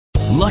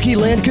Lucky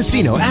Land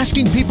Casino,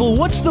 asking people,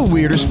 what's the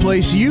weirdest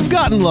place you've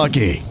gotten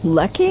lucky?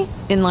 Lucky?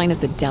 In line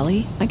at the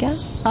deli, I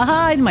guess?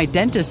 Aha, in my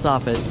dentist's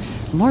office.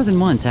 More than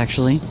once,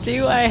 actually.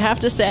 Do I have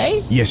to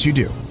say? Yes, you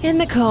do. In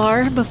the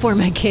car before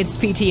my kids'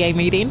 PTA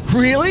meeting.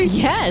 Really?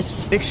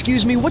 Yes.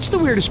 Excuse me, what's the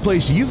weirdest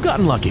place you've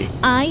gotten lucky?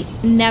 I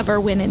never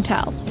win and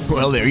tell.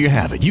 Well, there you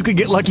have it. You can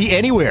get lucky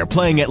anywhere,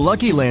 playing at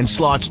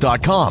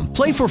LuckyLandSlots.com.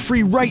 Play for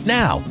free right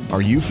now.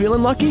 Are you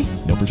feeling lucky?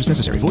 No purchase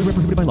necessary. Void where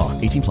prohibited by law.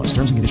 18 plus.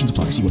 Terms and conditions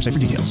apply. See website for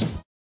details.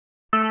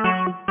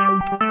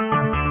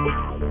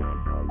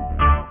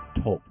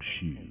 Talk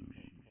shoes.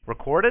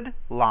 Recorded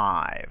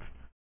live.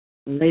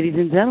 Ladies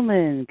and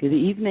gentlemen, good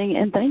evening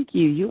and thank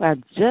you. You are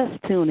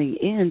just tuning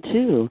in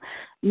to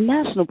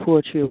National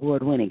Poetry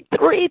Award-winning,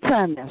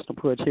 3-time National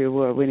Poetry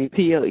Award-winning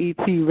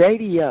POET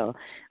Radio.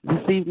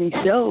 This evening's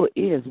show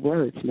is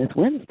Wordsmith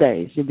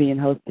Wednesdays. You're being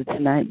hosted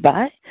tonight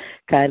by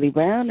Kylie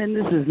Brown, and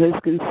this is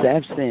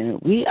Misconception.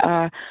 We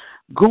are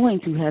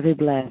going to have a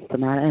blast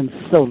tonight. I am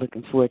so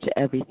looking forward to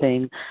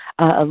everything.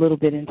 A little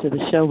bit into the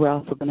show, we're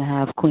also going to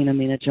have Queen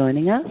Amina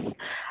joining us.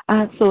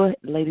 So,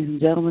 ladies and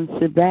gentlemen,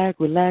 sit back,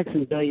 relax,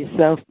 enjoy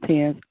yourself,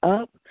 pants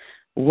up,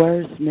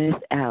 Wordsmith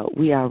out.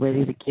 We are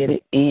ready to get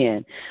it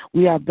in.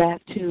 We are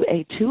back to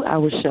a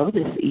 2-hour show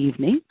this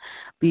evening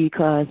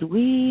because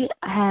we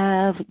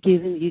have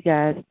given you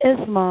guys a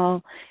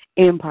small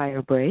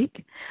Empire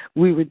break.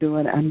 We were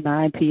doing a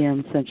 9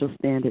 p.m. Central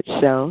Standard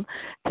show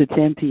to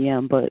 10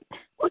 p.m., but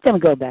we're going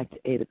to go back to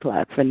 8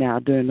 o'clock for now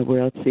during the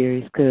World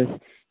Series because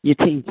your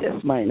team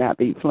just might not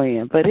be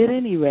playing. But at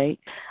any rate,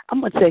 I'm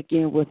going to check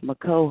in with my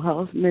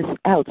co-host, Miss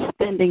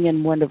Outstanding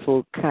and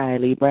Wonderful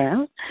Kylie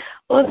Brown.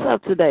 What's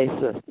up today,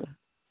 sister?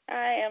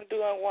 I am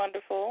doing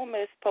wonderful,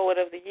 Miss Poet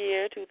of the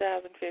Year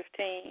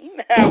 2015.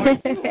 How are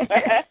you?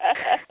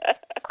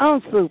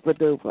 I'm super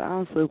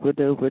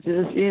duper.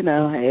 Just,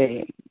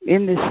 hey,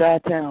 in this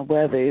Chi-Town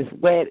weather, it's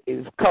wet,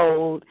 it's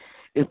cold.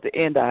 It's the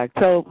end of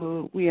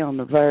October. We on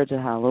the verge of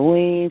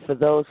Halloween for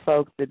those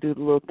folks that do the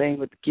little thing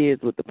with the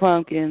kids with the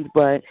pumpkins,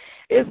 but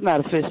it's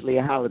not officially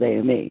a holiday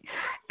to me.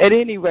 At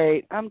any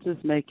rate, I'm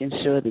just making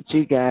sure that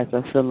you guys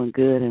are feeling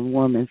good and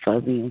warm and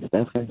fuzzy and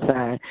stuff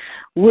inside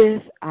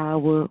with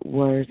our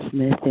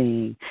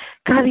wordsmithing.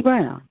 Kylie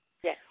Brown.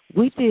 Yes.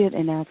 We did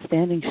an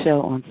outstanding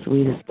show on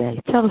Sweetest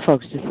Day. Tell the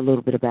folks just a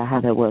little bit about how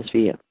that was for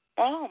you.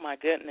 Oh, my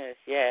goodness,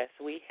 yes.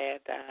 We had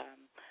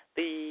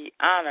the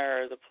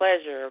honor, the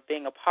pleasure of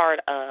being a part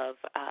of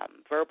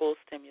verbal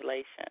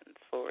stimulations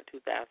for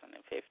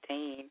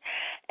 2015,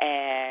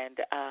 and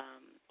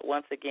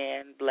once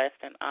again,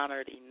 blessed and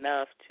honored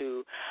enough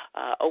to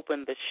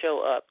open the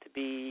show up to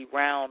be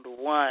round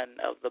one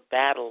of the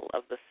Battle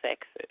of the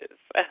Sexes.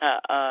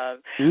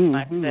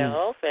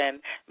 Myself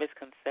and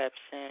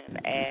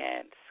Misconception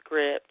and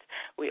Script,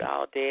 we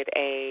all did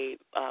a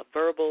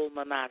verbal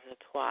menage a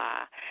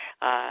trois,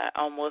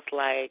 almost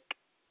like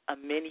a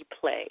mini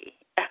play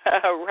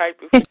right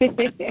before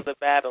the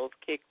battles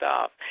kicked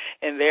off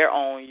in their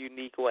own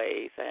unique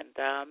ways. And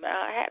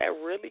I had a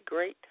really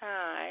great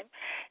time.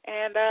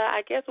 And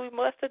I guess we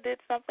must have did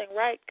something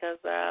right because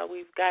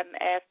we've gotten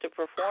asked to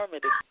perform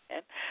it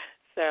again.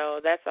 So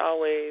that's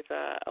always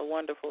a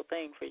wonderful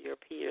thing for your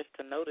peers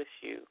to notice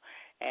you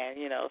and,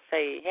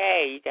 say,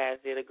 hey, you guys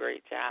did a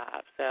great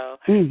job. So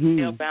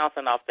still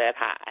bouncing off that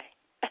high.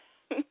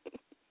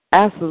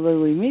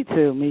 Absolutely. Me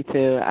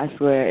too. I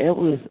swear it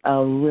was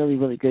a really,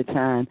 really good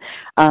time.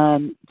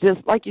 Just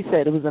like you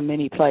said, it was a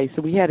mini play,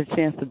 so we had a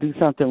chance to do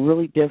something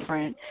really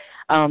different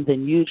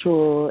than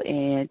usual.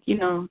 And,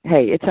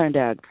 hey, it turned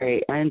out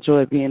great. I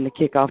enjoyed being the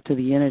kickoff to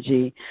the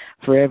energy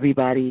for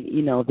everybody,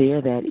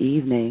 there that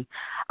evening.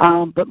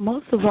 But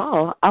most of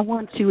all, I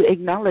want to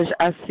acknowledge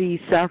I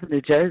see South New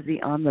Jersey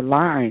on the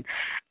line.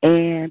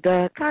 And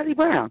Kylie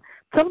Brown,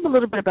 tell them a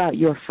little bit about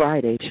your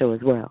Friday show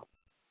as well.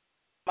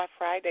 My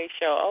Friday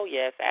show, oh,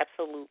 yes,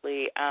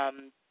 absolutely.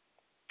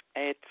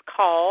 It's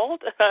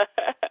called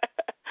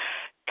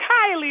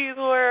Kylie's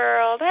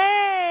World.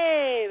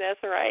 Hey,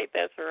 that's right.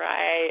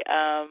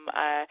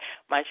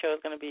 My show is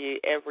going to be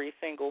every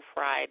single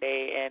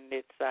Friday, and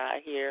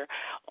it's here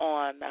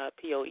on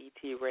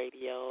POET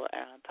Radio,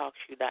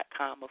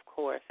 TalkShoe.com, of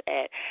course,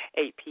 at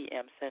 8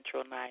 p.m.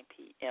 Central, 9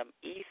 p.m.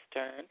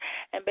 Eastern.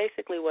 And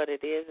basically what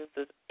it is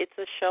it's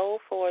a show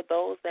for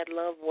those that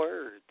love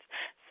words.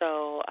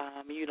 So,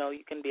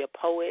 you can be a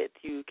poet,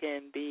 you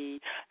can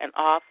be an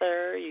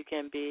author, you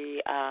can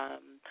be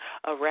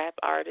a rap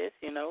artist,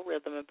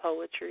 rhythm and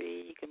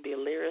poetry, you can be a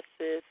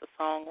lyricist,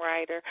 a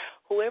songwriter,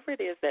 whoever it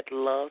is that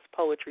loves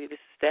poetry. This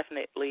is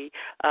definitely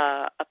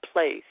a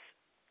place,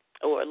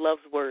 or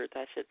loves words,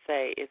 I should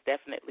say, is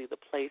definitely the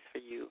place for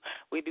you.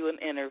 We do an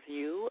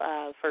interview,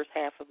 first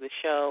half of the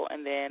show,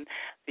 and then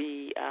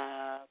the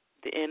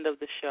end of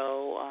the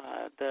show,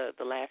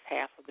 the last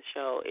half of the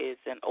show is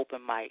an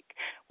open mic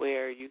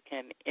where you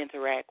can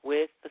interact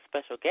with the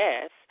special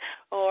guests,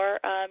 or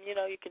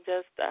you can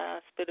just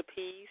spit a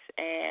piece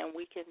and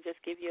we can just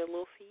give you a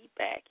little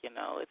feedback.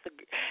 It's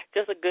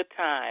just a good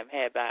time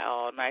had by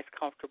all. Nice,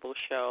 comfortable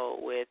show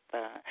with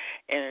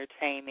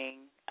entertaining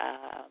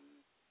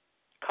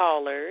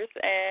callers,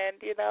 and,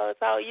 it's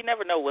all, you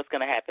never know what's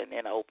going to happen in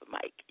an open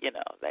mic,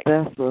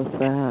 That's what's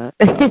up.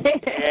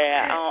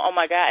 Yeah, oh,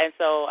 my God. And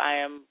so I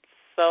am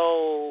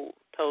so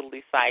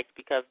totally psyched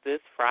because this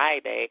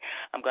Friday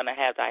I'm going to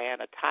have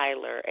Diana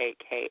Tyler,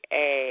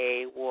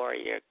 a.k.a.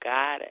 Warrior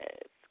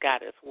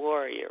Goddess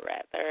Warrior,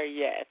 rather.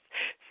 Yes,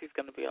 she's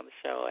going to be on the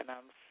show, and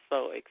I'm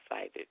so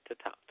excited to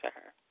talk to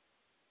her.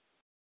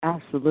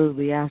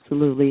 Absolutely,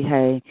 absolutely.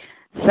 Hey,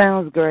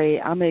 sounds great.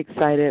 I'm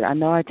excited. I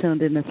know I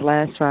tuned in this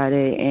last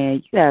Friday,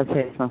 and you guys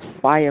had some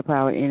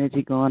firepower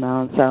energy going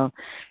on. So,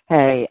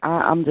 hey,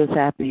 I'm just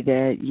happy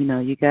that,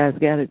 you guys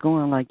got it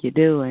going like you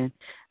do. And,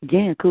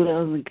 again,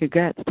 kudos and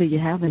congrats to you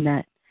having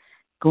that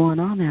going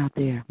on out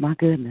there. My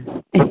goodness.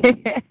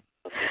 Absolutely.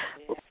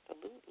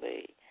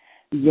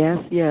 Yes,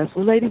 yes.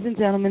 Well, ladies and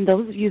gentlemen,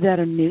 those of you that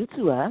are new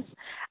to us,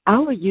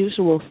 our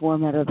usual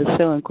format of the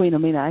show, and Queen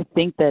Amina, I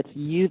think that's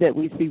you that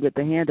we see with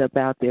the hand up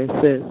out there,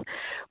 sis.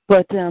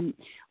 But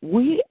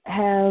we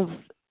have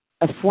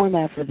a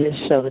format for this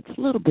show that's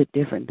a little bit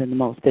different than the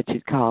most that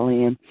you'd call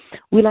in.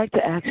 We like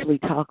to actually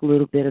talk a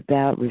little bit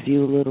about,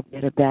 review a little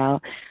bit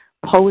about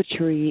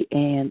poetry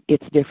and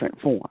its different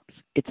forms.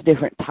 It's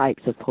different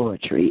types of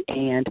poetry,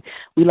 and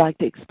we like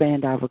to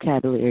expand our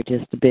vocabulary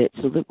just a bit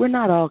so that we're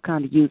not all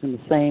kind of using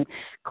the same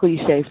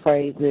cliche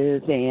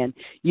phrases and,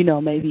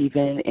 maybe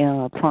even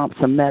prompt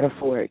some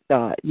metaphoric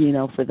thought,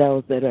 for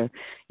those that are,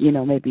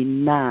 maybe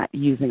not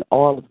using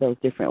all of those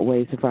different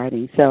ways of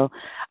writing. So,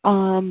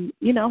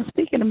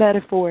 speaking of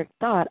metaphoric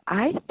thought,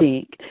 I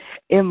think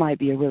it might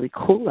be a really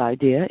cool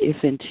idea if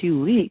in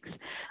 2 weeks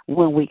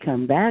when we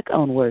come back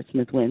on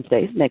Wordsmith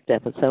Wednesdays, next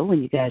episode,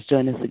 when you guys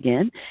join us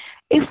again,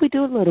 if we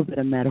do a little bit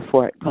of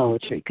metaphoric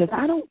poetry, because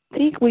I don't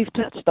think we've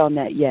touched on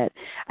that yet.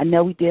 I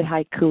know we did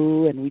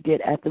haiku and we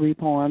did ethery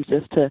poems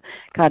just to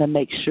kind of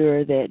make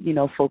sure that,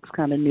 folks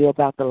kind of knew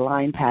about the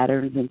line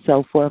patterns and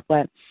so forth,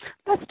 but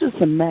let's do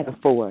some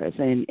metaphors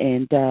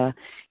and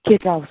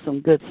kick off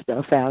some good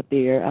stuff out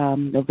there.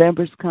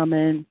 November's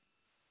coming.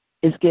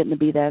 It's getting to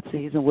be that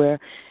season where,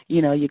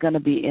 you're going to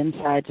be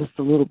inside just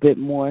a little bit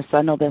more. So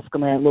I know that's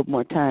going to add a little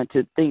more time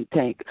to think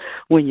tank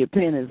when your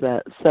pen is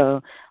up.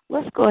 So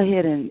let's go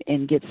ahead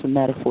and get some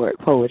metaphoric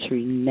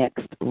poetry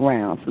next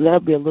round. So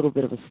that'll be a little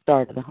bit of a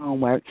start of the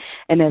homework.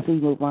 And as we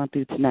move on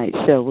through tonight's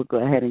show, we'll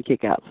go ahead and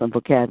kick out some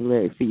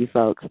vocabulary for you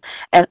folks.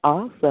 And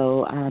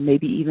also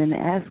maybe even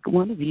ask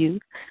one of you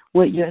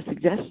what your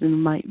suggestion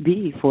might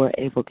be for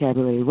a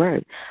vocabulary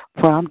word,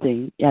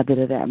 prompting a bit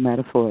of that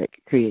metaphoric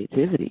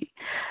creativity.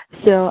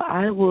 So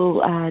I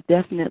will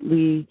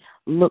definitely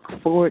look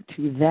forward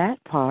to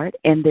that part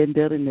and then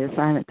building the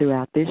assignment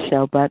throughout this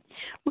show. But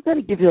we're going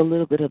to give you a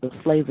little bit of the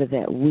flavor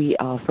that we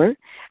offer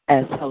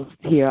as hosts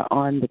here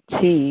on the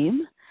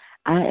team.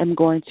 I am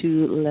going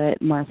to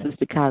let my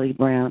sister Kylie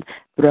Brown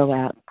throw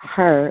out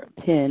her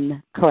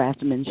pen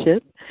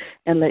craftsmanship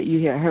and let you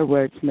hear her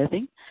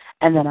wordsmithing.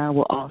 And then I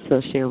will also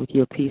share with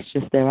you a piece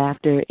just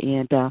thereafter.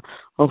 And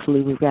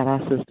hopefully we've got our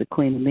sister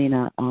Queen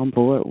Amina on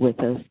board with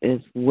us as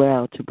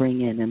well to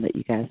bring in and let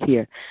you guys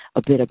hear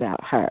a bit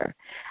about her.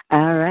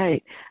 All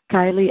right.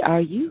 Kylie, are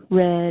you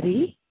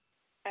ready?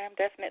 I'm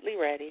definitely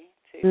ready.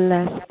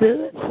 Let's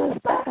do it, sister.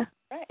 All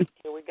right,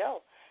 here we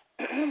go.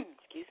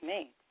 Excuse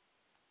me.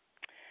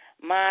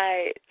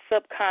 My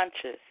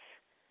subconscious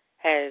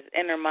has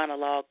inner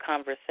monologue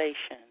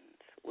conversations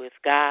with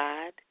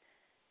God,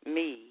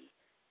 me,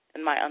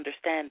 and my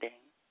understanding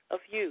of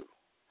you.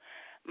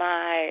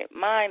 My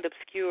mind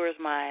obscures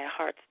my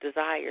heart's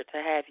desire to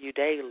have you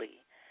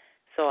daily,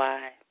 so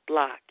I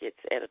block its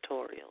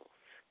editorials.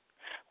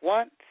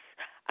 Once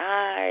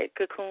I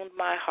cocooned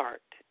my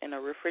heart in a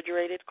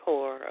refrigerated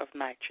core of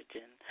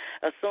nitrogen,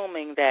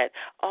 assuming that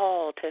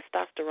all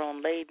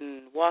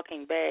testosterone-laden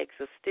walking bags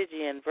of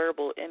Stygian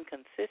verbal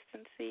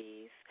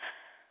inconsistencies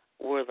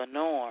were the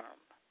norm.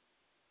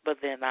 But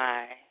then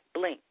I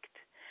blinked,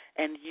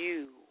 and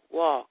you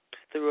walked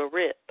through a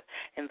rip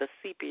in the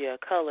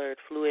sepia-colored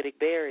fluidic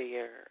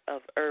barrier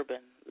of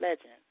urban legend.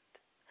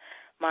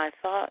 My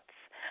thoughts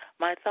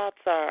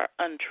are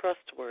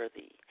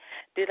untrustworthy.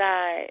 Did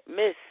I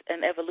miss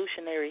an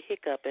evolutionary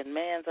hiccup in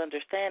man's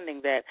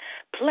understanding that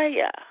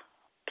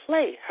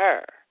play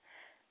her,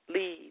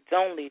 leads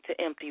only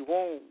to empty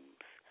wombs,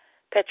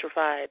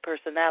 petrified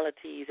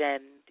personalities,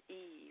 and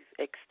Eve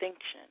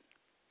extinction?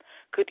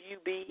 Could you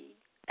be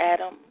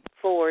Adam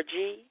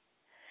 4G?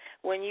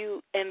 When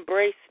you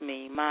embrace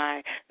me,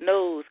 my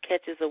nose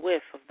catches a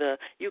whiff of the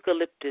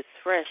eucalyptus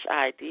fresh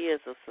ideas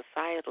of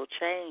societal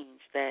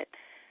change that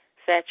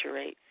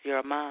saturates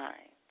your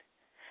mind.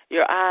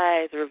 Your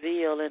eyes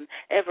reveal an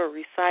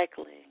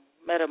ever-recycling,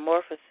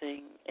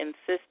 metamorphosing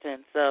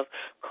insistence of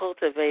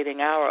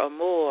cultivating our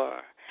amour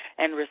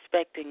and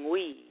respecting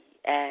we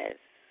as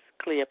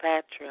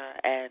Cleopatra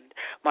and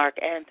Mark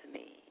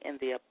Antony in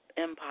the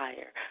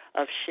empire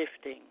of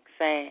shifting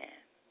sand.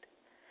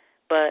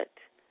 But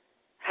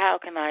how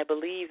can I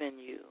believe in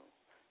you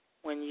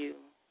when you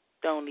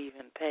don't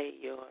even pay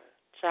your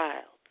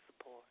child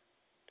support?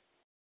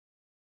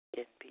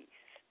 In peace.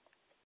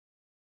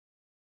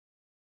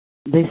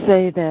 They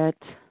say that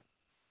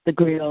The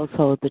griots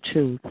hold the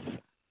truths.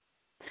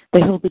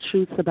 They hold the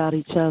truths about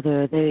each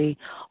other. They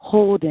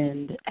hold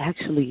and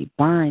actually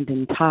bind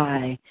and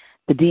tie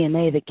the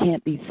DNA that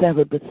can't be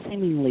severed, but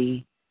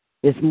seemingly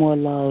is more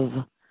love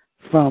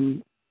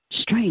from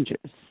strangers,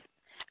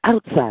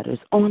 outsiders,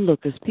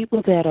 onlookers,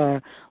 people that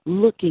are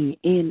looking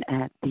in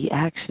at the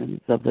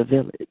actions of the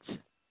village.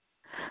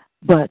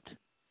 But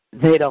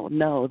they don't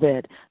know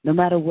that no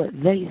matter what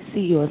they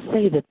see or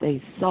say that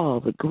they saw,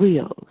 the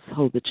griots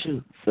hold the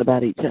truths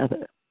about each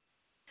other.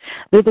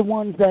 They're the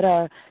ones that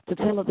are to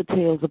tell of the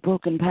tales, the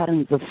broken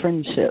patterns of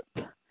friendship,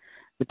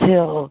 to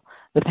tell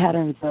the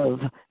patterns of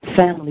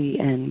family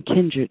and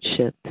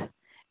kindredship,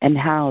 and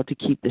how to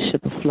keep the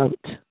ship afloat.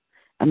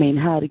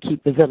 How to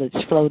keep the village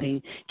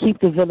floating, keep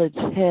the village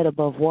head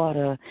above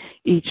water.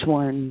 Each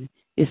one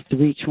is to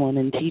reach one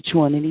and teach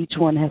one, and each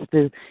one has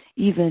to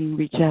even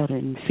reach out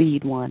and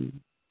feed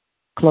one,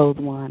 clothe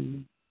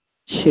one,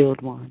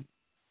 shield one.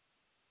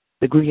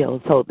 The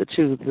griots hold the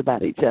truths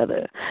about each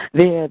other.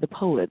 They're the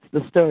poets,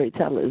 the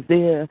storytellers.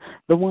 They're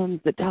the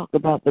ones that talk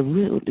about the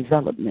real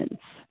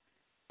developments.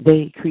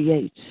 They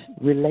create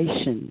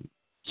relationships.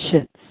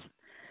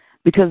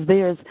 Because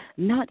there's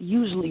not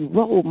usually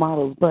role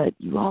models, but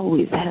you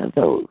always have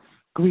those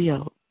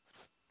griots.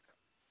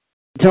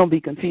 Don't be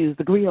confused.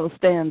 The griot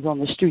stands on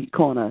the street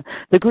corner.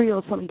 The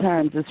griot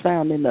sometimes is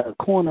found in the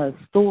corner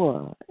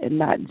store and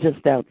not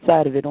just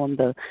outside of it on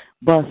the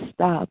bus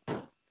stop.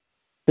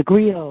 The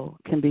griot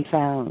can be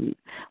found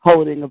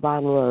holding a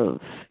bottle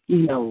of,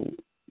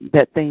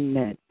 that thing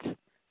that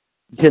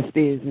just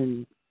is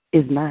and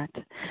is not.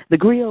 The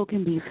griot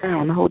can be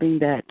found holding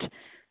that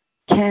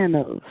can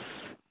of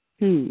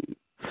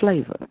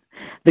flavor.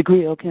 The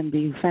griot can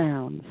be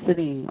found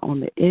sitting on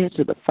the edge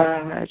of the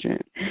fire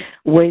hydrant,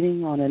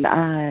 waiting on an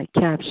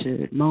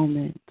eye-captured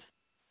moment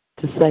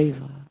to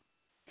savor,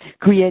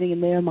 creating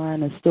in their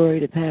mind a story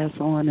to pass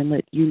on and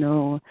let you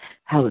know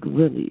how it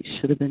really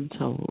should have been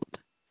told.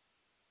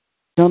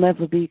 Don't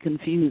ever be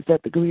confused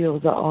that the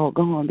griots are all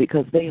gone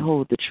because they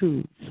hold the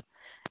truths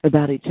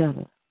about each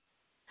other.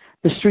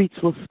 The streets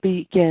will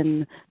speak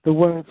and the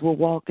words will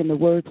walk and the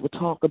words will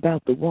talk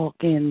about the walk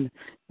and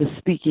the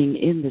speaking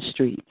in the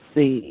streets.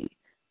 See,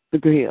 the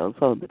griots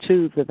hold the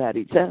truths about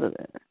each other.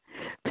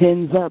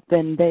 Pins up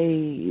and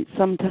they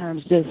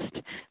sometimes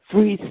just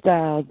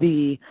freestyle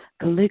the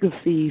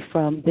calligraphy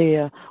from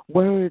their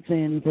words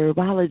and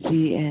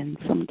verbology and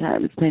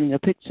sometimes painting a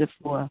picture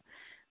for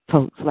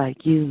folks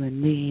like you and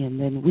me, and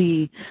then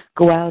we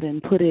go out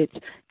and put it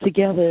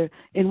together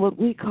in what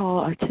we call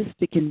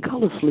artistic and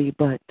colorfully,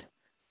 but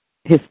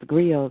it's the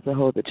griots that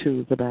hold the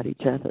truths about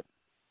each other.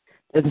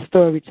 They're the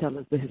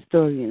storytellers, the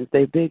historians.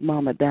 They Big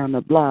Mama down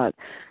the block,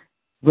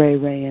 Ray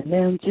Ray and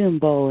them,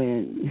 Jimbo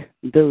and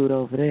dude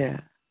over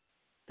there.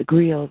 The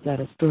griots are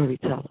the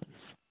storytellers.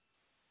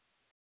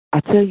 I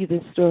tell you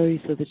this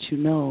story so that you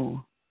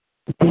know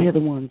that they're the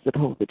ones that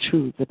hold the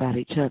truths about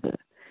each other.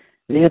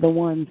 They're the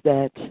ones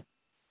that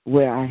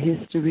where our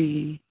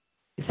history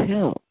is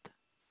held.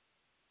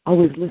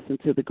 Always listen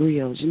to the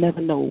griots. You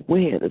never know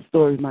where the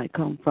story might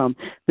come from.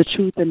 The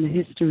truth and the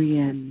history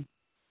and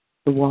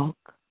the walk,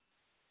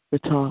 the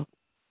talk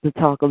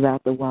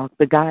about the walk,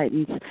 the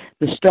guidance,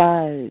 the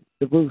stride,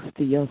 the boost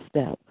to your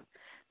step.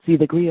 See,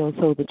 the griots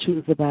hold the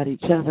truth about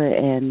each other,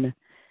 and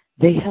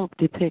they help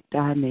depict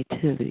our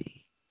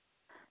nativity,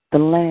 the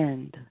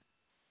land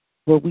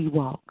where we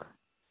walk,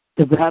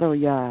 the battle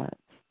yards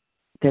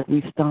that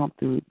we stomp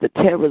through, the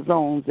terror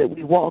zones that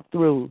we walk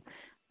through.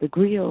 The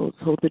griots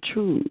hold the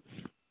truths,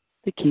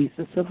 the keys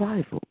to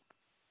survival.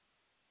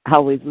 I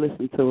always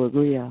listen to a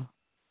griot.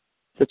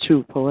 It's a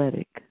true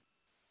poetic,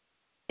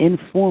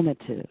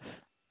 informative,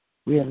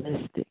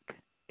 realistic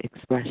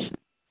expression.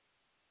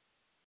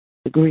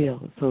 The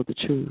griots hold the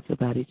truths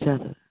about each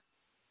other.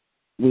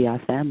 We are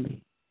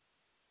family.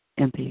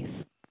 In peace.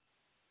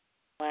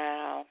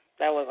 Wow,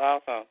 that was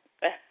awesome.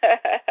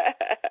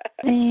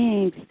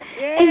 Thanks.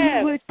 Yes. And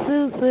you were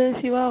too,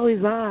 sis. You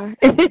always are.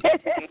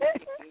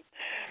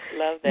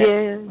 Love that.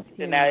 Yes.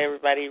 So now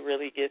everybody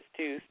really gets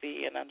to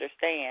see and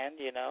understand,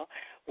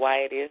 why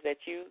it is that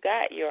you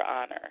got your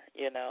honor,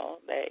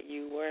 that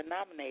you were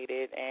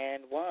nominated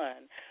and won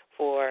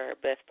for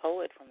Best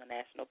Poet from the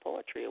National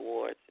Poetry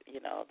Awards.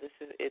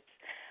 It's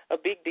a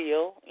big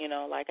deal,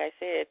 like I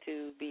said,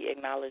 to be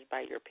acknowledged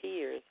by your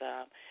peers.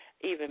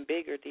 Even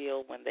bigger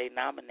deal when they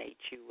nominate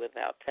you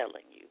without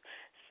telling you.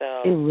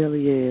 So it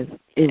really is.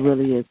 It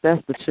really is.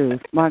 That's the truth.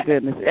 My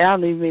goodness. I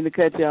don't even mean to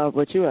cut you off,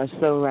 but you are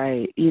so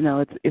right.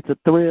 It's a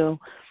thrill,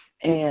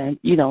 and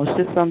it's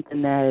just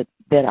something that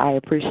I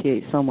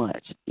appreciate so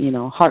much.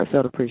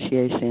 Heartfelt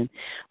appreciation.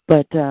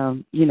 But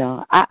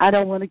I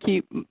don't want to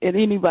keep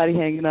anybody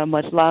hanging on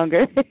much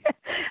longer.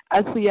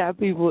 I see our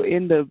people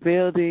in the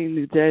building,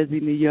 New Jersey,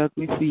 New York.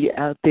 We see you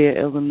out there,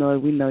 Illinois.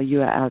 We know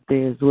you are out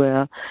there as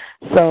well.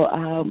 So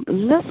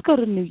let's go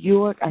to New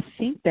York. I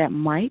think that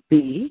might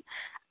be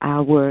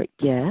our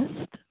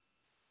guest.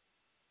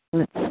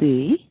 Let's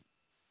see.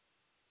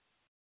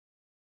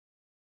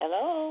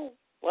 Hello.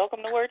 Welcome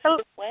to Wordsmith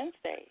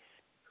Wednesdays.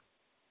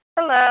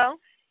 Hello.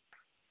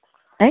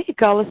 Hey,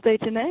 caller,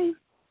 state your name.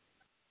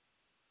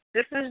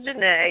 This is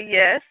Janae,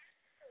 yes.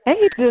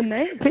 Hey,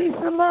 Janae, peace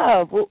and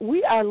love.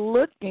 We are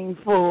looking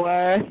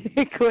for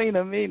Queen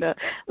Amina.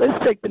 Let's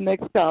take the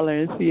next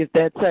caller and see if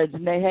that's her.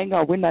 Janae, hang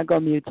on. We're not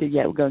going to mute you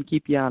yet. We're going to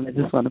keep you on. I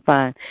just want to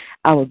find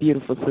our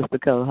beautiful sister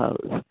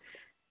co-host.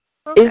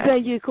 Okay. Is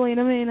that you, Queen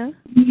Amina?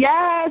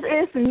 Yes,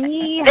 it's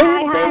me.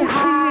 Hi.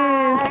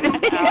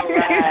 All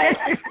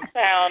right.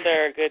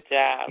 Founder, good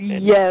job.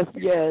 Yes.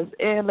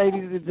 And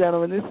ladies and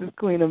gentlemen, this is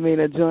Queen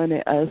Amina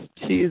joining us.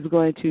 She is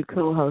going to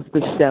co-host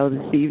the show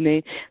this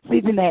evening.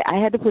 See, Janae, I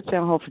had to put you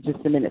on hold for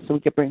just a minute so we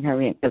could bring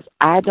her in because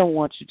I don't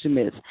want you to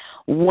miss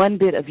one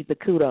bit of the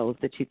kudos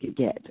that you could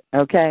get,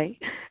 okay?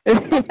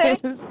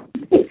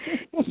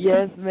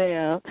 Yes,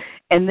 ma'am.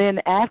 And then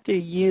after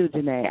you,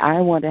 Janae,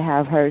 I want to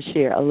have her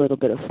share a little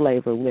bit of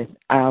flavor with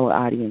our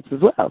audience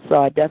as well. So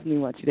I definitely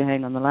want you to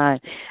hang on the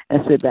line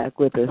and sit back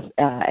with us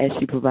as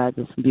she provides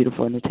us some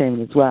beautiful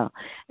entertainment as well.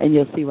 And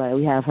you'll see why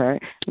we have her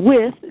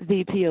with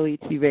the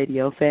POET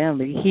radio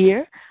family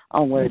here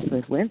on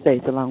Wordsmith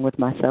Wednesdays along with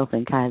myself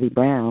and Kylie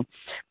Brown.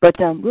 But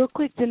real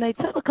quick, Janae,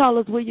 tell the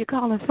callers where you're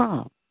calling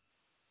from.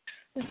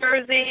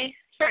 Jersey,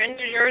 Trenton,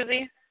 New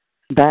Jersey.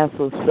 That's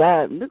what's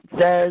up. New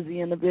Jersey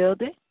in the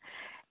building.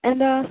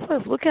 And,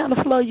 sis, what kind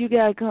of flow you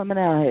got coming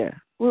out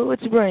here?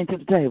 What you bring to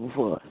the table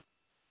for us?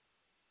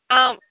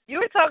 You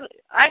were talking.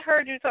 I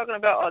heard you talking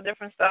about all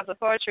different styles of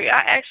poetry. I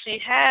actually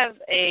have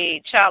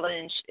a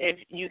challenge if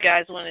you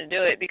guys want to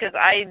do it because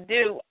I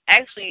do.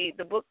 Actually,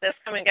 the book that's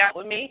coming out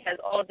with me has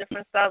all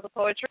different styles of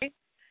poetry.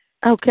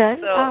 Okay.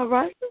 So, all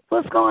right.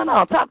 What's going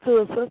on? Talk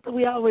to us, sister.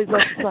 We always up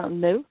to something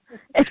new.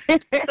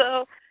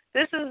 So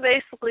this is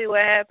basically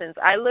what happens.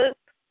 I looked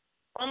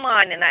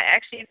online and I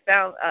actually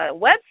found a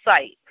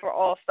website for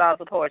all styles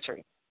of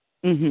poetry.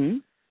 Mm-hmm.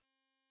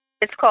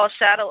 It's called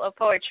Shadow of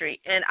Poetry,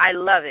 and I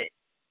love it.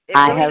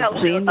 I have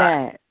seen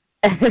that.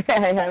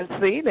 I have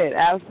seen it.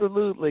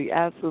 Absolutely.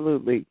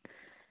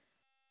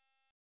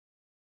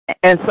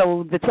 And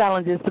so the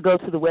challenge is to go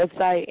to the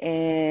website,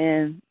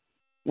 and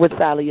what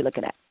style are you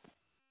looking at?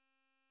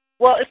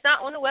 Well, it's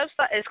not on the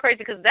website. It's crazy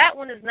because that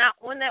one is not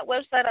on that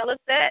website I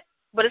looked at,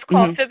 but it's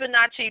called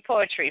Fibonacci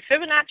Poetry.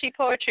 Fibonacci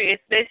Poetry is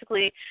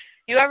basically,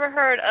 you ever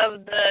heard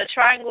of the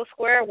triangle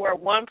square where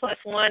 1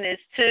 + 1 is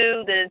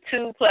 2, then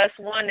 2 +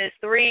 1 is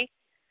 3?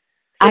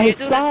 So I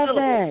saw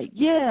that.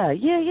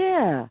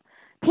 Yeah.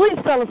 Please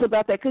tell us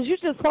about that because you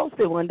just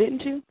posted one,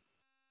 didn't you?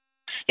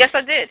 Yes,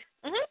 I did.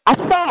 Mm-hmm. I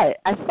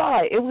saw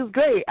it. It was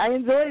great. I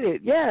enjoyed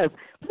it. Yes.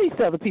 Please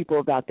tell the people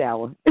about that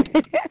one.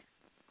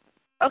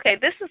 Okay,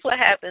 this is what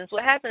happens.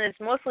 What happens is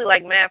mostly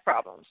like math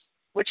problems.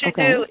 What you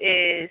do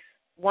is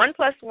 1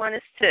 + 1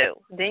 is 2.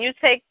 Then you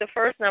take the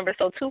first number,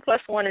 so 2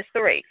 + 1 is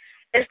 3.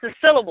 It's the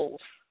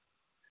syllables.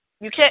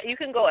 You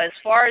can go as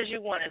far as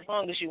you want, as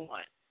long as you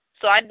want.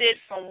 So I did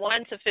from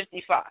 1 to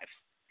 55,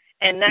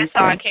 and that's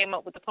how I came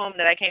up with the poem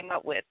that I came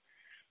up with.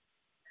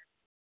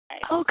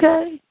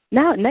 Okay.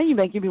 Now you're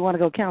making me want to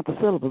go count the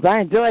syllables. I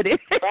enjoyed it.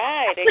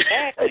 Right,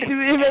 exactly.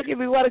 You're making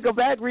me want to go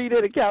back, read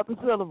it, and count the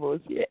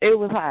syllables. Yeah, it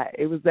was hot.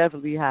 It was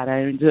definitely hot. I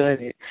enjoyed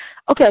it.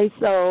 Okay,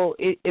 so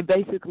it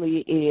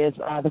basically is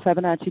the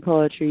Fibonacci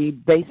poetry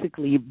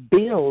basically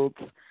builds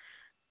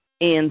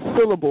in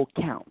syllable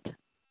count.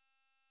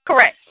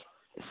 Correct.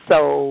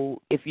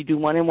 So if you do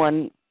 1 and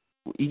 1,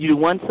 you do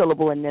 1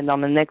 syllable, and then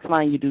on the next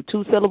line you do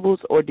 2 syllables,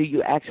 or do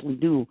you actually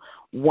do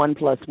 1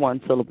 +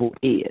 1 syllable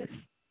is?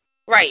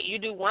 Right. You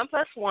do 1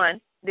 + 1,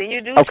 then you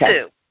do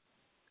 2.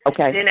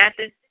 Okay. Then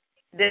after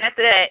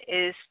that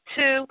is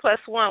 2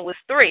 + 1 was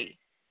 3.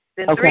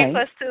 Then 3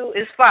 + 2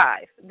 is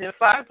 5. Then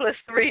 5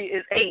 + 3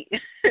 is 8.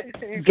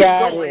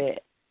 Got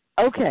it.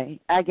 Okay,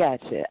 I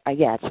got you.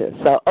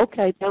 So,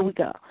 okay, there we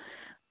go.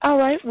 All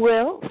right,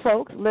 well,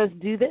 folks, let's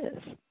do this.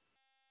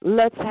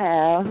 Let's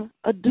have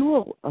a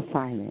dual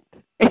assignment.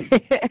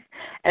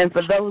 And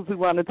for those who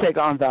want to take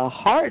on the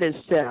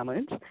hardest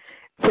challenge,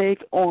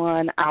 take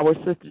on our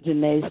sister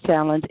Janae's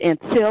challenge and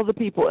tell the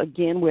people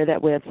again where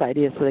that website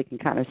is so they can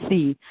kind of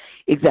see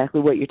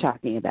exactly what you're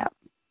talking about.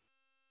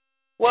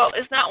 Well,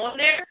 it's not on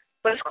there,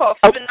 but it's called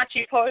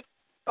Fibonacci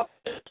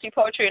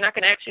Poetry, and I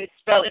can actually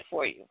spell it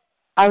for you.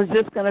 I was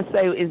just going to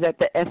say, is that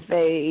the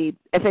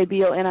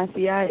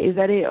Fabonici? Is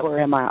that it, or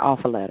am I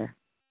off a letter?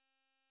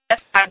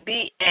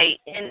 Fibonnoci.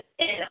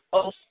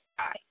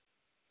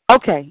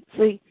 Okay,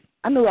 see,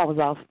 I knew I was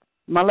off.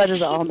 My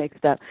letters are all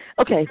mixed up.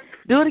 Okay,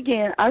 do it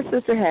again. Our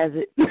sister has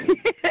it.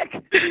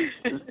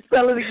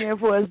 Spell it again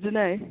for us,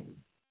 Janae.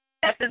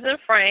 F is in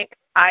Frank,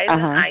 I is in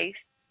ice,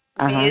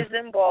 B is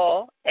in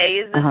ball, A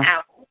is in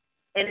apple,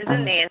 N is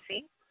in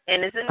Nancy,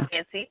 N is in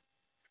Nancy,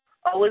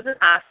 O is in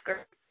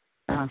Oscar,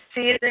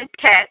 C is in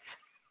cat,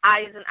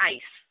 I is in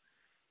ice.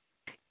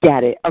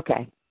 Got it.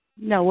 Okay.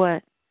 You know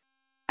what?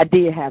 I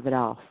did have it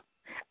off.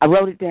 I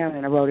wrote it down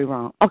and I wrote it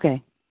wrong.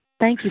 Okay.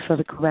 Thank you for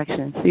the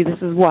correction. See, this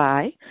is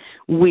why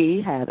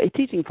we have a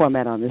teaching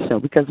format on this show,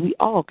 because we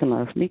all can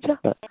learn from each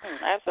other.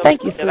 Absolutely.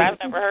 Thank you, I've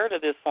never heard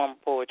of this form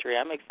of poetry.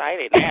 I'm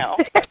excited now.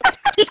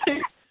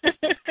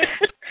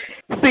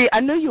 See, I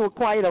knew you were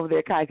quiet over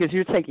there, Kai, because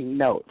you're taking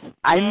notes.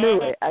 I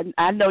knew it.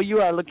 I know you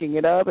are looking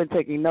it up and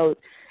taking notes.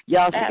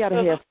 Y'all, she got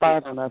a head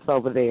start on us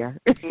over there.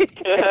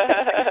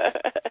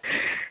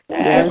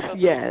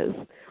 Yes.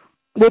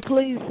 Well,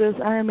 please, sis,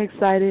 I am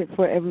excited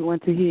for everyone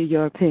to hear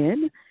your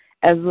pen,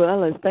 as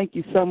well as thank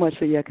you so much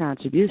for your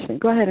contribution.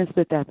 Go ahead and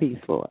spit that piece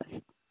for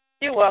us.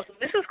 You're welcome.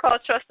 This is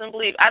called Trust and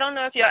Believe. I don't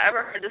know if y'all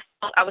ever heard this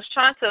song. I was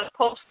trying to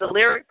post the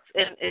lyrics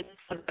and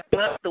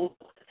the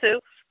too,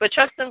 but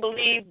Trust and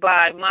Believe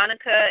by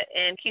Monica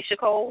and Keisha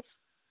Coles.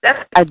 That's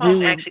where the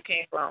song actually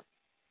came from.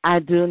 I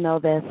do know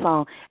that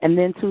song. And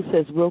then, too,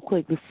 says, real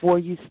quick, before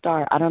you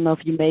start, I don't know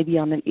if you may be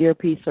on an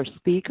earpiece or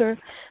speaker,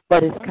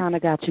 but it's kind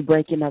of got you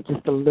breaking up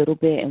just a little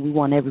bit, and we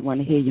want everyone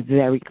to hear you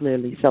very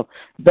clearly. So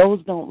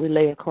those don't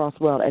relay across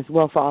well, as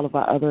well for all of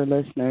our other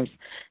listeners.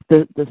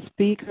 The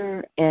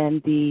speaker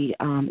and the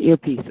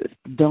earpieces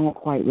don't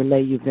quite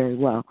relay you very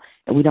well,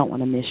 and we don't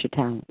want to miss your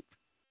talent.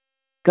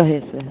 Go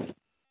ahead, sis.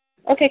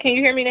 Okay, can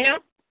you hear me now?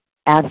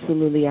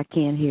 Absolutely, I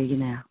can hear you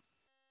now.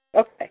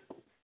 Okay.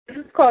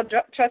 This is called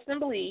Trust and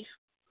Believe.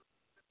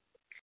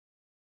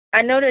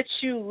 I know that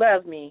you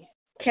love me.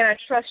 Can I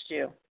trust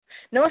you?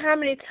 Know how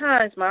many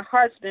times my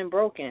heart's been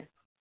broken.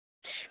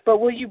 But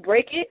will you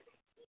break it?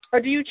 Or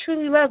do you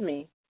truly love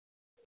me?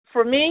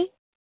 For me,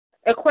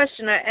 a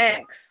question I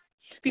ask.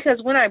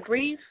 Because when I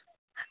breathe,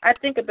 I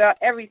think about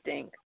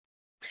everything.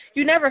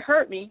 You never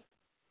hurt me,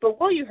 but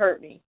will you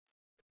hurt me?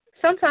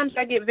 Sometimes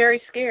I get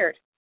very scared,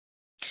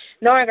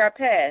 knowing our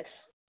past.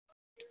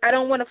 I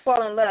don't want to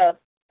fall in love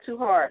too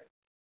hard.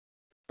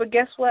 But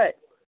guess what?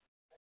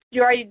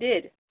 You already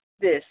did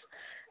this.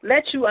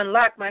 Let you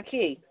unlock my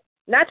key.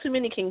 Not too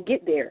many can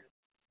get there.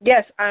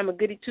 Yes, I'm a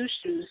goody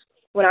two-shoes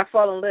when I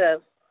fall in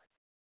love.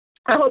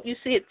 I hope you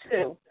see it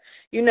too.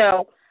 You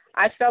know,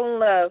 I fell in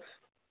love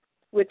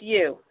with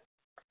you.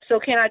 So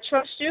can I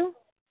trust you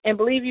and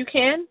believe you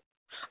can?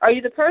 Are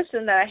you the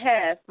person that I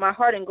have my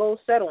heart and gold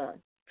set on?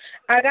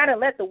 I got to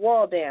let the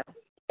wall down.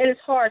 It is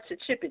hard to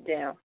chip it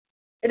down.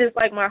 It is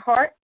like my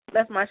heart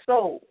left my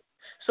soul.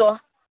 So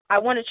I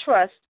want to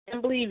trust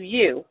and believe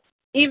you,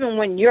 even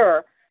when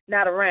you're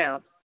not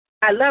around.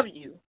 I love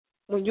you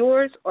when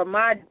yours or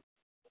mine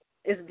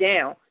is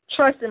down.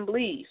 Trust and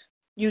believe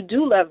you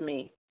do love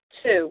me,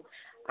 too.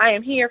 I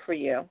am here for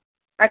you.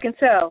 I can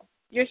tell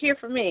you're here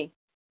for me.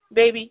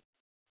 Baby,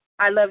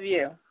 I love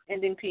you.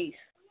 Ending peace.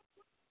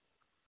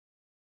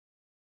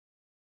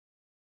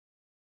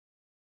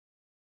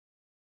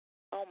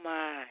 Oh,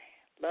 my.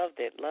 Loved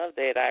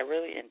it. I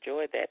really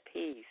enjoyed that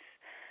piece.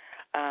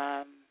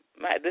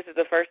 This is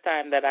the first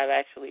time that I've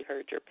actually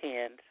heard your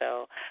pen,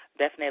 so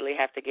definitely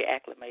have to get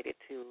acclimated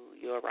to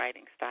your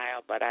writing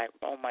style. But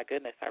oh my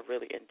goodness, I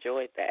really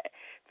enjoyed that.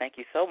 Thank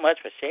you so much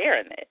for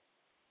sharing it.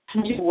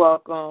 You're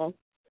welcome.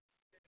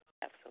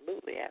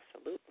 Absolutely.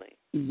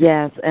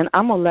 Yes, and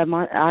I'm going to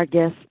let our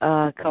guest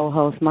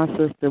co-host, my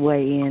sister,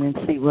 weigh in and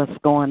see what's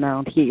going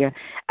on here.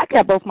 I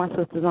got both my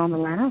sisters on the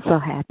line. I'm so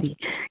happy.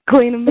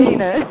 Queen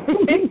Amina.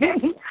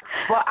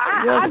 Well,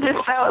 I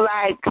just felt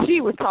like she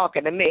was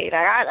talking to me.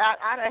 Like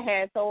I done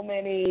had so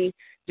many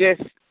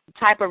just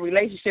type of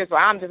relationships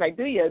where I'm just like,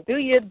 do you?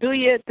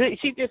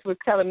 She just was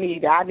telling me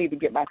that I need to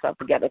get myself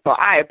together. So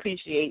I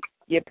appreciate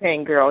your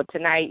pen, girl,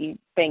 tonight.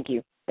 Thank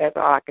you. That's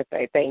all I can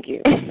say. Thank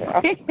you.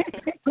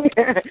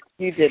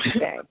 You did the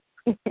same.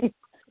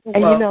 And,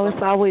 you know,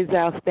 it's always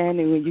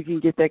outstanding when you can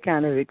get that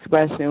kind of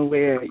expression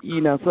where, you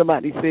know,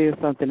 somebody says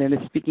something and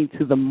it's speaking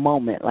to the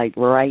moment, like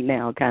right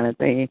now kind of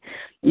thing,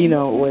 you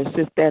know, where it's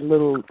just that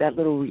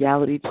little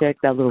reality check,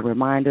 that little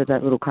reminder,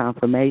 that little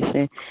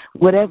confirmation,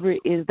 whatever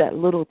it is, that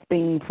little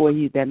thing for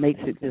you that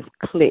makes it just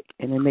click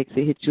and it makes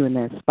it hit you in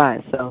that spot.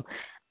 So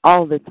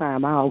all the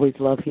time, I always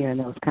love hearing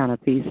those kind of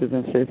pieces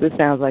and says, it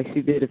sounds like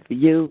she did it for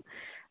you.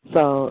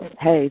 So,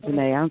 hey,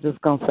 Janae, I'm just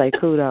going to say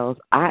kudos.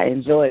 I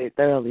enjoyed it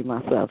thoroughly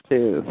myself,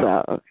 too.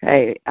 So,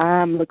 hey,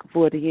 I'm looking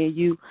forward to hearing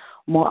you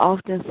more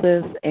often,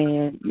 sis.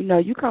 And, you know,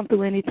 you come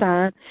through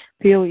anytime.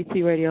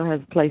 POET Radio has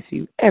a place for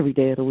you every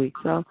day of the week.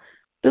 So,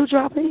 do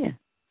drop in.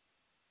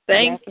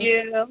 Thank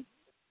you.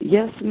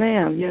 Yes,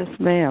 ma'am. Yes,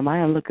 ma'am. I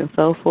am looking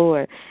so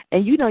forward.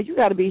 And, you know, you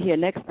got to be here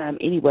next time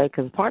anyway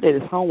because part of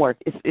this homework,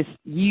 it's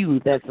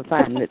you that's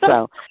assigning it.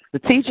 So the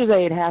teacher's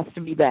aide has to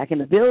be back in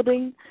the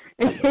building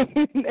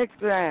next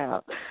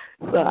round.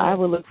 So I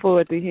will look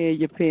forward to hearing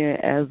your pen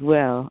as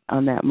well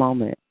on that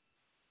moment.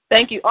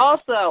 Thank you.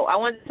 Also, I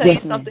wanted to tell you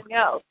something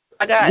else.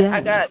 I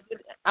got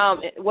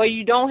where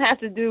you don't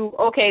have to do,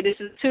 okay, this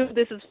is 2,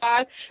 this is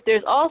 5.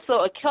 There's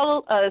also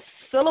a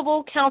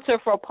syllable counter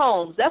for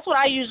poems. That's what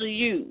I usually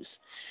use.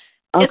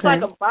 Okay. It's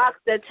like a box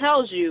that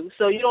tells you,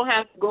 so you don't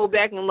have to go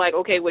back and like,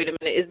 okay, wait a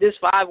minute, is this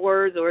 5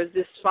 words or is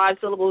this 5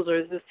 syllables or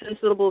is this 10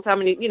 syllables? How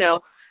many, you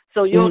know,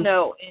 so you'll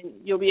know and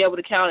you'll be able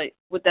to count it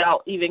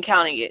without even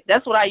counting it.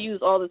 That's what I use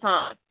all the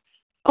time.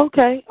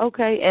 Okay.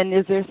 And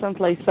is there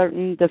someplace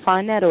certain to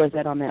find that or is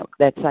that on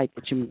that site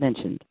that you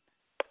mentioned?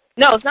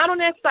 No, it's not on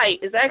that site.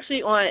 It's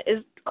actually on,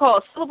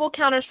 called Syllable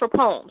Counters for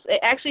Poems. It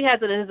actually has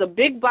it as a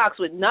big box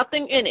with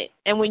nothing in it.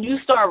 And when you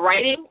start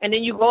writing and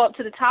then you go up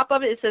to the top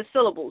of it, it says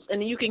syllables.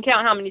 And then you can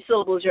count how many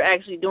syllables you're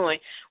actually doing,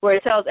 where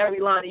it tells every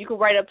line. You can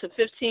write up to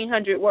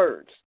 1,500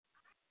 words.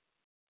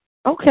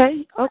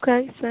 Okay.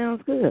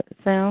 Sounds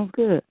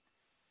good.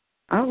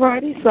 All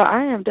righty. So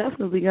I am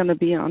definitely going to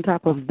be on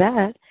top of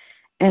that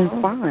and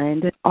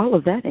find all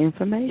of that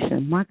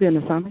information. My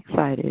goodness, I'm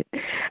excited.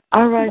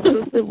 All right,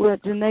 sister. Well,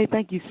 Janae,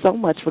 thank you so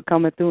much for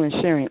coming through and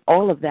sharing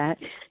all of that.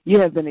 You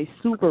have been a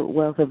super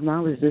wealth of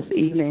knowledge this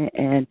evening,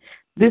 and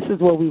this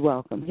is what we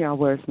welcome here on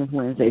Wordsmith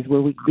Wednesdays,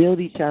 where we build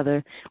each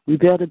other, we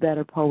build a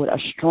better poet, a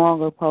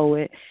stronger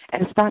poet,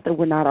 and it's not that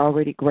we're not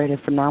already great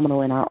and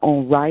phenomenal in our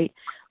own right,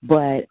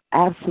 but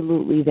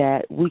absolutely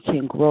that we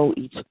can grow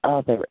each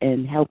other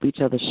and help each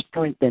other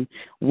strengthen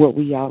what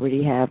we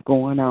already have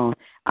going on.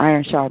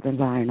 Iron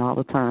sharpens iron all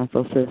the time.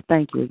 So, sis,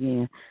 thank you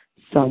again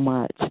so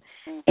much.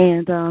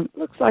 And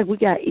looks like we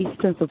got East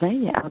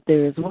Pennsylvania out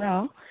there as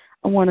well.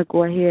 I want to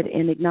go ahead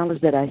and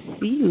acknowledge that I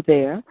see you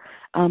there.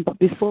 But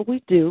before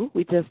we do,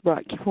 we just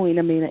brought Queen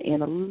Amina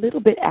in a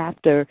little bit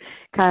after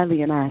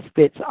Kylie and I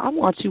spit. So I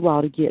want you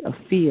all to get a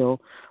feel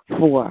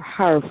for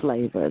her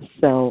flavors.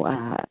 So,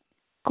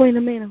 Queen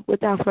Amina,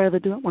 without further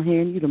ado, I'm going to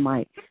hand you the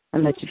mic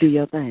and let you do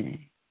your thing.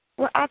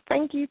 Well, I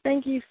thank you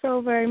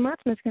so very much,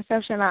 Ms.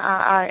 Conception.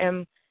 I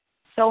am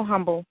so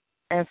humble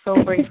and so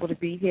grateful to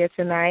be here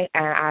tonight,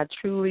 and I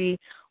truly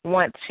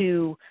want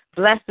to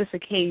bless this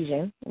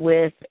occasion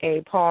with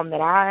a poem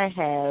that I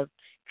have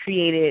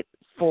created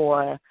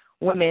for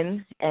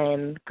women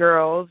and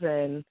girls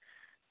and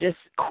just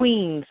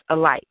queens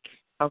alike,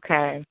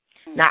 okay?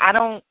 Now, I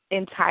don't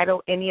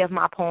entitle any of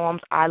my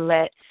poems. I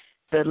let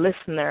the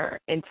listener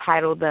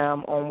entitle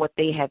them on what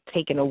they have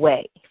taken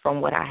away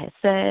from what I have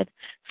said.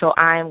 So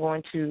I am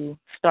going to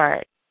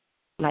start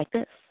like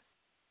this.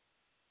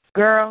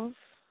 Girls,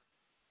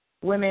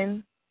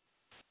 women,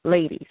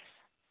 ladies,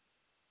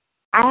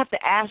 I have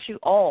to ask you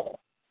all,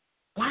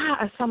 why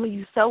are some of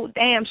you so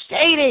damn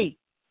shady?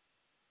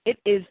 It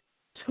is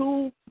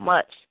too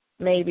much,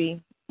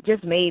 maybe,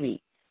 just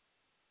maybe.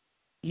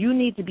 You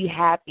need to be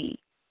happy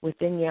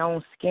within your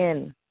own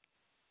skin,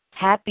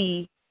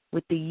 happy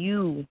with the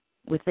you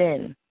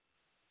within.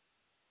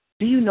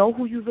 Do you know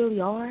who you really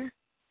are?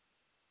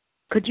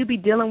 Could you be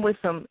dealing with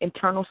some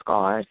internal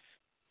scars?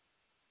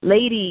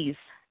 Ladies,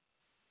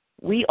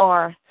 we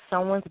are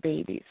someone's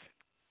babies.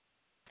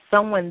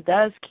 Someone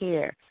does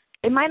care.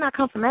 It might not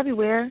come from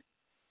everywhere,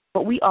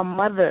 but we are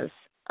mothers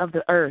of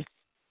the earth.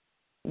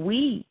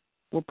 We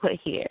will put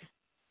here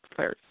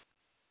first.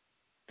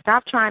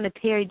 Stop trying to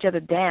tear each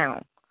other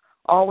down,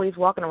 always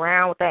walking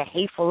around with that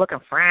hateful-looking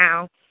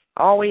frown,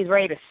 always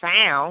ready to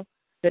sound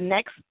the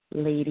next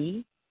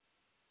lady,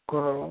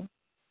 girl,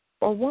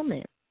 or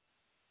woman.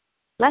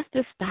 Let's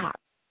just stop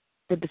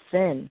the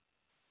defend.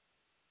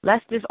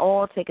 Let's just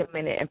all take a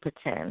minute and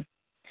pretend.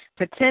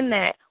 Pretend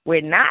that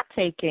we're not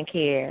taking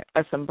care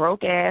of some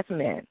broke-ass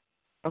men,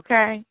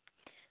 okay?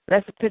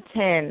 Let's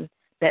pretend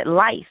that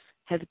life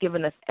has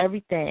given us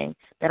everything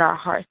that our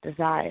hearts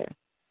desire,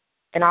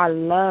 and our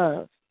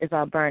love is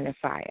our burning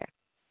fire.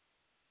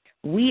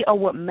 We are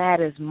what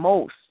matters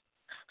most.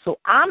 So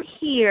I'm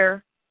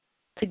here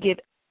to give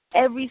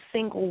every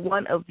single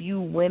one of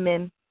you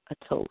women a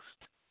toast.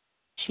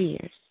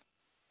 Cheers.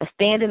 A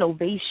standing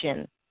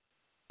ovation.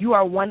 You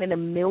are one in a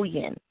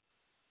million.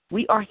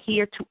 We are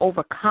here to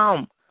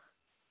overcome.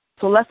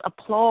 So let's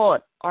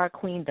applaud our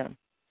queendom.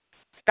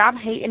 Stop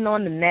hating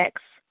on the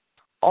next,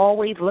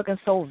 always looking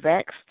so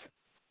vexed.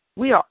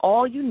 We are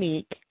all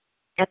unique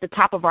at the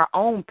top of our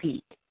own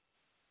peak,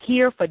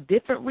 here for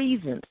different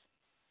reasons.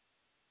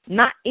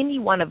 Not any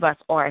one of us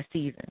are a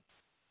season.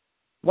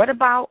 What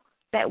about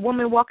that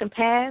woman walking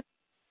past?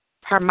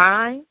 Her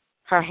mind,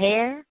 her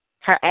hair,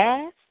 her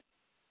ass?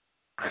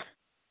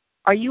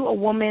 Are you a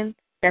woman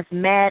that's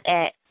mad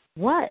at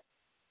what?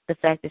 The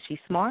fact that she's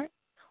smart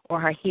or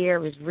her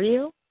hair is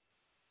real?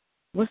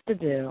 What's the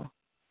deal?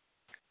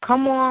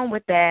 Come on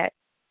with that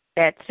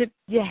tip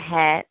your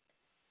hat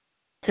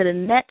to the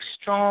next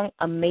strong,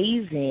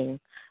 amazing,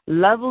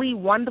 lovely,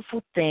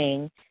 wonderful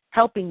thing,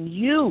 helping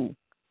you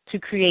to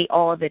create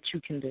all that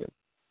you can do.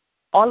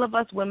 All of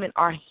us women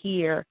are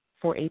here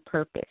for a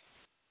purpose.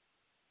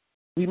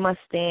 We must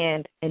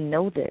stand and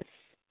know this.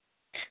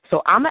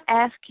 So I'm going to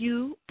ask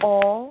you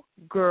all,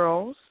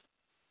 girls,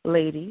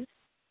 ladies,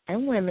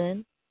 and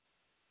women,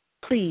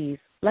 please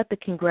let the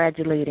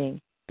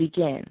congratulating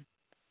begin.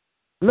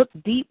 Look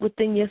deep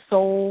within your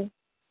soul.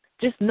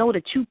 Just know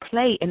that you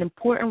play an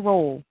important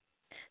role.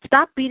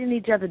 Stop beating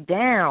each other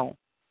down,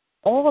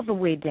 all the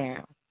way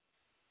down.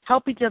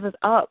 Help each other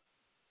up.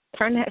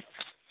 Turn that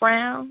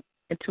frown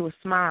into a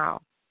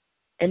smile.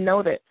 And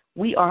know that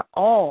we are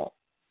all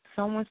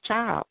someone's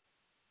child.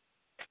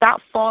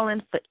 Stop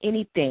falling for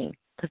anything,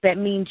 because that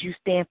means you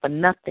stand for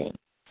nothing.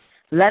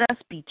 Let us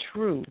be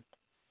true.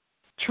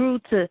 True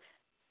to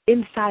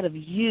inside of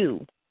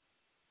you.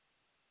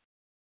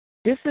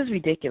 This is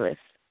ridiculous.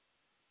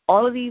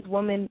 All of these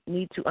women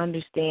need to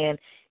understand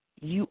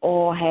you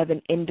all have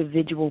an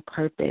individual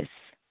purpose.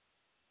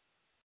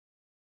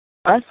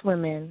 Us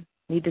women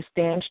need to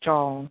stand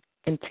strong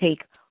and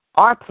take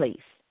our place,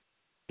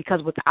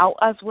 because without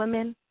us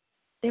women,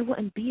 there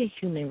wouldn't be a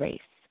human race.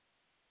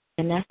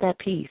 And that's that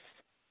peace.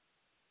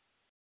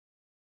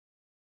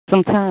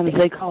 Sometimes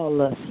they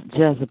call us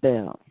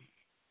Jezebel.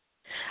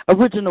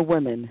 Original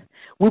women,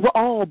 we were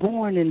all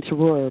born into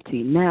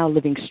royalty, now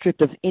living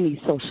stripped of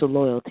any social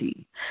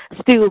loyalty,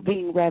 still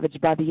being ravaged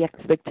by the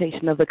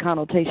expectation of the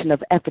connotation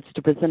of efforts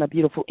to present a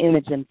beautiful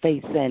image and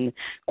face, and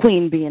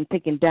queen being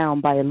taken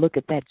down by a look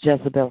at that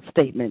Jezebel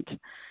statement,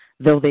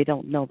 though they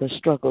don't know the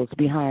struggles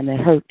behind the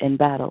hurt and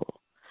battle.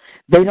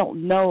 They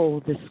don't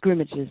know the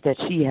scrimmages that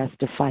she has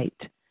to fight,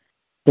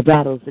 the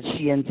battles that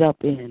she ends up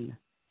in,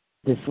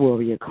 this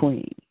warrior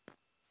queen.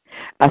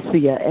 I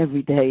see her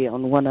every day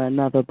on one or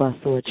another bus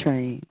or a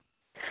train.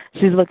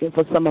 She's looking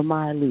for some of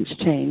my loose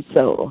change,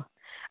 so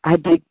I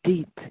dig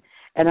deep,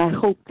 and I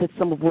hope that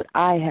some of what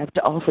I have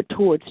to offer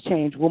towards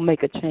change will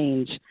make a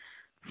change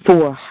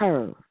for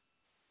her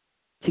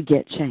to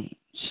get change.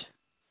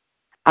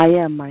 I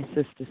am my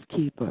sister's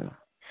keeper.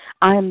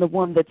 I am the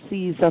one that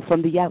sees her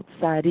from the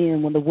outside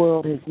in when the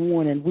world has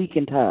worn and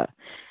weakened her.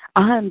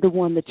 I am the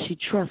one that she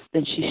trusts,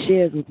 and she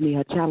shares with me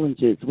her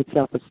challenges with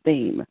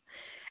self-esteem.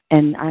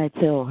 And I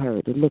tell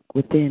her to look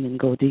within and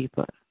go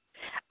deeper.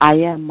 I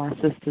am my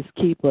sister's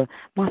keeper.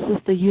 My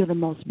sister, you're the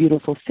most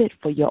beautiful fit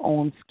for your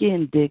own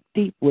skin. Dig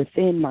deep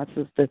within, my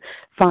sister.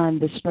 Find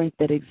the strength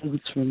that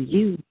exudes from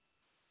you.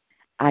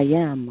 I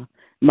am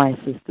my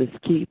sister's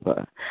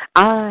keeper.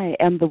 I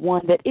am the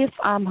one that if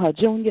I'm her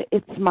junior,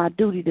 it's my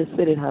duty to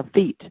sit at her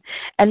feet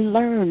and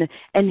learn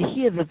and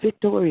hear the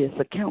victorious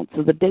accounts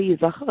of the days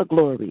of her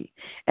glory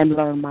and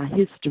learn my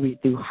history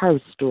through her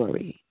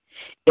story.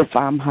 If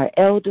I'm her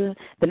elder,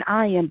 then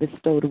I am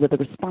bestowed with a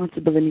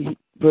responsibility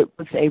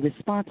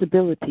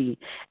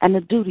and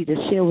a duty to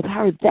share with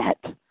her that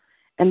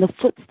and the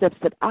footsteps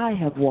that I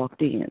have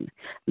walked in,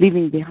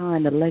 leaving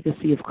behind a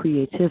legacy of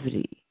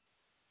creativity,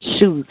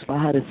 shoes for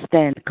her to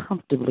stand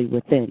comfortably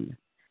within.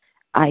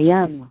 I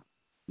am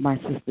my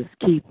sister's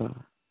keeper.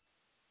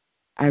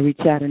 I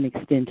reach out and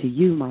extend to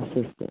you, my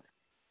sister,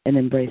 an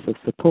embrace of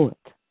support.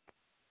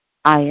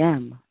 I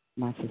am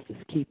my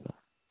sister's keeper.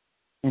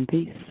 And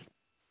peace.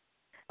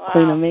 Wow.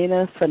 Queen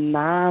Amina,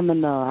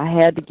 phenomenal. I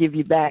had to give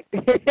you back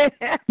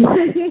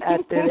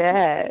after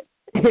that.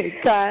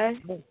 Kai?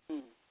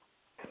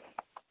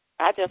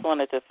 I just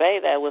wanted to say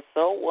that was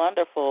so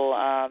wonderful.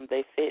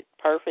 They fit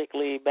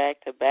perfectly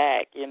back to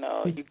back. You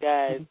know, you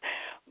guys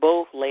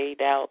both laid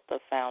out the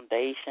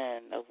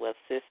foundation of what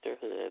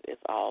sisterhood is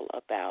all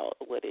about,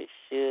 what it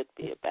should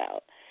be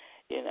about.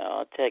 You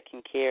know,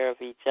 taking care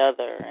of each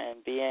other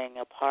and being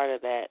a part of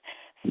that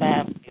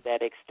family,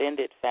 that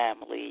extended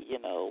family, you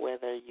know,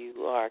 whether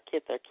you are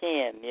kith or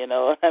kin, you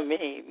know what I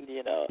mean?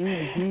 You know,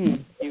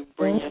 you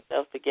bring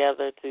yourself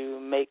together to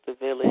make the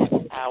village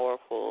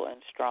powerful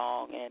and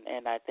strong,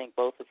 and I think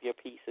both of your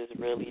pieces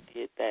really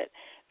did that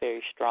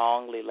very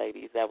strongly,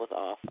 ladies. That was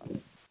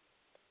awesome.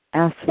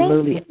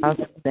 Absolutely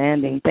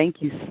outstanding.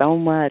 Thank you so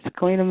much.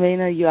 Queen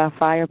Amina, you are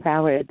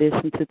firepower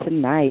addition to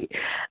tonight.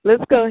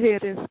 Let's go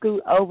ahead and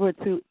scoot over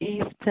to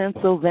East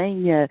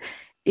Pennsylvania.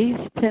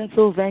 East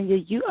Pennsylvania,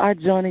 you are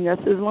joining us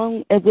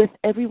along with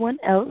everyone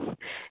else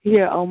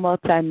here on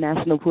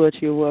Multinational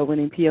Poetry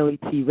Award-winning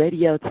POET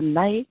Radio.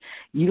 Tonight,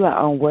 you are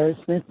on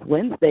Wordsmith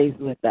Wednesdays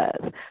with us.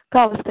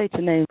 Call and state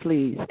your name,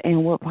 please,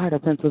 and what part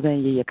of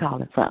Pennsylvania you're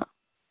calling from.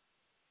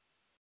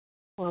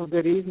 Well,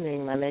 good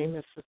evening. My name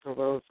is Sister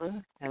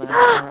Rosa, and I'm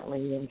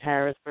currently in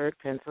Harrisburg,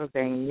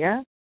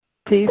 Pennsylvania.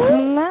 Peace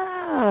and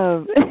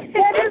love.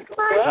 That is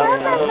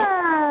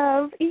my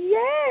love.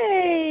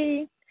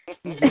 Yay.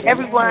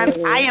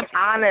 Everyone, I am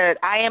honored.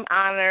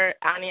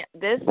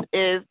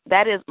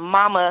 That is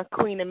Mama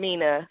Queen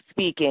Amina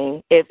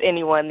speaking. If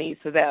anyone needs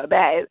to know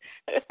that,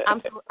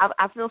 I'm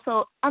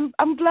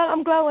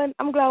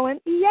glowing.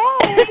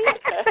 Yay!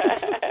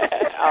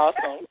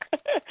 Awesome.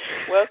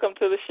 Welcome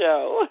to the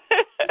show.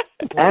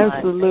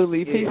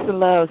 Absolutely. Peace and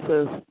love,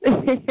 sis.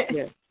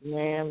 Yes,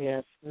 ma'am.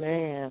 Yes,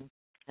 ma'am.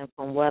 And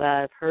from what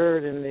I've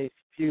heard in these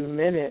few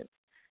minutes,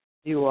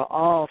 you are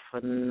all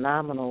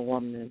phenomenal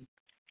women.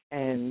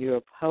 And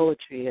your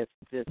poetry has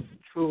just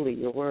truly,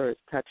 your words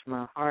touch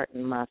my heart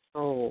and my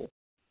soul.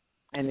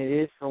 And it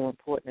is so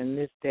important in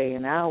this day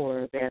and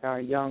hour that our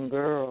young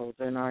girls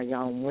and our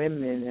young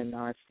women and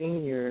our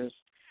seniors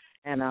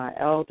and our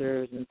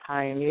elders and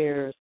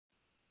pioneers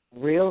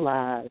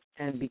realize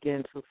and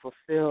begin to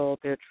fulfill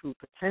their true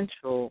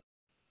potential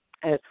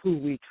as who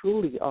we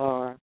truly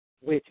are,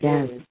 which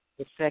is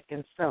the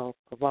second self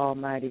of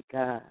Almighty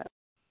God.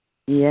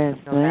 Yes,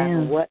 no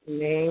matter what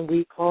name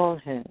we call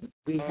him,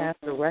 we have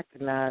to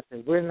recognize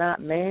that we're not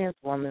man's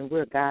woman,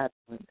 we're God's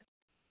woman.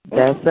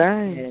 That's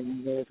right.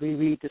 And as we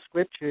read the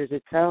scriptures,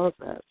 it tells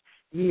us,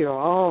 ye are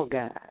all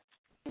God's,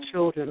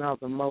 children of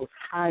the Most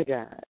High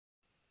God.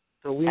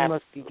 So we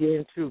must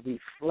begin to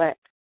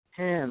reflect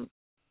him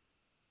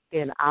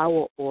in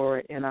our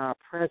aura, in our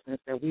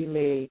presence, that we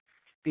may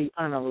be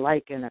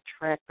unalike and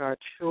attract our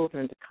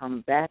children to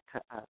come back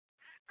to us,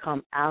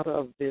 come out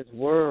of this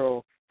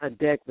world of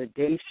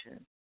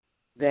degradation,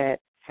 that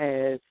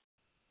has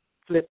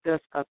flipped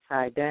us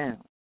upside down.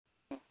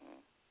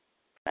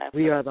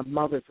 We are the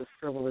mothers of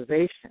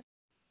civilization.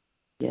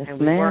 Yes, and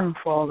we ma'am. weren't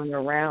crawling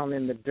around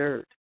in the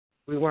dirt.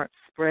 We weren't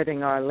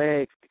spreading our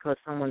legs because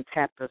someone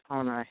tapped us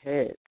on our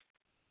heads.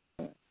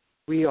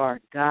 We are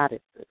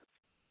goddesses,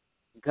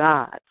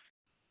 gods,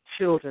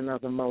 children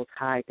of the Most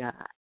High God.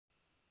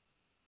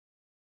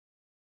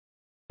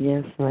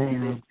 Yes,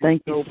 ma'am.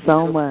 Thank you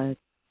so much.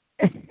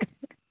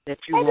 That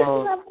you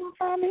all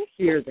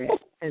hear that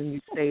and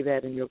you say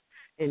that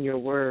in your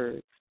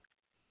words.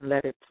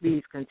 Let it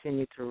please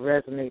continue to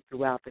resonate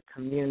throughout the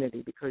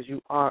community because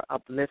you are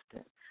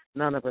uplifting.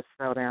 None of us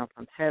fell down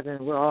from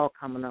heaven. We're all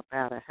coming up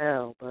out of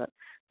hell. But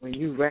when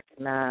you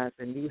recognize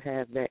and you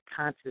have that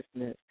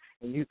consciousness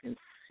and you can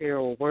share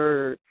a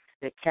word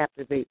that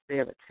captivates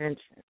their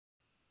attention,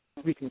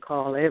 we can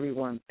call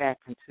everyone back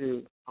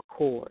into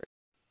accord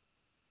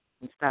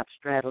and stop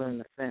straddling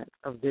the fence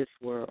of this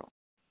world.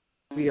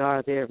 We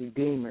are their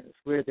redeemers.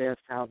 We're their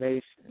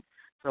salvation.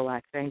 So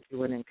I thank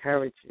you and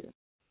encourage you.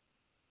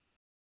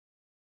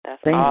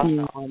 That's thank awesome.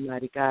 you.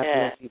 Almighty God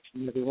bless each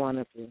and every one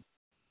of you.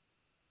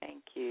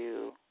 Thank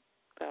you.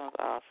 That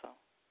was awesome.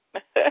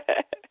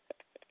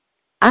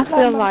 I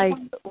feel like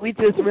we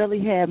just really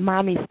had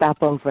mommy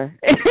stop over.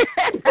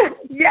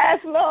 Yes,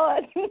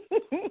 Lord.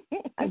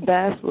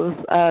 That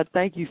was.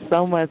 Thank you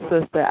so much,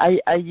 sister.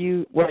 Are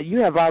you? Well, you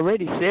have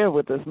already shared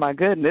with us. My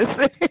goodness.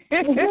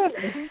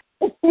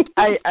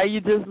 Are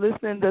you just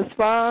listening thus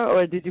far,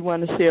 or did you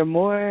want to share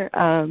more,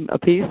 a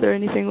piece or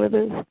anything with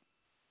us?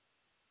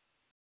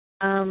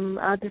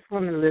 I just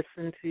want to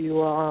listen to you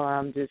all.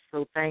 I'm just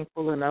so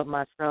thankful and of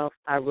myself.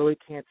 I really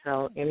can't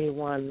tell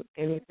anyone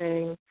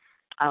anything.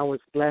 I was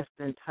blessed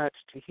and touched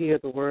to hear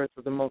the words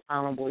of the Most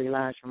Honorable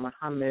Elijah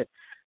Muhammad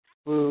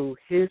through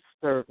his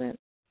servant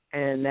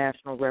and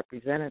national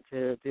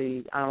representative,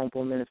 the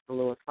Honorable Minister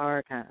Louis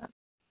Farrakhan.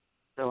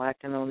 So I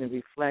can only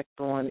reflect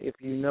on, if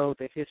you know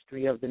the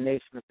history of the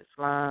Nation of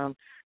Islam,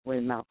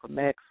 when Malcolm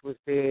X was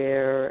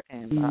there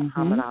and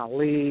Muhammad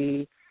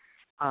Ali,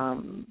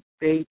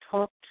 they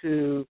talked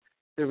to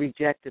the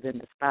rejected and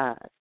despised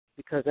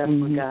because that's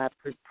what God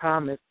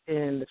promised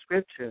in the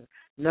scripture.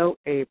 Know,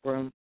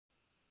 Abram,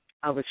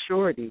 of a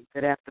surety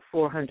that after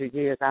 400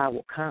 years I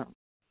will come.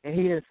 And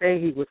he didn't say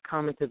he was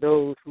coming to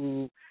those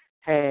who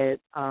had,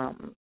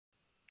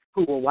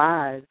 who were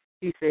wise.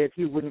 He said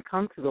he wouldn't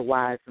come to the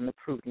wise and the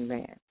prudent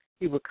man.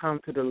 He would come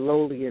to the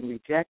lowly and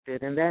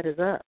rejected, and that is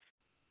us.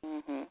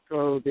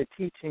 So the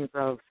teachings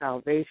of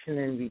salvation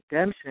and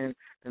redemption,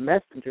 the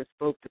messenger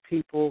spoke to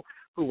people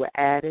who were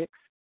addicts,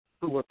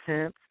 who were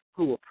pimps,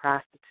 who were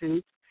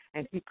prostitutes,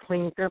 and he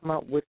cleaned them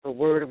up with the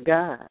word of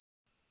God.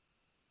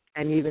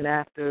 And even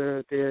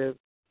after the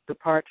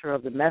departure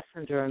of the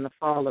messenger and the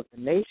fall of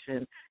the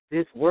nation,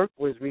 this work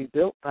was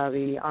rebuilt by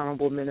the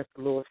Honorable Minister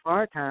Louis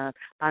Farrakhan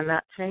by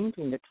not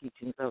changing the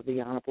teachings of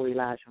the Honorable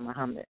Elijah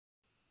Muhammad.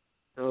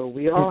 So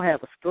we all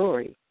have a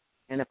story.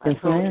 And if I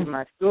told you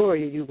my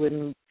story, you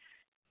wouldn't,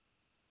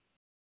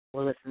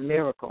 well, it's a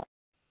miracle.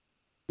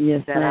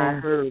 Yes, that I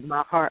heard,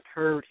 my heart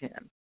heard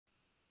him.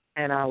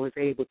 And I was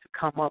able to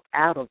come up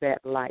out of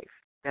that life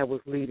that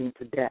was leading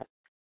to death.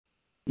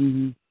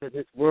 Because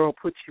this world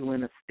puts you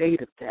in a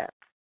state of death.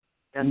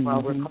 That's why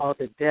we're called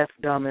the deaf,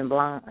 dumb, and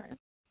blind.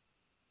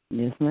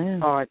 Yes, ma'am.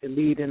 It's hard to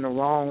lead in the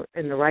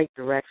right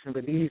direction,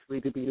 but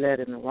easily to be led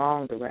in the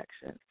wrong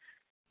direction.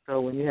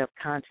 So when you have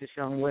conscious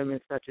young women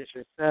such as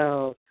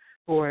yourselves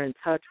who are in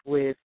touch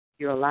with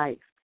your life,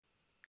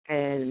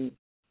 and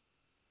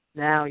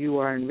now you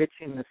are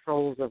enriching the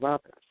souls of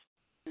others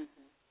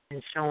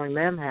and showing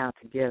them how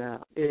to get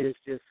out, it is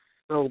just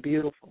so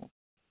beautiful,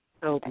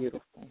 so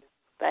beautiful.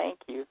 Thank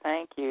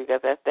you, because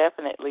that's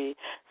definitely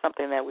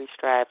something that we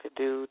strive to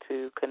do,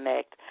 to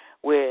connect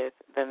with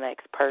the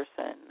next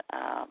person,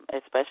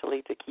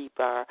 especially to keep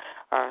our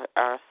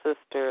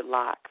sister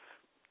locks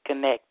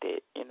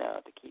connected,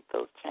 to keep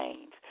those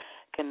chains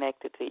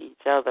connected to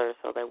each other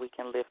so that we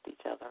can lift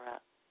each other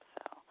up.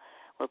 So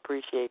we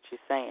appreciate you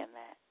saying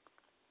that.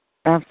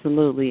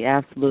 Absolutely,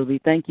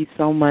 absolutely. Thank you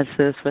so much,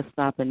 sis, for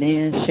stopping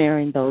in,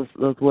 sharing those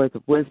words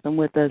of wisdom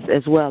with us,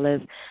 as well as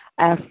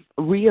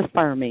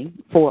reaffirming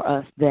for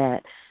us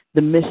that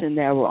the mission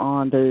that we're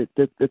on, the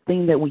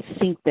thing that we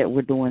think that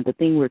we're doing, the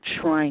thing we're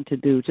trying to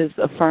do, just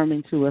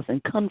affirming to us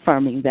and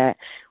confirming that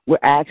we're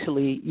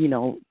actually,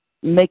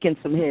 making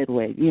some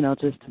headway,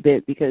 just a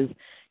bit, because,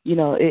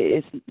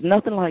 it's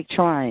nothing like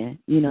trying,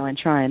 and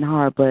trying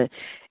hard, but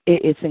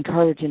it's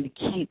encouraging to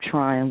keep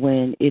trying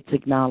when it's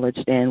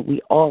acknowledged, and we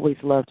always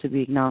love to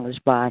be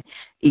acknowledged by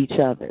each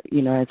other.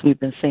 As we've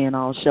been saying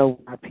all show,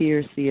 when our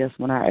peers see us,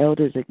 when our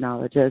elders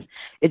acknowledge us,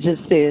 it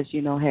just says,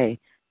 hey,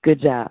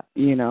 good job,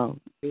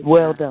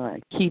 well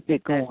done, keep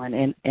it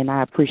going, and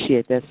I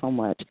appreciate that so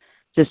much.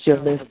 Just your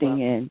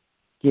listening and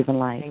giving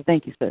life.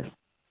 Thank you, sis.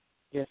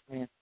 Yes,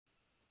 ma'am.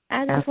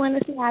 I just want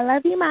to say I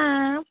love you,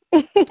 Mom.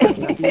 I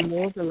love you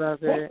more to love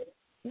it.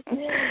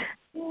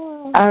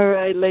 All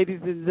right, ladies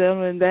and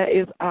gentlemen, that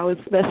is our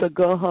special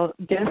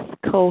guest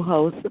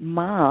co-host,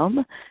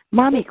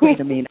 Mommy Queen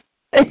Amina.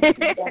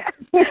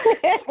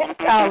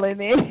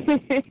 calling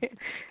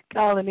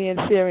in,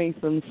 sharing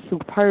some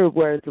superb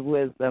words of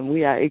wisdom.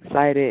 We are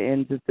excited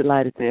and just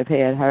delighted to have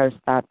had her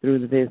stop through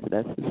to visit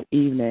us this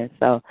evening.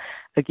 So,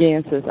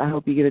 again, sis, I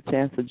hope you get a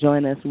chance to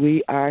join us.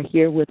 We are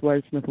here with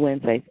Wordsmith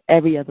Wednesdays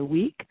every other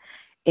week,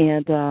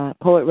 and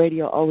Poet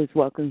Radio always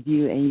welcomes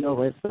you and your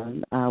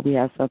wisdom. We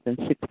have something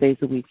 6 days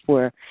a week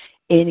for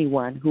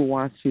anyone who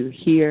wants to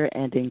hear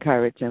and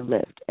encourage and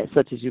lift,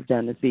 such as you've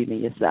done this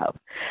evening yourself.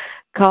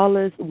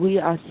 Callers, we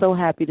are so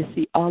happy to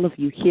see all of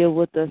you here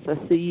with us. I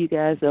see you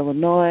guys,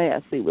 Illinois.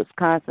 I see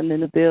Wisconsin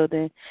in the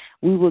building.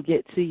 We will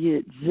get to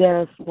you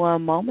just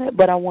one moment,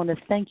 but I want to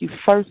thank you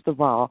first of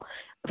all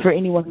for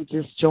anyone who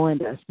just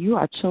joined us. You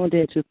are tuned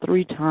in to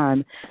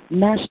 3-time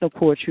National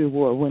Poetry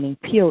Award-winning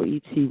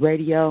POET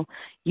Radio.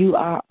 You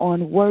are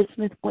on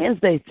Wordsmith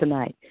Wednesdays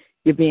tonight.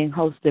 You're being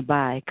hosted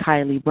by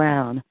Kylie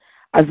Brown.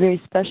 Our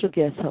very special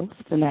guest host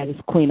tonight is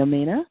Queen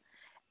Amina,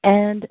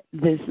 and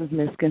this is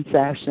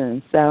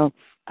Misconceptions. So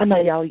I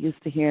know y'all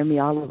used to hearing me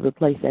all over the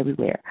place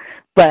everywhere,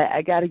 but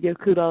I got to give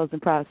kudos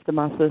and props to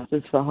my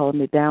sisters for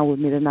holding it down with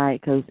me tonight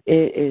because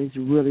it is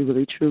really,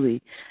 really,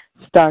 truly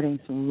starting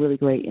some really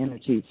great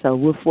energy. So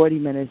we're 40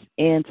 minutes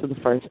into the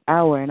first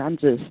hour, and I'm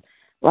just,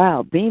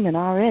 wow, beaming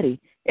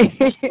already. Oh,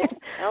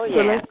 yeah.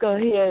 So let's go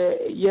here.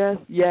 Yes.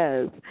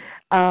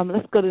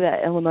 Let's go to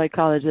that Illinois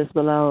college just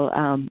below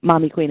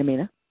Mommy Queen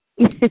Amina.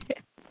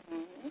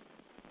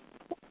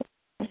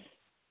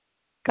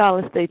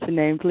 Caller, state your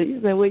name, please,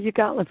 and where you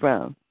calling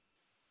from.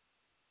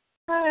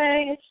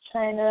 Hi, it's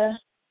China.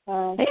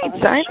 Hey,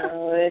 China.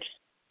 Charlotte.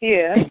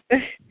 Yeah.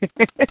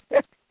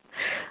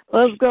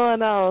 What's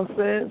going on,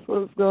 sis?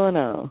 What's going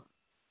on?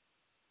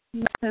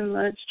 Nothing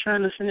much.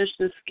 Trying to finish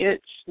the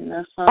sketch, and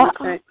that's on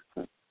text.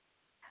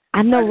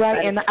 I know,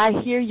 right? And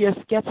I hear your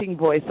sketching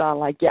voice on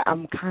like, yeah,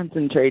 I'm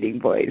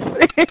concentrating voice.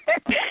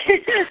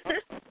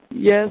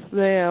 Yes,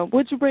 ma'am.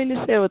 What'd you bring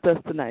to share with us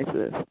tonight,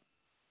 sis?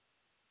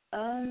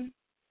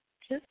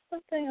 Just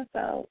something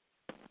about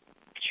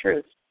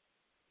truth.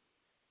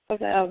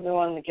 Something I've been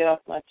wanting to get off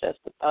my chest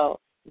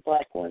about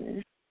Black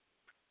women.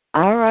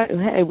 All right.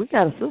 Hey, we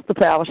got a sister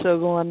power show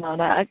going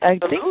on. I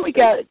think we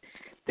got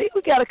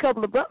a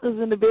couple of brothers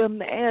in the building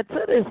to add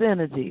to this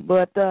energy.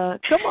 But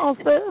come on,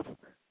 sis.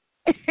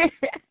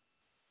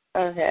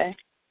 Okay.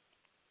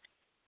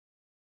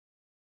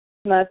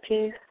 My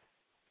piece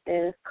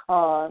is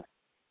called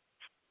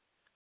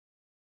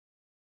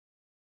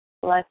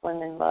Black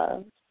Women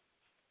Love.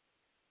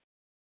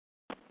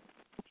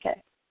 Okay.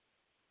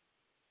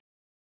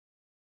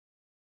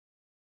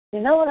 You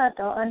know what I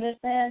don't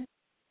understand?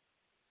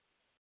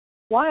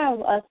 Why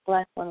are us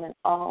Black women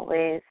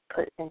always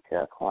put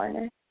into a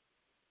corner?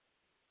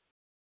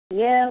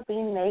 Yeah,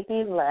 we may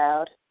be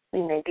loud,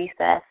 we may be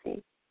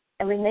sassy,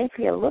 and we may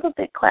be a little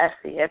bit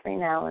classy every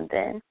now and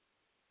then.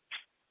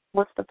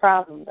 What's the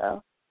problem,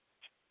 though?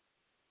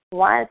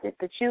 Why is it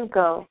that you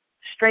go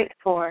straight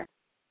for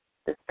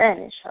the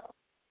Spanish hoe,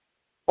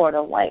 or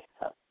the white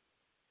hoe,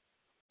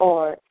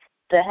 or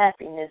the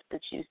happiness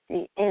that you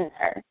see in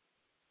her?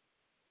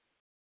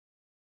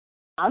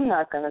 I'm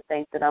not going to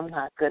think that I'm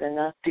not good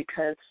enough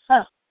because,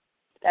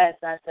 as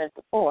I said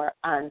before,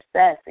 I'm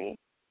sassy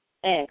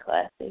and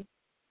classy.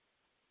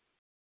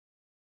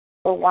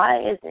 But why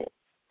is it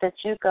that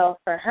you go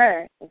for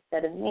her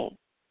instead of me?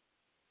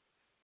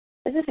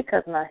 Is it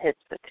because my hips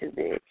are too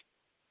big?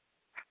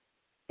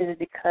 Is it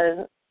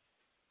because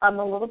I'm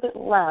a little bit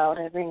loud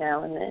every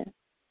now and then?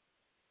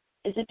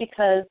 Is it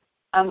because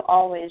I'm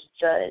always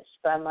judged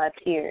by my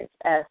peers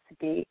as to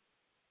be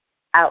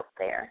out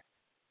there?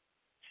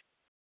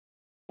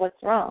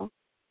 What's wrong?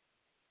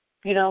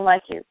 You don't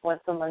like it when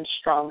someone's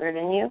stronger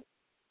than you?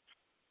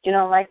 You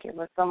don't like it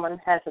when someone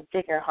has a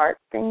bigger heart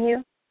than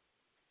you?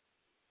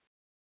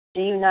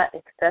 Do you not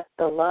accept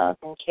the love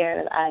and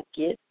care that I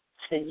give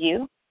to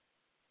you?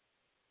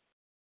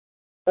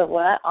 But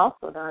what I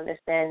also don't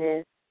understand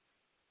is,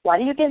 why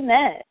do you get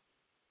mad?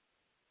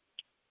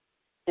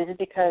 Is it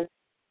because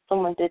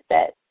someone did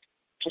that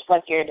just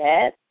like your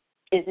dad?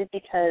 Is it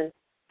because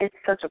it's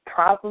such a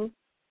problem,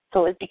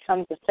 so it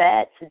becomes a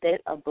fad to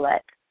date a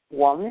Black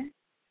woman?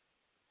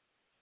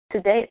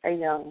 To date a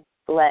young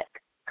Black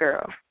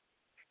girl.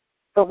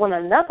 But when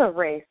another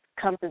race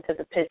comes into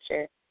the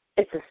picture,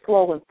 it's a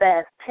slow and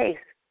fast pace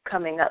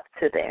coming up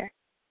to there.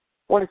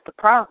 What is the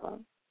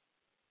problem?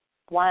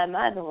 Why am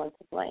I the one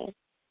to blame?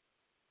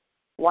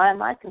 Why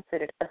am I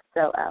considered a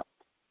sellout?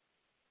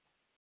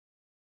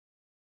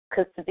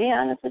 Because to be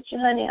honest with you,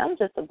 honey, I'm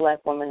just a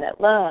Black woman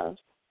that loves.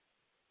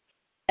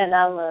 And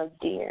I love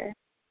dear,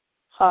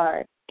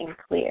 hard, and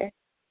clear.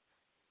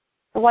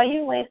 So why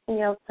you wasting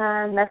your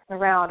time messing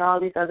around with all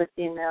these other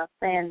females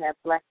saying that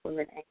Black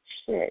women ain't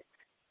shit?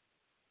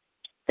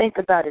 Think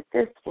about it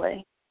this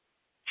way.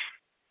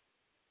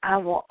 I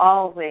will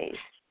always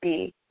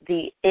be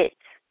the it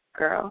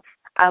girl.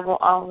 I will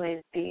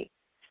always be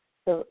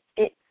the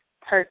it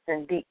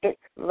person, the it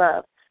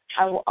love.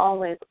 I will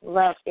always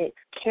love it,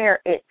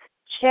 care it,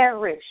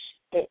 cherish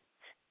it.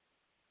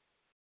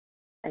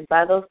 And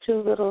by those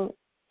two little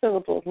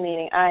syllables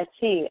meaning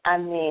IT, I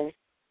mean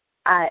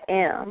I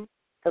am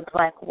the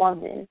black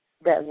woman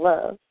that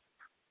loves.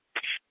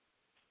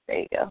 There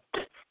you go.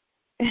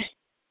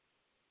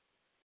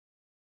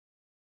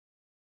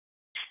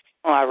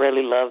 Oh, I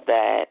really love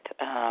that.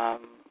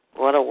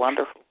 What a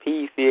wonderful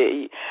piece.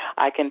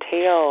 I can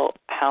tell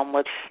how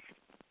much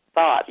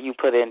thought you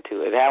put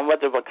into it, how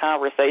much of a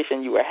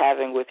conversation you were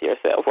having with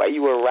yourself while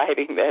you were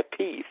writing that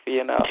piece,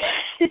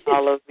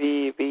 all of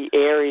the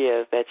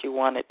areas that you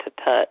wanted to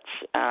touch.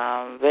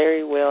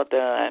 Very well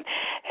done.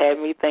 Had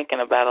me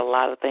thinking about a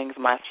lot of things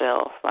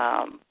myself.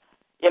 And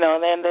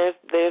then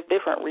there's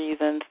different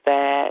reasons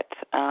that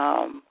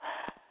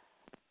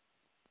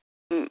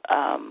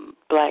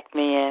black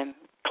men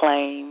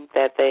claim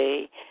that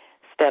they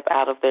step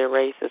out of their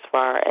race as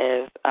far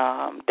as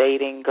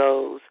dating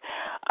goes.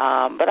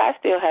 But I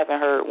still haven't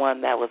heard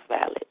one that was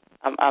valid.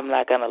 I'm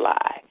not going to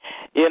lie.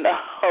 There's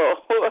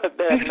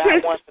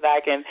not one that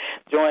I can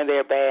join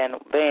their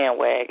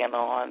bandwagon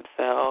on.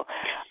 So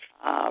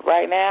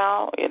right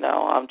now,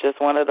 I'm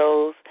just one of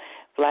those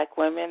black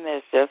women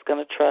that's just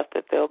going to trust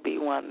that there'll be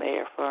one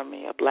there for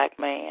me, a black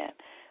man,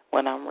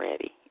 when I'm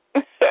ready.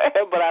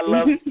 But I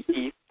love you,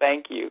 Keith.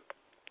 Thank you.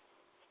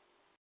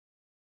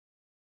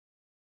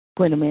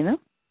 Wait a minute.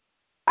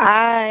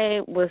 I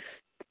was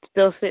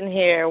still sitting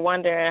here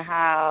wondering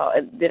how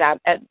did I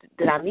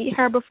meet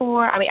her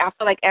before? I mean, I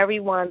feel like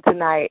everyone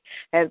tonight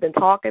has been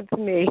talking to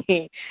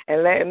me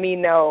and letting me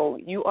know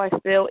you are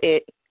still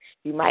it.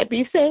 You might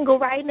be single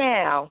right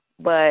now,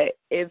 but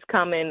it's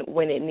coming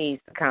when it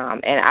needs to come.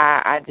 And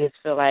I just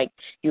feel like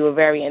you were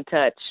very in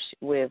touch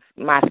with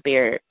my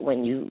spirit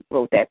when you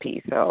wrote that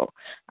piece. So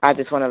I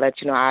just want to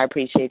let you know I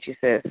appreciate you,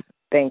 sis.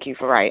 Thank you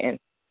for writing.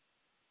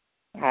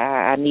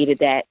 I needed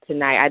that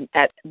tonight.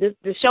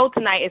 The show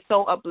tonight is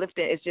so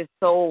uplifting. It's just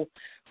so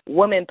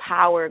woman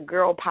power,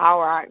 girl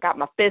power. I got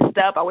my fist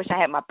up. I wish I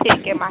had my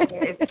pick in my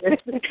hand. It's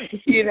just,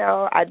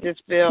 I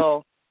just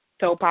feel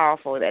so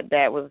powerful that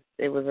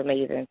it was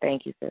amazing.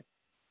 Thank you, sis.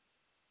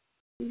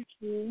 Thank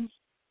you.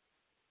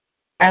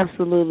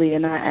 Absolutely,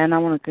 and I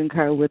want to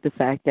concur with the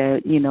fact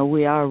that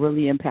we are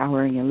really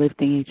empowering and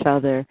lifting each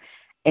other,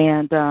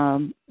 and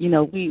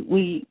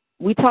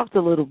we talked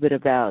a little bit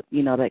about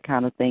that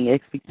kind of thing,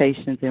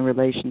 expectations in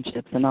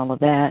relationships and all of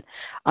that.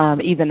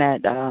 Even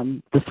at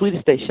the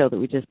Sweetest Day show that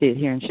we just did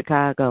here in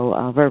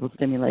Chicago, Verbal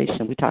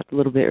Stimulation, we talked a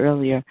little bit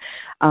earlier.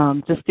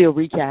 Just still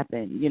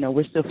recapping,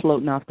 we're still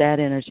floating off that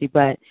energy,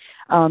 but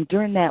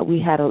during that we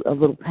had a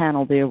little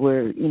panel there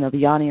where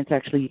the audience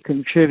actually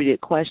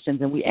contributed questions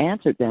and we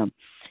answered them.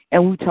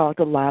 And we talked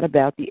a lot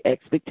about the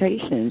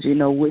expectations,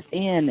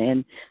 within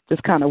and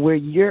just kind of where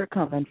you're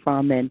coming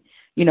from. And,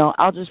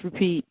 I'll just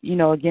repeat,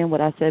 again, what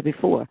I said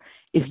before.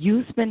 If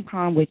you spend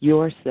time with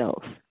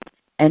yourself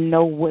and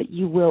know what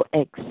you will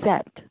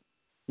accept,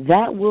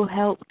 that will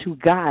help to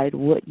guide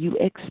what you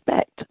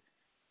expect.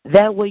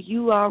 That way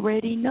you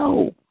already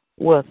know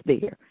what's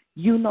there.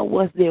 You know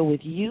what's there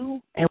with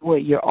you and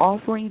what you're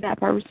offering that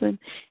person,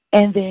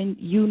 and then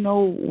you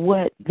know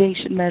what they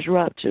should measure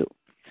up to.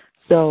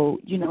 So,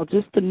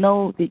 just to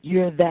know that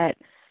you're that,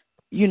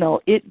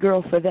 it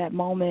girl for that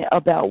moment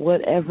about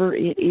whatever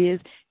it is,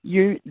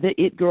 you're the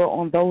it girl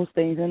on those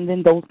things, and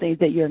then those things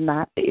that you're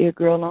not the it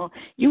girl on,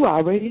 you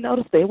already know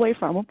to stay away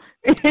from them.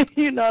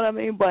 You know what I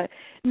mean? But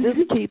just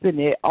keeping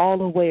it all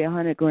the way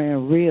 100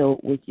 grand real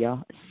with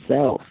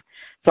yourself.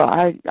 So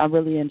I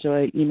really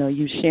enjoyed,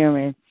 you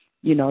sharing,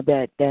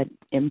 that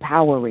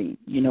empowering,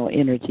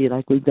 energy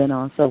like we've been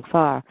on so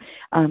far.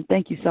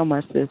 Thank you so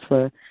much, sis,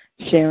 for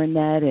sharing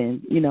that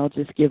and,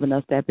 just giving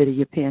us that bit of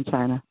your pen,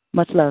 China.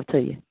 Much love to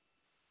you.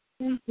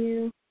 Thank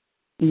you.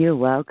 You're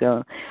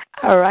welcome.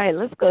 All right,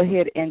 let's go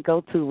ahead and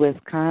go to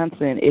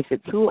Wisconsin. If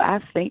it's who I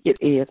think it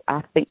is,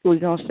 I think we're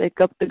going to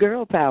shake up the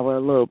girl power a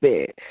little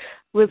bit.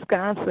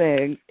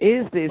 Wisconsin,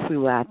 is this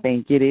who I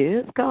think it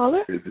is,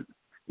 caller?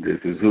 This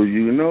is who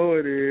you know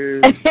it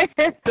is.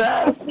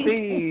 Dove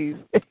Seas.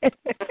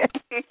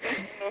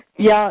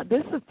 Y'all,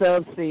 this is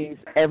Dove Seas.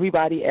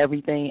 Everybody,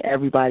 everything,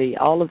 everybody,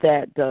 all of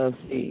that Dove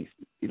Seas.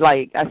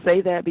 Like, I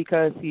say that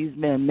because he's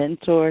been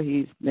mentor,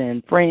 he's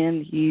been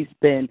friend, he's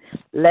been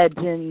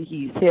legend,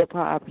 he's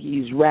hip-hop,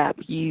 he's rap,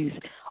 he's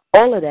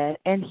all of that,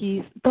 and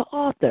he's the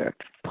author,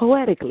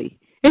 poetically.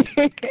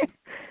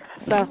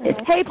 So,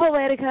 hey,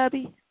 Poetic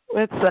Hubby,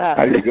 what's up?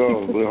 How you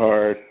going? A little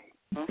hard.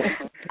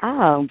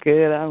 I'm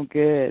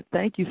good.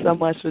 Thank you so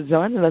much for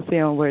joining us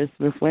here on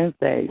Wordsmith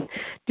Wednesdays.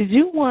 Did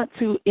you want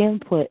to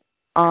input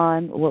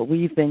on what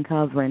we've been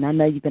covering? I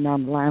know you've been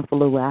on the line for a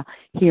little while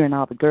hearing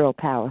all the girl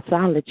power, so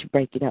I'll let you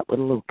break it up with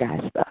a little guy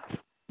stuff.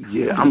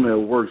 Yeah, I'm at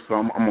work, so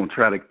I'm gonna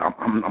try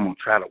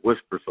to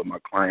whisper so my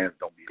clients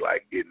don't be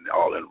like getting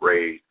all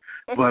enraged.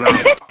 But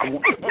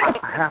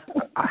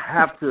I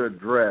have to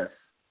address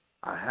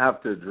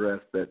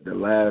that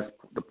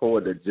the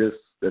poet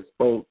that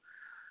spoke,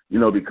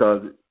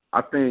 because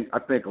I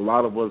think a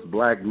lot of us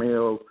black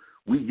males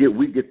we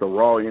get the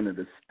raw end of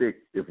the stick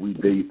if we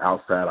date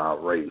outside our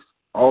race.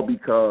 All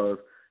because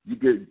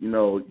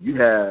you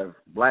have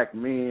black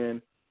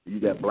men, you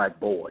got black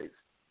boys.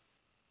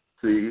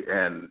 See,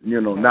 and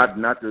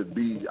not to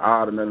be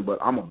odd or nothing, but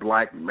I'm a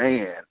black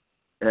man,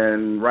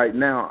 and right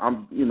now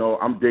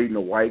I'm dating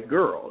a white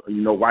girl,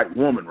 white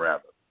woman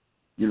rather.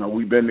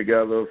 We've been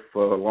together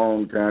for a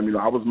long time.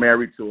 I was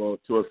married to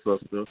a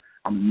sister.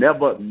 I'm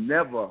never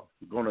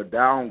gonna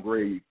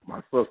downgrade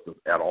my sister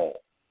at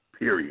all.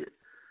 Period.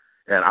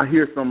 And I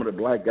hear some of the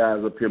black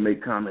guys up here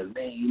make comments,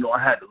 man,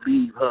 I had to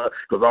leave her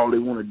because all they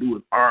want to do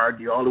is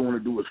argue. All they want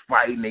to do is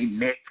fight and they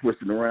neck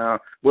twisting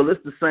around. Well,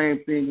 it's the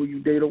same thing when you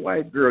date a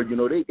white girl.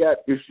 They got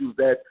issues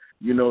that,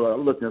 I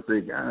look and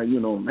say,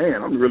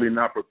 man, I'm really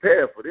not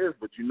prepared for this.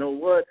 But you know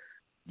what?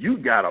 You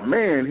got a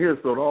man here,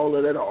 so all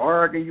of that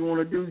arguing you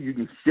want to do, you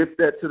can shift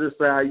that to the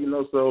side,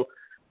 so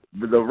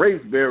the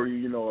race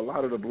vary, a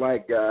lot of the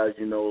black guys,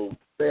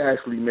 they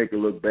actually make it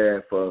look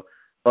bad for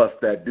us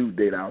that do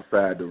date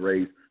outside the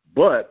race.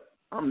 But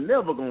I'm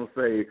never going to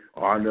say,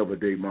 I never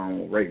date my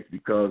own race,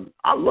 because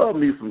I love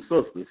me some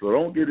sisters, so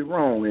don't get it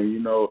wrong.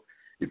 And,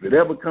 if it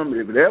ever comes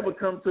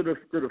to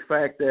the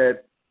fact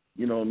that,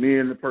 me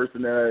and the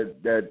person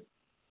that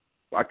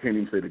I can't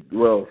even say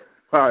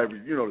however,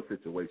 the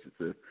situation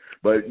is.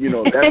 But,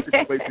 that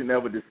situation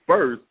never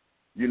dispersed,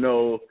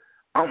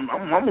 I'm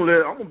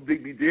gonna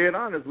be dead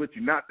honest with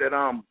you. Not that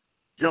I'm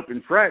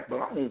jumping track,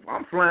 but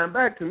I'm flying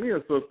back to me a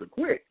sister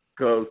quick,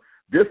 because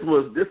this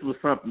was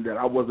something that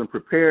I wasn't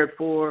prepared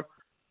for.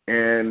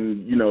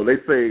 And, they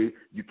say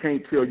you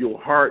can't tell your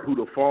heart who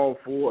to fall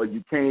for.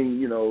 You can't,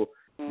 you're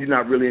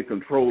not really in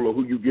control of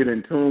who you get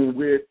in tune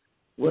with.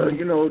 Well,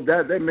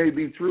 that may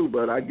be true,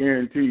 but I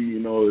guarantee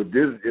you,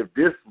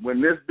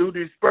 when this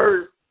duty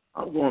spurs,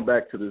 I'm going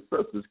back to the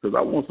sisters, because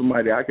I want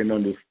somebody I can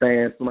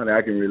understand, somebody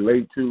I can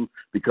relate to,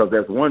 because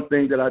that's one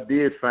thing that I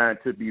did find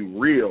to be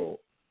real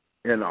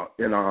in a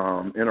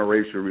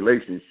interracial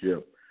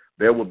relationship.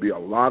 There will be a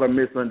lot of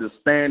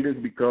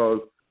misunderstandings, because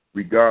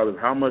regardless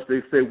how much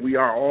they say we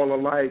are all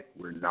alike,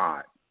 we're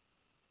not.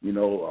 A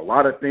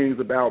lot of things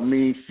about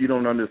me she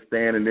don't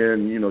understand, and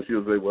then,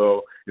 she'll say,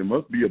 well, it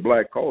must be a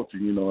black culture,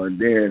 and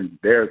then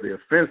there's the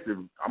offensive.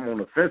 I'm on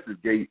the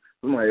offensive gate.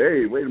 I'm like,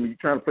 hey, wait a minute, you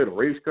trying to play the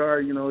race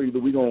card? Either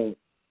we going to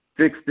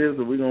fix this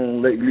or we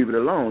going to leave it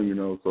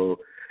alone, So,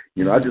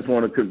 I just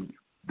want to,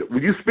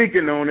 when you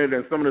speaking on it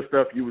and some of the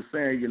stuff you were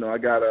saying, I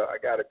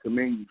gotta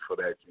commend you for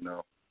that,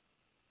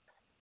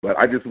 But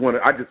I just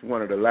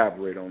wanted to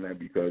elaborate on that,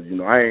 because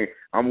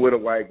I'm with a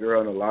white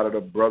girl, and a lot of the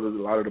brothers,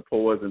 a lot of the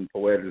poets and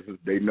poetesses,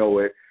 they know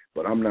it.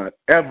 But I'm not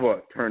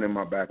ever turning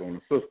my back on a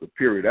sister.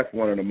 Period. That's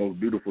one of the most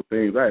beautiful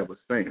things I ever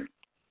seen.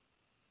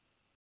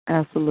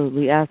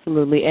 Absolutely,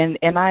 absolutely,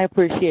 and I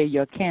appreciate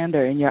your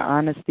candor and your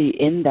honesty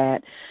in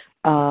that.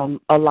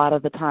 A lot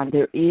of the time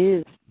there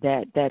is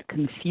that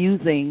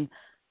confusing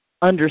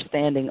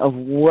understanding of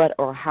what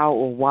or how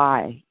or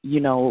why,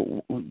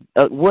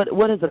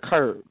 what has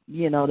occurred,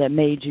 that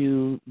made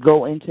you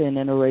go into an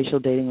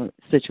interracial dating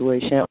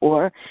situation,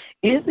 or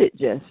is it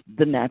just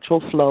the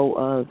natural flow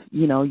of,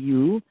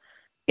 you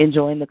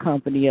enjoying the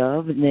company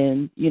of, and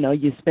then,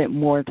 you spent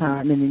more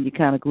time and then you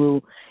kind of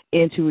grew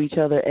into each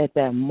other at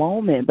that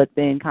moment, but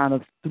then kind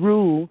of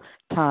through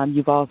time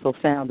you've also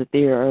found that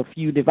there are a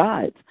few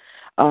divides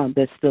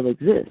that still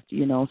exist,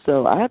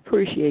 So I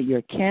appreciate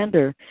your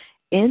candor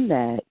in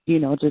that,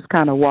 just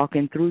kind of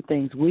walking through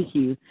things with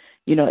you.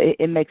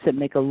 It makes it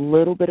make a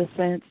little bit of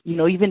sense.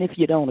 Even if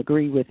you don't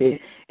agree with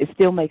it, it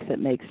still makes it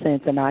make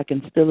sense, and I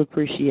can still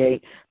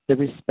appreciate the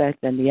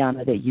respect and the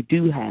honor that you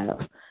do have,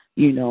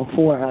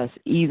 for us,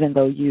 even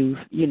though you've,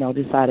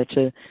 decided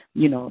to,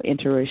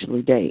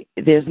 interracially date.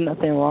 There's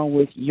nothing wrong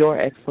with your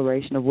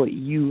exploration of what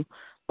you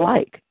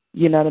like.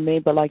 You know what I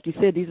mean? But like you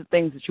said, these are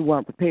things that you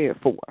weren't prepared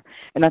for.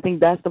 And I think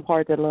that's the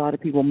part that a lot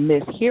of people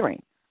miss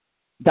hearing,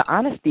 the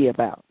honesty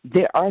about.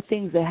 There are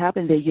things that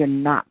happen that you're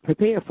not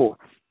prepared for.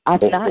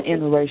 I've not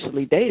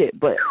interracially dated,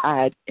 but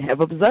I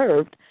have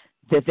observed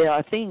that there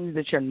are things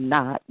that you're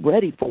not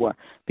ready for,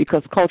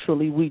 because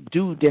culturally we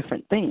do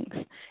different things.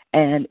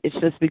 And it's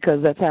just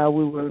because that's how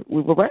we were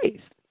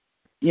raised.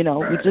 We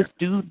just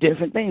do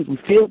different things. We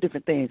feel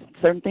different things.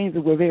 Certain things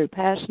that we're very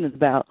passionate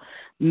about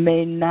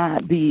may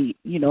not be,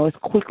 as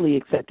quickly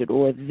accepted,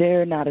 or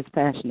they're not as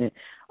passionate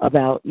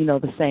about,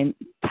 the same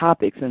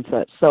topics and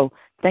such. So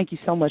thank you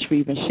so much for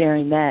even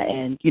sharing that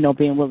and,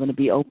 being willing to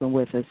be open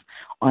with us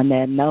on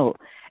that note.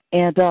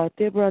 And,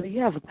 dear brother,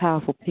 you have a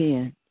powerful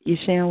pen. You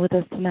sharing with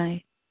us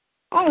tonight?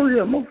 Oh,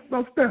 yeah, most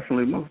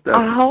definitely.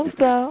 I hope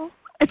so.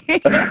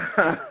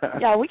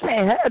 Yeah, we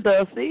can't have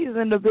Dove C's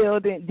in the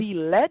building, the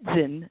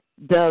legend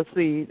Dove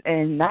C's,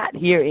 and not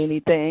hear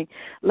anything.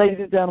 Ladies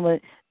and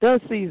gentlemen,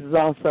 Dove C's is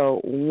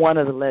also one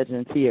of the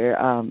legends here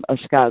of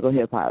Chicago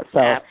hip-hop. So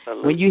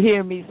Absolutely. When you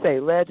hear me say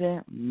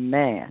legend,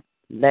 man,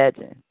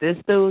 legend. This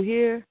dude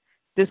here,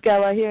 this guy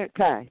right here,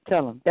 Kai,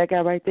 tell him, that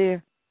guy right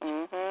there.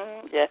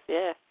 Mm-hmm. Yes.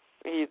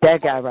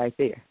 That guy right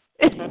there.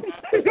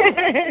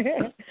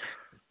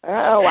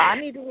 Oh, I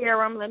need to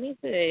hear him. Let me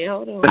see.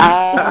 Hold on.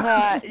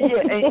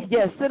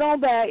 Yeah, sit on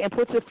back and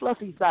put your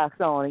fluffy socks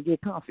on and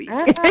get comfy.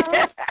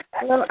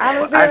 Well, I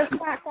was there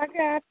socks. I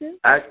got you.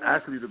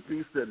 Actually, the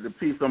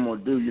piece I'm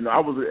gonna do, I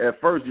was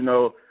at first,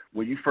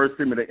 when you first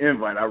sent me the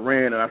invite, I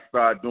ran and I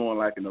started doing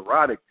like an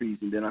erotic piece,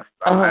 and then I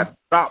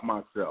stopped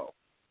myself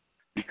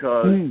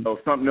because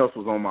something else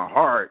was on my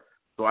heart.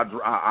 So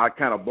I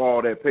kind of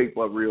balled that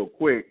paper up real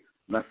quick,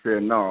 and I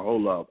said, no,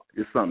 hold up.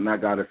 It's something I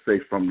got to say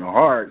from the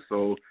heart.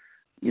 So,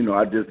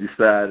 I just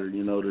decided,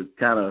 to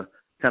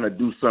kind of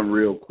do something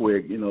real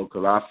quick,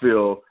 because I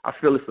feel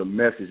it's a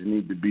message that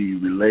needs to be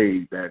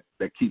relayed that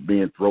keep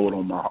being thrown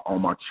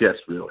on my chest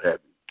real heavy.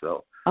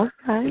 So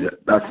okay,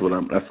 that's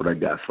what I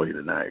got for you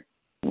tonight.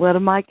 Well, the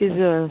mic is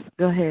yours.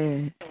 Go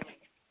ahead.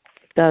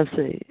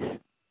 Please.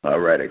 All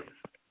righty.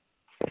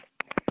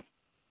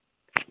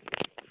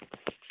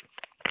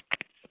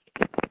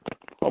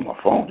 Oh, my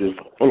phone just,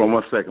 hold on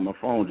 1 second. My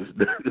phone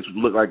just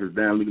look like it's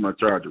down. Leave my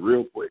charger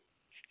real quick.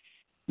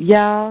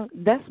 Y'all,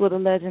 that's what a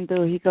legend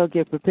do. He go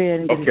get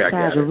prepared and get his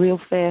charger real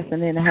fast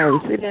and in a hurry.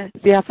 See that?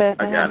 See how fast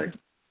I got it.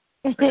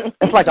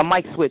 It's like a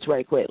mic switch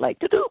right quick. Like,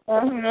 to-do.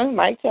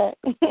 Mic check.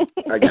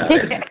 I got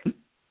it.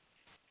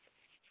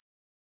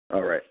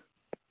 All right.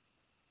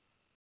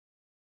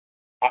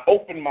 I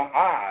open my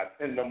eyes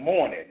in the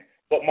morning,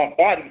 but my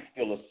body's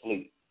still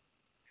asleep.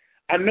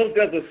 I know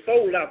there's a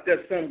soul out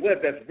there somewhere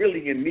that's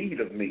really in need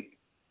of me,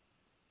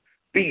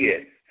 be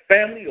it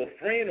family or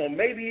friend or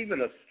maybe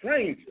even a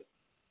stranger.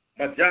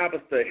 My job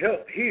is to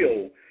help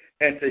heal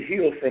and to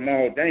heal from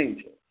all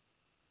danger.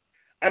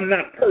 I'm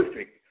not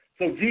perfect,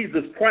 so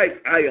Jesus Christ,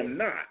 I am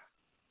not,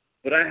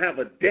 but I have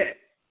a debt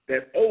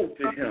that's owed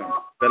to him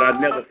that I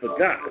never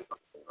forgot.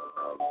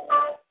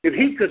 If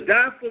he could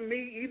die for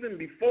me even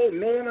before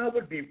knowing I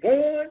would be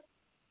born,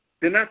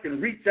 then I can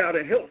reach out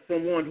and help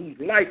someone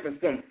whose life in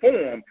some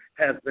form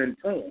has been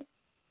torn.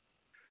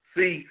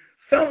 See,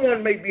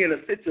 someone may be in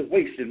a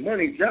situation,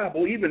 money, job,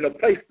 or even a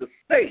place to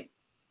stay.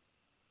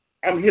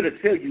 I'm here to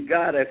tell you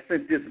God has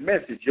sent this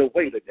message your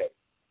way today.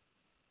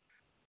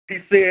 He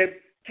said,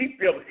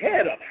 keep your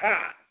head up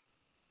high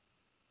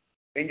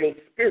and your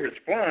spirit's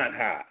flying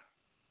high.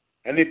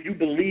 And if you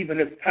believe in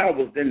his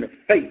powers, then the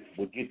faith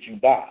will get you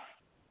by.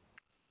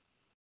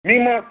 Me,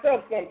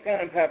 myself,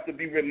 sometimes have to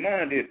be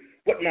reminded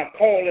what my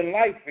call in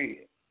life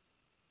is.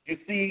 You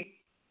see,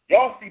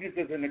 y'all see this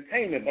as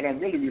entertainment, but I'm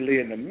really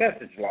relaying a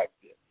message like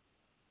this.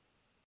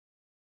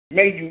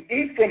 May you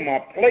eat from my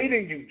plate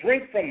and you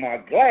drink from my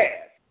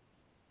glass.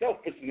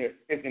 Selfishness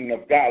isn't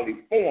of godly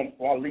form,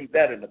 so I'll leave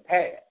that in the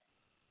past.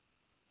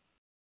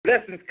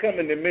 Blessings come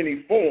in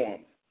many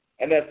forms,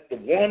 and that's the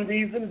one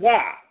reason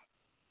why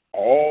I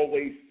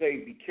always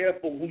say be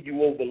careful who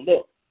you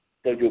overlook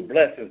so your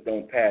blessings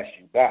don't pass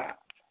you by.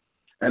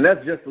 And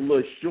that's just a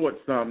little short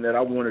something that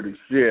I wanted to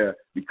share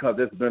because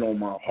it's been on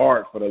my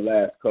heart for the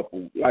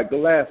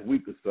last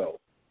week or so.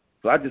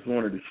 So I just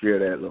wanted to share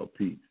that little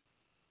piece.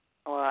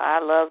 Well, I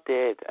loved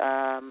it.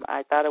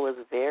 I thought it was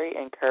very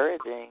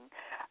encouraging.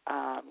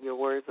 Your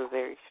words were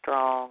very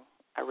strong.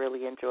 I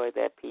really enjoyed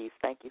that piece.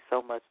 Thank you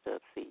so much,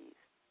 Dub C's.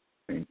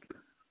 Thank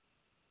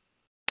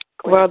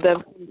you. Well,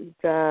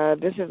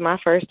 this is my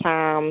first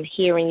time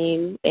hearing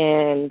you,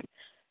 and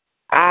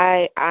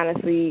I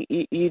honestly,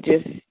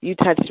 you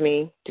touched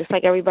me just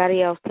like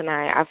everybody else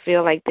tonight. I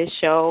feel like this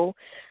show,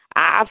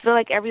 I feel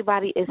like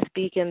everybody is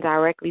speaking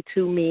directly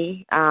to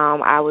me.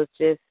 I was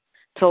just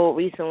told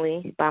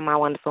recently by my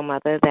wonderful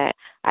mother that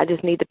I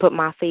just need to put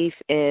my faith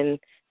in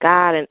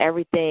God, and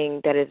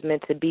everything that is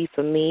meant to be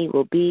for me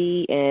will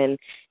be, and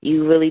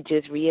you really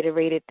just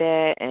reiterated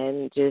that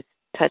and just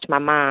touched my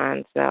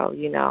mind. So,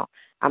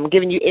 I'm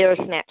giving you ear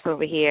snaps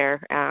over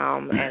here,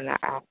 and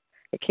I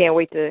can't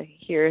wait to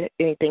hear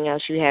anything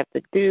else you have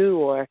to do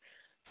or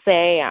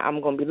say.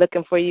 I'm going to be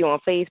looking for you on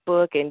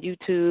Facebook and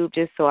YouTube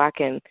just so I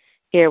can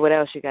hear what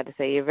else you got to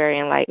say. You're very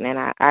enlightening.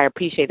 I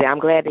appreciate that. I'm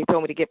glad they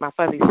told me to get my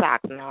fuzzy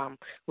socks. Now I'm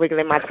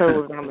wiggling my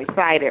toes and I'm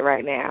excited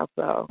right now.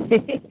 So,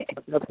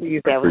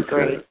 please, that was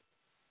great.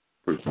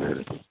 Appreciate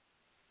it.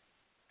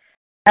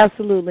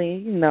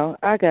 Absolutely.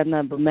 I got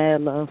nothing but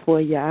mad love for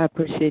you. I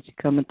appreciate you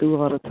coming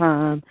through all the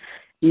time,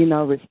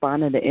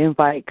 responding to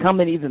invite,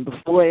 coming even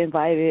before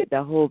invited,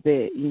 the whole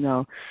bit,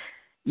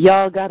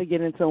 Y'all got to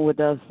get into him with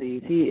Dusty.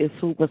 He is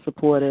super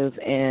supportive,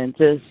 and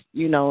just,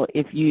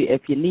 if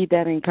you need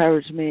that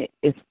encouragement,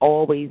 it's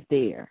always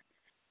there.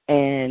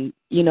 And,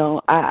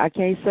 I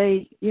can't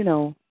say, we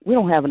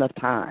don't have enough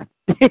time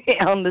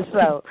on the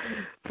show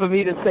for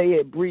me to say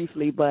it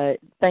briefly, but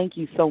thank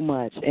you so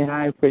much, and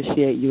I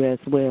appreciate you as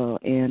well,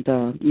 and,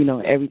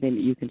 everything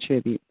that you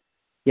contribute,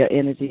 your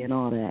energy and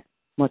all that.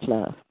 Much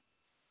love.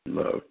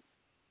 Love.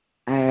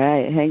 All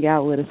right, hang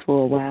out with us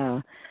for a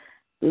while.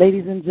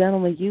 Ladies and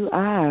gentlemen, you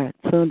are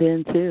tuned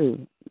in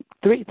to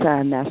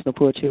 3-time National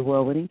Poetry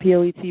Award-winning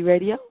POET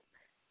Radio.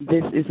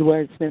 This is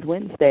Wordsmith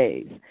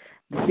Wednesdays.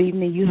 This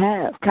evening you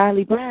have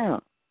Kylie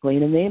Brown,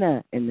 Queen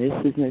Amina, and this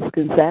is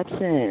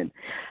Misconception.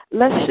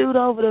 Let's shoot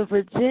over to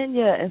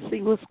Virginia and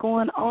see what's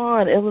going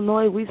on.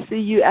 Illinois, we see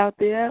you out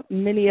there,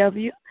 many of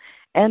you,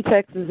 and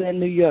Texas and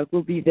New York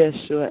will be there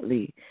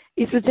shortly.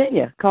 East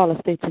Virginia, call us,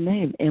 state your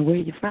name, and where are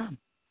you from?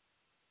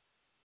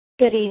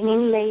 Good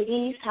evening,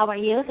 ladies. How are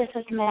you? This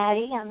is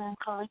Maddie, and I'm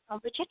calling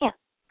from Virginia.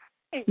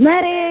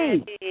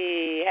 Maddie!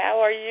 Hey, how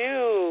are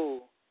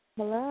you?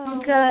 Hello. I'm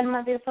good,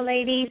 my beautiful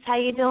ladies. How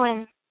you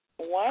doing?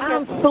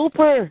 Wonderful. I'm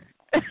super.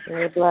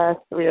 We're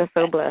blessed. We are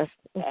so blessed.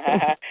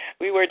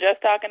 We were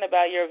just talking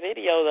about your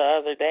video the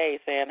other day,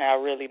 saying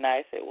how really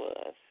nice it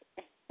was.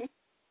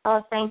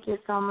 Oh, thank you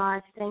so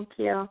much. Thank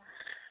you.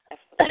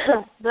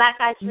 Black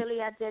Eyes really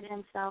outdid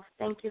himself.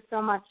 Thank you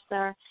so much,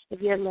 sir,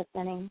 if you're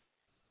listening.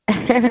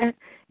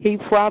 He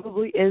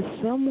probably is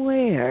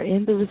somewhere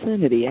in the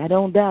vicinity. I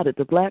don't doubt it.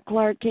 The Black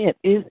Clark Kent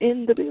is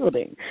in the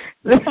building.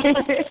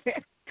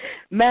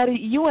 Maddie,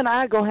 you and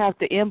I are going to have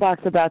to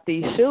inbox about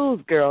these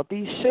shoes, girl.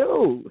 These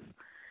shoes.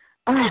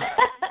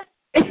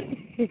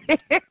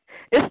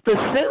 It's the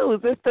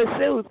shoes. It's the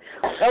shoes.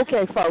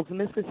 Okay, folks,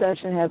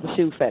 Misconception has a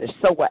shoe fetish.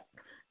 So what?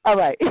 All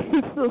right.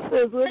 So,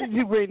 sis, what did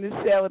you bring to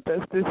share with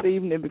us this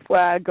evening before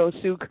I go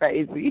shoe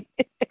crazy?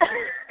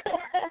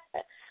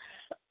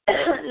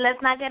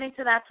 Let's not get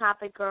into that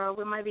topic, girl.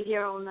 We might be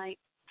here all night.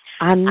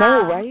 I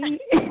know, right?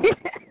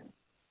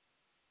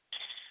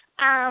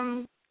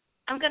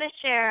 I'm going to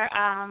share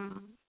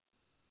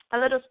a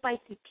little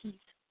spicy piece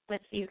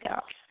with you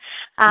girls.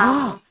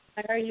 I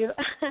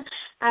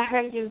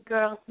heard you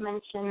girls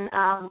mention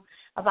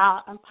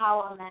about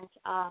empowerment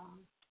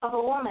of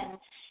a woman.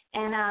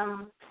 And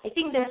I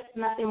think there's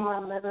nothing more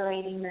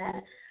liberating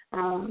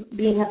than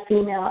being a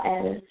female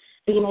and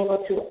being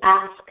able to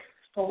ask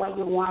for what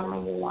you want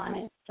when you want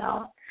it.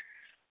 So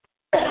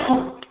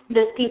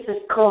this piece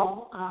is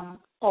called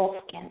Old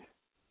Skin.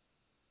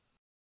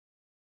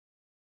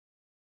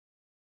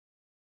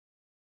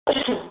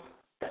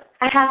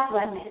 I have to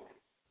admit,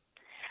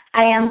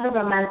 I am the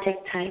romantic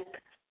type,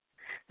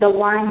 the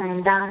wine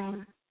and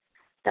dine,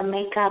 the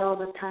make out all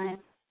the time,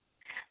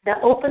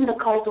 the open the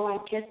car door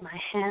and kiss my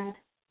hand.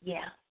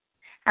 Yeah,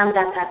 I'm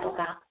that type of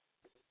gal.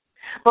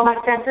 But my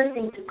senses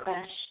seem to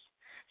crash.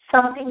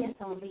 Something is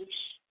unleashed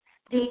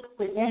deep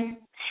within,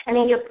 and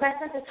in your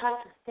presence it's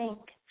hard to think.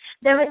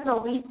 There is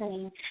no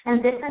reasoning,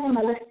 and this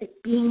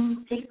animalistic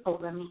being takes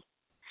over me.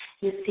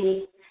 You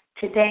see,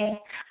 today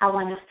I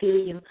want to feel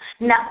you,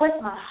 not with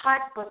my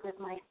heart, but with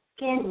my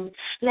skin.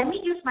 Let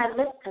me use my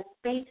lips as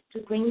space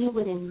to bring you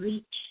within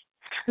reach.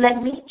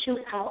 Let me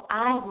choose how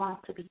I want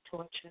to be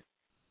tortured,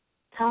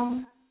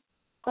 tongue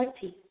or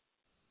teeth.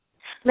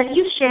 Let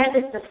you share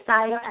this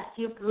desire as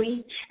you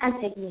breathe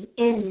and take me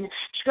in.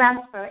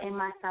 Transfer in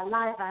my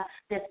saliva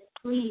this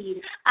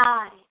plead.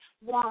 I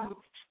want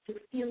to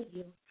feel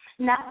you,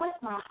 not with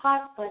my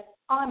heart, but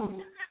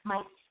on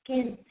my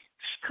skin.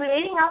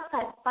 Creating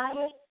outside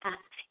fires as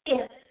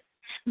if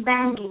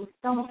banging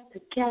stones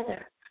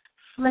together,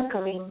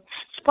 flickering,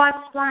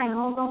 sparks flying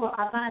all over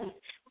our bodies,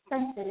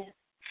 sensitive.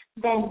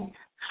 Then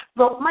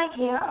rope my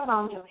hair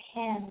around your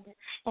hand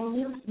and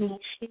use me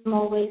in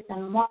more ways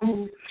than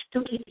one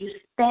to keep you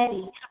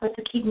steady or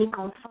to keep me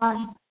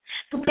confined,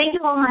 to pay you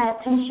all my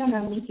attention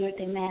or meet your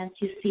demands.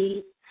 You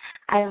see,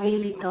 I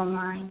really don't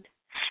mind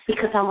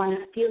because I want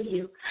to feel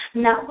you,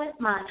 not with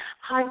my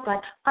heart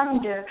but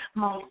under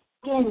my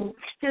skin,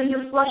 till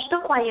you flush the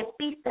quiet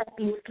beast that's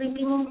been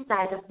sleeping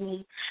inside of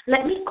me.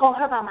 Let me call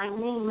her by my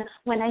name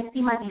when I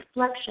see my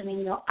reflection in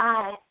your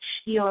eyes,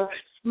 your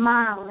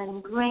smile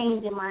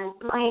ingrained in my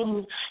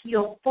brain,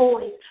 your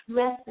voice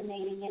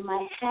resonating in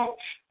my head,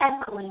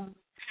 echoing.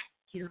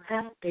 You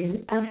have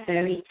been a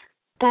very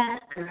bad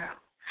girl.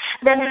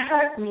 Then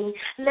hurt me.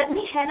 Let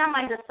me hand out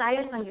my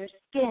desires on your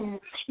skin,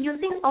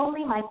 using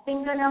only my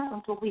fingernails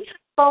until we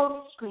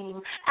both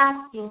scream,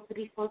 asking to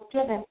be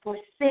forgiven for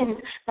sins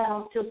that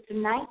until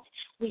tonight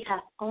we have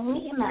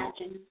only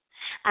imagined.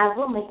 I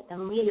will make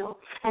them real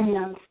and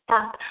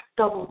non-stop,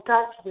 double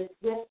dutch with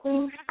whipped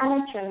cream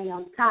and a cherry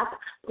on top.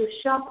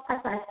 Push up as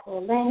I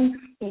pull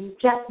in,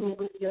 ingest me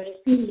with your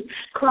seed,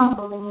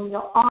 crumbling in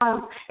your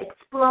arms,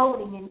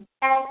 exploding in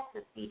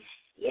ecstasy.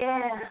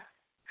 Yeah.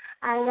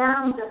 I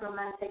am the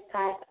romantic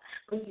type,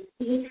 but you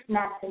see,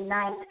 not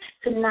tonight.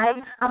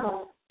 Tonight, I'm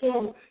on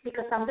skin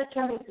because I'm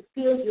determined to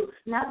feel you,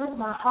 not with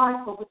my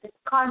heart, but with its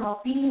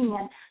carnal being,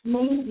 and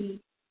maybe,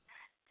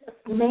 just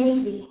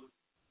maybe,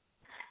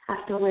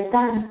 after we're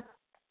done,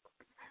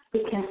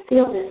 we can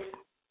seal this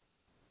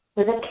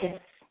with a kiss.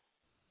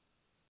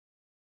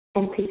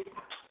 And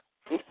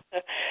peace.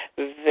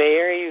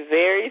 Very,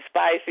 very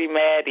spicy,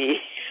 Maddie.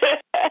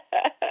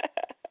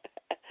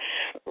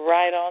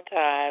 Right on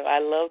time. I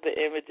love the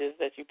images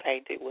that you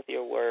painted with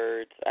your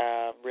words.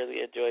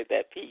 Really enjoyed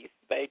that piece.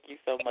 Thank you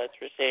so much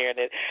for sharing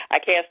it. I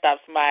can't stop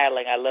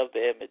smiling. I love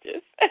the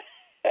images.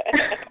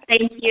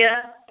 Thank you.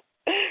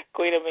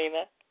 Queen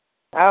Amina.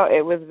 Oh,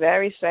 it was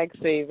very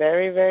sexy,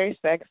 very, very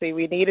sexy.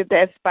 We needed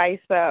that spice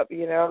up,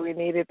 you know. We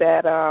needed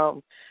that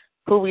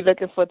who we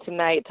looking for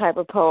tonight type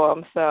of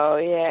poem. So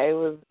yeah,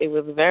 it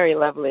was very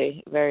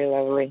lovely, very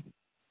lovely.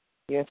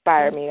 You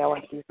inspired me. I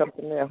want to do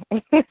something new.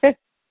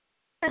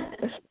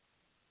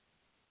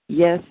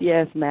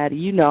 Yes, Maddie.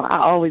 You know, I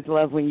always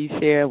love when you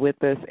share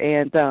with us.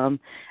 And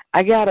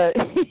I got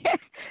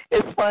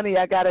it's funny,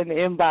 I got an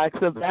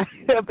inbox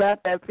about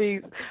that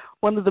piece.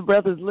 One of the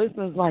brothers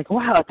listeners like,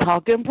 wow,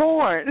 talking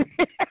porn.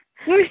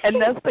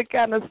 And that's the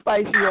kind of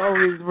spice you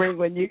always bring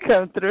when you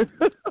come through.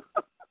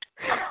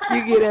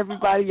 You get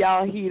everybody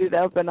all heated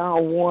up and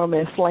all warm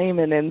and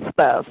flaming and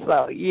stuff.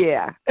 So,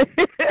 yeah.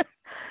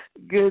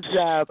 Good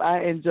job.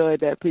 I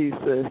enjoyed that piece,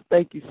 sis.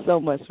 Thank you so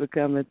much for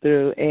coming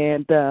through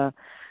and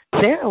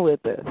sharing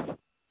with us.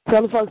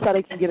 Tell the folks how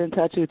they can get in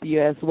touch with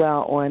you as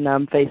well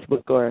on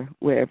Facebook or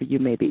wherever you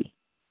may be.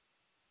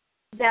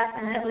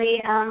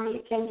 Definitely.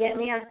 You can get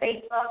me on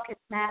Facebook. It's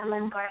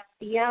Madeline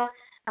Garcia.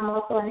 I'm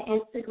also on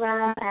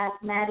Instagram at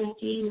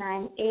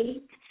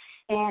MaddieG98.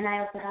 And I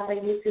also have a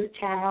YouTube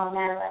channel,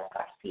 Madeline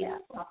Garcia,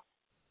 as well.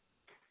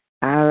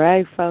 All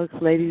right, folks,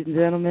 ladies and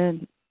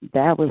gentlemen,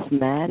 that was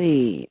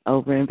Maddie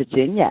over in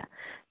Virginia.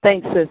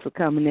 Thanks, sis, for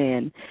coming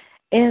in.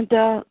 And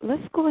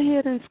let's go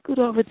ahead and scoot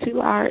over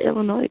to our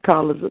Illinois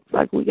callers. Looks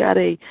like we got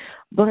a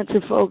bunch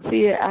of folks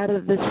here out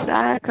of the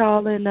Chi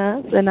calling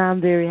us, and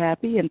I'm very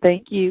happy, and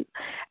thank you.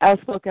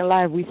 Outspoken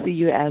Live, we see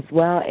you as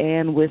well,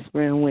 and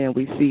Whispering Wind,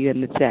 we see you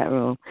in the chat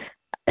room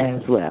as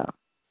well.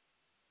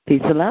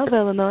 Peace and love,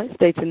 Illinois.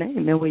 State your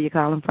name and where you're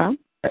calling from.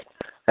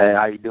 Hey,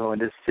 how you doing?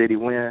 This is City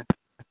Wind.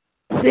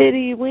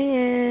 City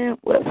Wind.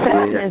 What's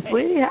happening,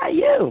 sweetie? How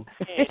you?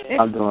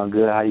 I'm doing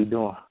good. How you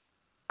doing?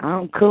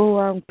 I'm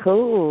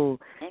cool.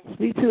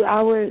 Speak to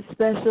our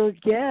special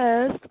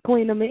guest,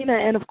 Queen Amina,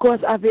 and, of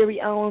course, our very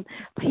own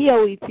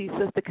POET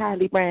sister,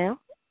 Kylie Brown.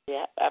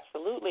 Yeah,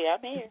 absolutely. I'm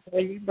here. How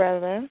are you,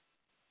 brother?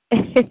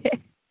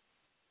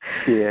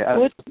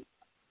 Yeah,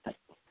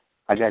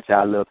 I got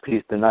y'all a little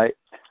piece tonight.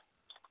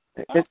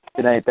 It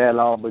ain't that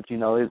long, but,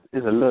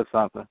 it's a little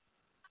something.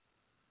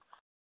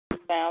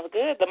 Sounds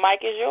good. The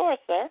mic is yours,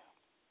 sir.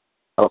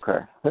 Okay.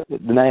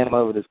 The name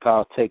of it is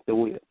called Take the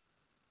Wheel.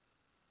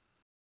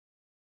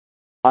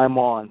 I'm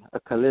on a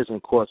collision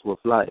course with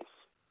life.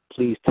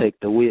 Please take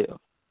the wheel.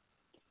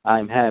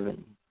 I'm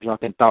having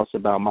drunken thoughts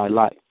about my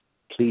life.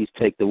 Please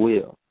take the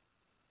wheel.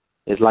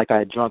 It's like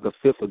I drank a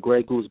fifth of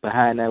Grey Goose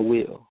behind that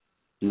wheel.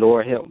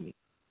 Lord help me.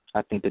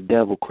 I think the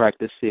devil cracked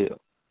the seal.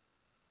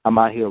 I'm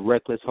out here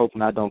reckless,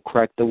 hoping I don't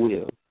crack the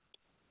wheel.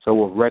 So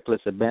with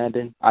reckless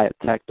abandon, I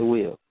attack the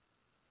wheel.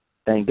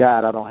 Thank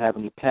God I don't have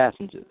any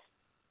passengers.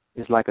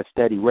 It's like a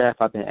steady wrath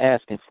I've been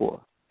asking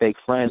for. Fake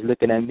friends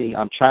looking at me,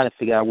 I'm trying to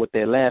figure out what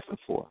they're laughing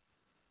for.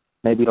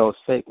 Maybe those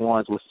fake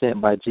ones were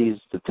sent by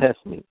Jesus to test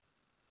me.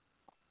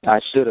 I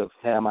should have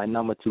had my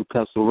number 2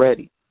 pencil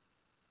ready.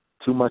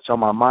 Too much on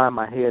my mind,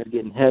 my head is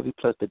getting heavy,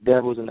 plus the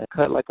devil's in the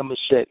cut like a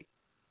machete.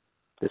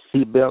 The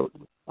seatbelt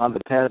on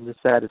the passenger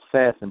side is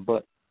fastened,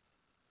 but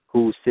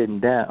who's sitting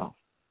down?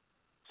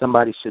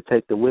 Somebody should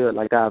take the wheel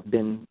like I've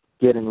been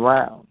getting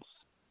rounds.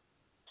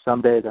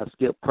 Some days I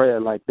skip prayer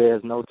like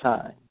there's no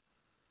time.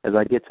 As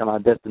I get to my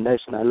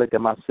destination, I look at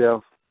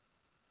myself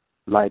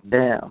like,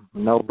 damn,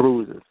 no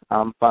bruises,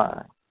 I'm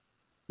fine.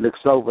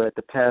 Looks over at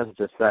the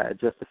passenger side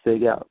just to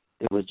figure out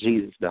it was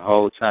Jesus the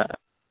whole time.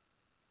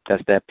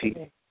 That's that piece.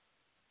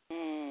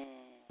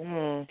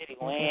 City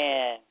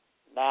Wind.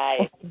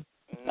 Nice.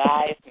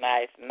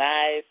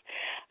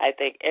 I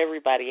think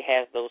everybody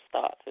has those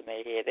thoughts in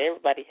their head.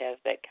 Everybody has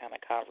that kind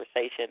of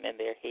conversation in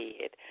their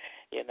head,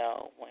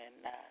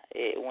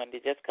 when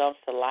it just comes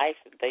to life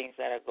and things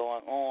that are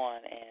going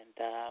on.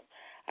 And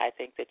I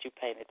think that you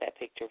painted that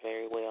picture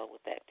very well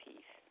with that piece.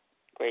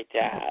 Great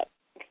job.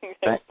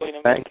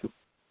 Thank you.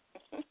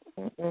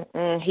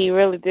 He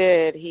really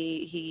did.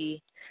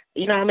 He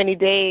you know how many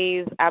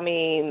days,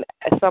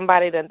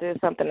 somebody done did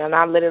something and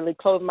I literally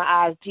closed my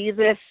eyes.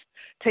 Jesus,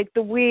 take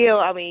the wheel.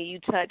 You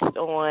touched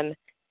on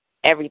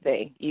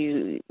everything.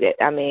 It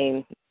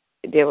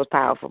was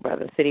powerful,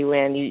 brother. City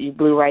Wind, you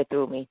blew right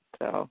through me.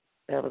 So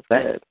that was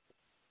good.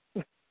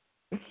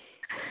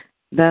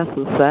 That's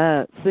what's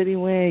up. City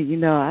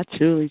Wind, I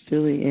truly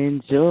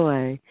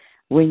enjoy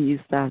when you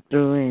stop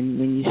through and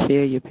when you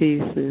share your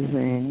pieces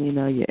and,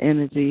 your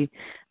energy.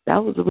 That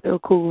was a real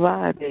cool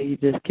vibe that you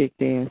just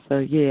kicked in. So,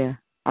 yeah,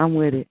 I'm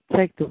with it.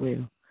 Take the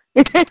wheel.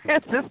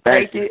 Just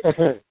take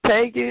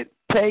it.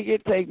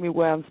 Take me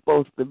where I'm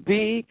supposed to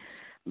be.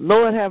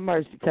 Lord have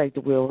mercy, take the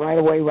wheel right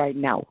away, right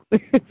now.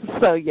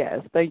 So,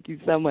 yes, thank you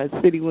so much.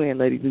 City Wind,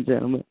 ladies and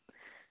gentlemen.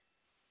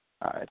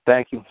 All right,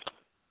 thank you.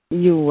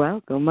 You're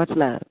welcome. Much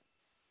love.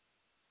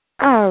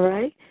 All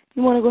right.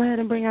 You want to go ahead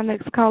and bring our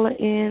next caller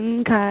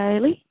in,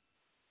 Kylie?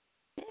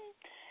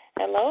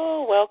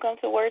 Hello. Welcome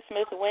to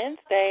Wordsmith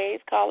Wednesdays.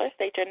 Caller,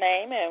 state your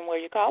name and where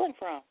you're calling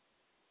from.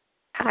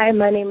 Hi,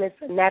 my name is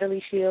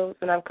Natalie Shields,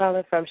 and I'm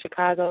calling from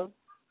Chicago.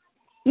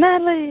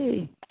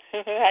 Natalie.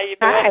 How you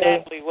doing,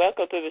 Natalie?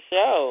 Welcome to the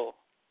show.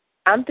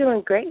 I'm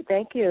doing great.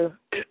 Thank you.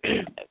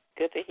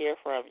 Good to hear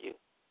from you.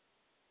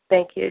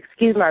 Thank you.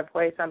 Excuse my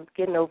voice. I'm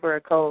getting over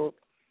a cold.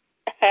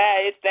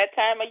 It's that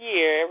time of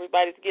year.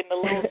 Everybody's getting a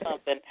little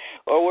something,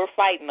 or we're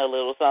fighting a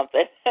little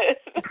something.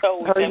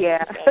 So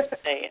yeah.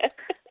 Understand.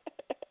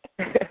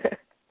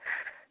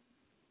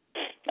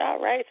 All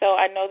right. So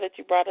I know that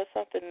you brought us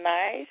something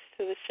nice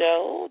to the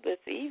show this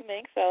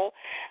evening. So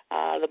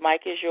the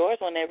mic is yours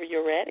whenever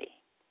you're ready.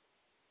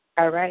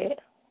 All right.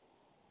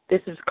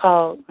 This is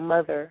called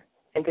Mother,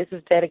 and this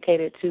is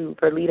dedicated to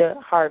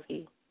Verlita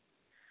Harvey.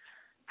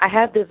 I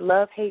have this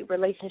love-hate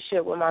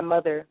relationship with my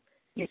mother.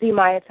 You see,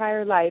 my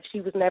entire life,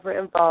 she was never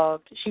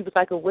involved. She was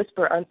like a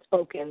whisper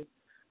unspoken.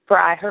 For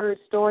I heard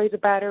stories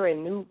about her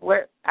and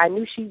I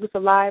knew she was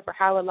alive or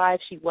how alive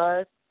she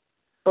was.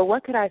 But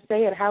what could I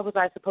say and how was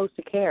I supposed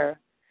to care?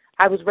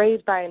 I was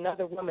raised by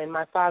another woman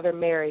my father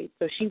married,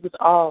 so she was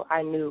all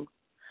I knew.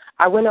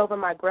 I went over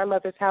my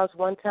grandmother's house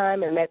one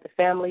time and met the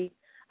family.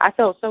 I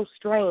felt so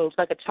strange,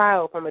 like a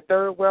child from a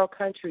third world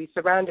country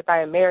surrounded by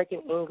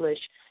American English,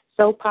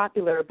 so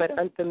popular but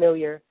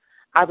unfamiliar.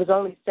 I was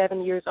only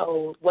 7 years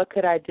old. What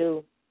could I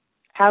do?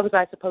 How was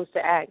I supposed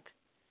to act?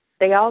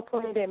 They all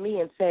pointed at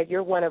me and said,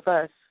 "You're one of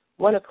us."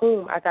 One of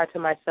whom, I thought to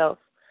myself.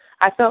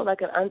 I felt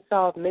like an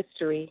unsolved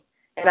mystery,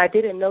 and I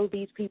didn't know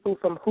these people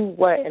from who,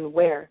 what, and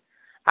where.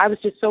 I was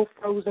just so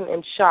frozen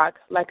in shock,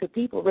 like could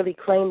people really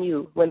claim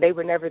you when they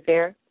were never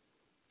there?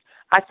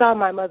 I saw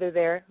my mother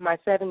there. My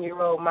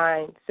 7-year-old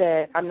mind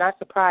said, I'm not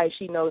surprised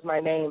she knows my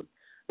name.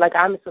 Like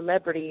I'm a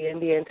celebrity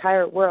and the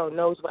entire world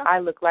knows what I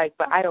look like,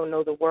 but I don't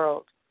know the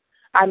world.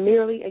 I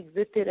merely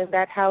existed in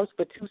that house,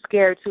 but too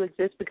scared to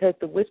exist because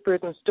the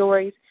whispers and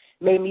stories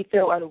made me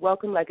feel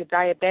unwelcome, like a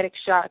diabetic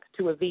shock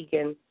to a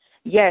vegan.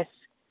 Yes,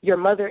 your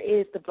mother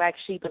is the black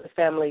sheep of the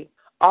family.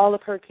 All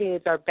of her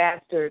kids are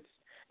bastards.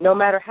 No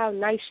matter how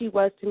nice she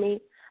was to me,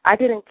 I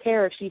didn't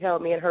care if she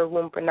held me in her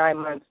womb for 9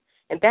 months,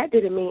 and that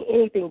didn't mean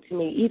anything to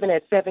me, even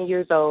at 7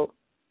 years old.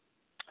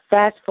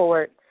 Fast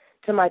forward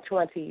to my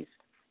 20s,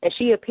 and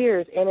she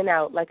appears in and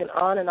out like an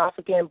on and off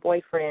again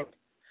boyfriend.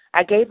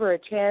 I gave her a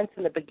chance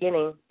in the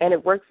beginning, and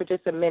it worked for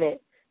just a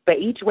minute. But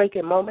each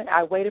waking moment,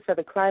 I waited for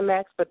the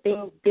climax, but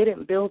things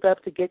didn't build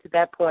up to get to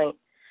that point.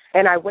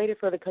 And I waited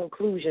for the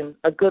conclusion,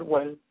 a good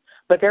one.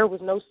 But there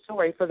was no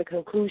story for the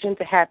conclusion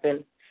to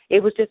happen.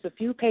 It was just a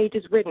few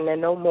pages written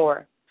and no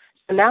more.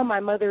 So now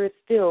my mother is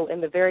still in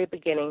the very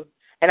beginning,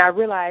 and I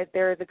realize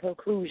there is a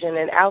conclusion,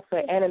 an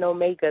alpha and an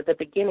omega, the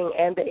beginning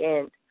and the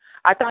end.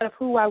 I thought of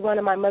who I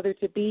wanted my mother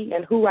to be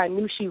and who I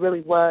knew she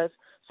really was,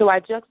 so I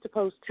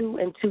juxtaposed two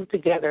and two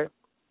together.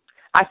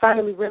 I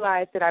finally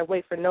realized that I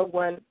wait for no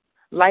one.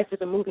 Life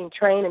is a moving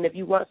train, and if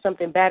you want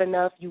something bad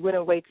enough, you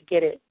wouldn't wait to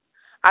get it.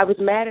 I was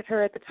mad at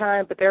her at the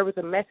time, but there was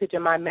a message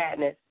in my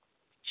madness.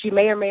 She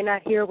may or may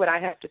not hear what I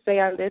have to say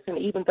on this, and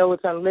even though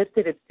it's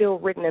unlisted, it's still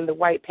written in the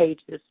white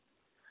pages.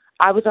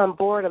 I was on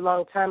board a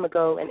long time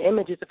ago, and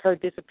images of her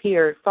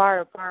disappeared far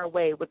and far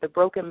away with the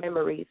broken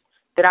memories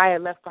that I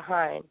had left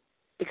behind.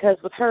 Because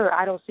with her,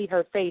 I don't see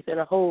her face in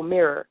a whole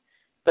mirror,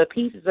 but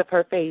pieces of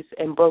her face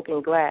in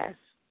broken glass.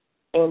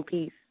 In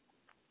peace.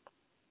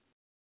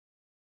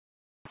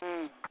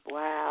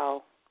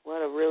 Wow,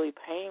 what a really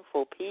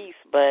painful piece,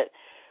 but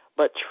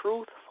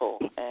truthful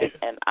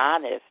and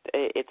honest.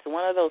 It's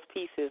one of those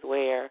pieces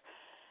where,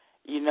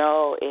 you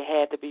know, it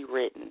had to be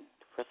written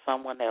for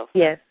someone else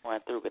going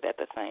through it at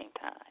the same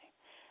time.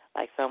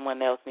 Like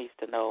someone else needs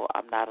to know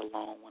I'm not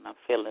alone when I'm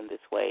feeling this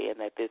way, and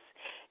that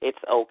it's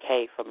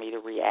okay for me to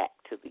react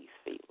to these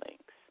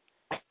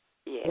feelings.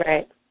 Yeah,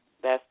 right.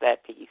 That's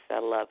that piece. I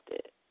loved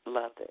it.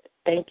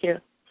 Thank you.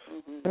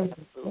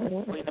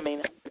 Mm-hmm. Wait a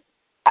minute.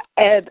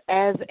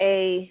 As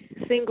a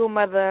single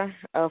mother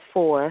of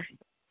 4,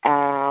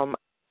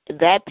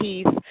 that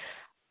piece,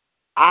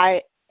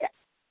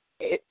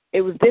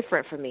 it was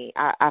different for me.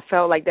 I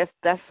felt like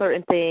that's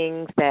certain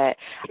things that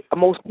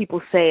most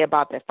people say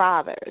about their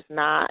fathers,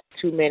 not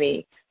too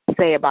many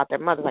say about their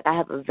mothers. Like I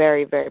have a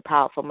very, very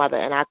powerful mother,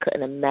 and I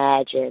couldn't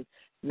imagine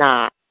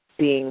not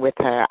being with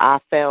her. I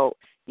felt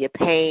your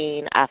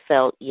pain. I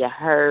felt your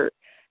hurt.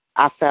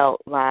 I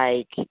felt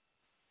like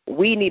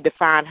we need to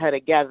find her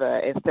together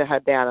and sit her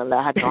down and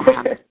let her know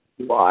how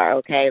you are,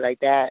 okay? Like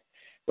that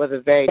was a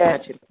very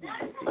touching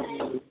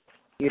piece.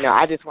 You know,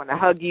 I just want to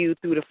hug you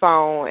through the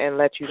phone and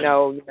let you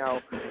know,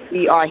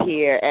 we are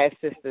here as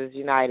Sisters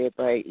United.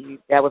 But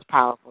that was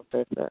powerful,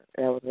 sister.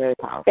 That was very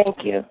powerful.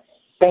 Thank you.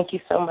 Thank you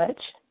so much.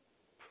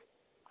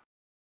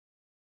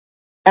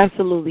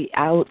 Absolutely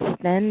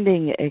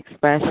outstanding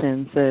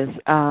expression,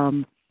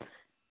 sis.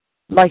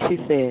 Like she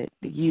said,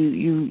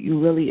 you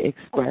really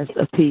expressed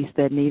a piece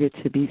that needed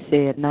to be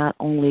said, not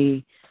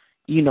only,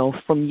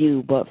 from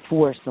you, but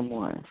for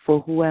someone,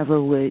 for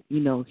whoever would,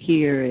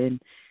 hear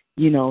and,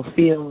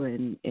 feel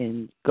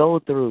and go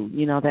through,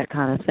 that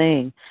kind of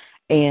thing,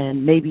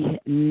 and maybe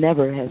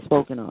never has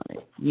spoken on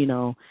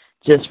it,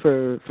 just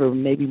for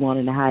maybe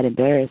wanting to hide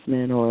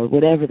embarrassment or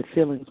whatever the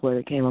feelings were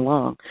that came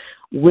along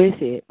with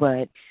it.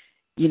 But,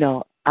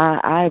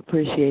 I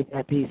appreciate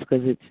that piece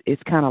because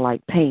it's kind of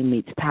like pain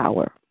meets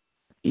power.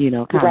 Kind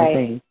of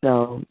thing.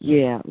 So,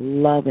 yeah,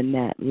 loving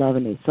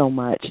it so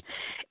much.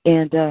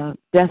 And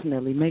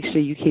definitely make sure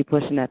you keep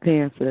pushing that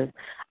pen, sis.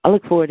 I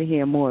look forward to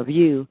hearing more of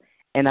you.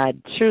 And I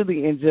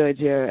truly enjoyed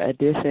your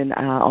edition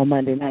on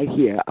Monday night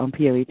here on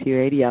POET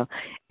Radio.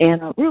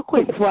 And real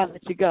quick, before I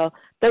let you go,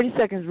 30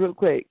 seconds real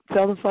quick.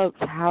 Tell the folks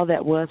how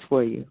that was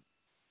for you.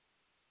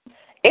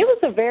 It was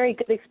a very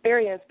good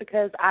experience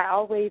because I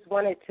always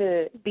wanted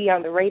to be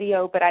on the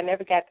radio, but I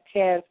never got the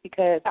chance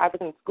because I was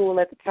in school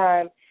at the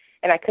time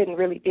and I couldn't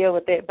really deal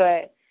with it.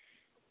 But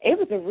it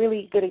was a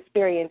really good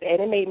experience,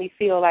 and it made me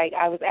feel like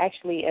I was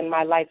actually in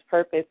my life's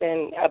purpose.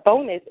 And a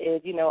bonus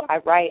is, you know, I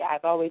write.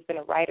 I've always been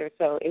a writer,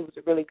 so it was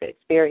a really good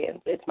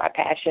experience. It's my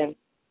passion.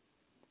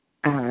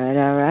 All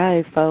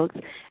right, folks.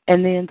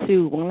 And then,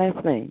 too, one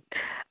last thing.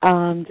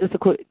 Just a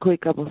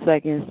quick couple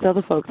seconds. Tell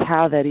the folks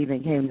how that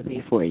even came to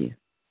be for you.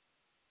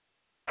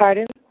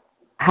 Pardon?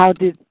 Tell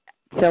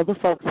the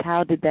folks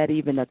how did that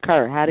even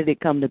occur? How did it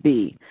come to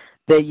be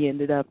that you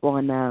ended up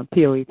on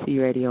POET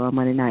radio on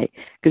Monday night?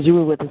 Because you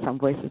were with us on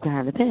Voices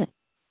Behind the Pen.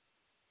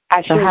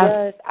 I sure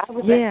was.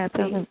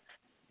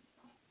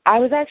 I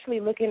was actually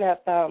looking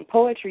up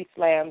poetry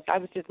slams. I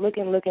was just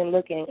looking,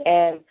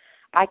 and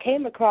I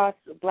came across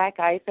Black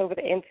Ice over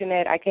the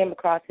Internet. I came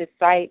across his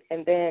site,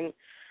 and then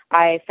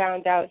I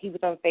found out he was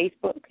on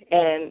Facebook,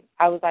 and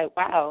I was like,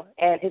 wow,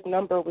 and his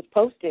number was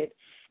posted.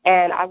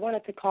 And I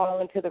wanted to call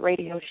into the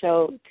radio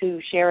show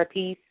to share a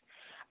piece.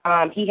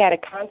 He had a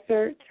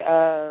concert.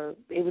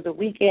 It was a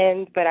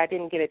weekend, but I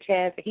didn't get a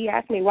chance. He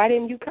asked me, why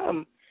didn't you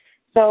come?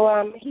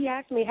 So he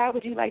asked me, how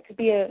would you like to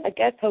be a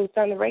guest host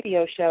on the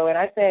radio show? And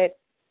I said,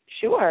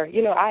 sure.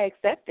 You know, I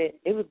accepted.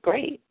 It was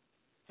great.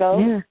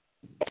 So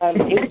it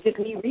was just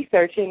me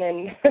researching,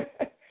 and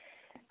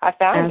I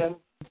found him.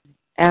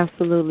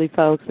 Absolutely,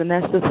 folks. And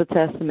that's just a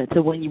testament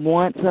to when you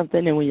want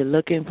something and when you're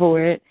looking for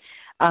it.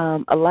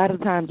 A lot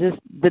of times just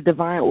the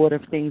divine order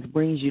of things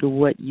brings you to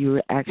what you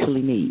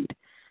actually need,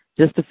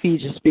 just to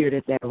feed your spirit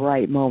at that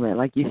right moment.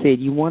 Like you said,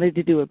 you wanted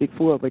to do it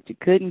before, but you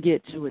couldn't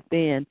get to it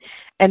then.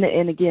 And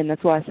again,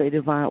 that's why I say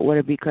divine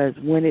order, because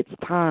when it's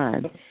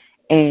time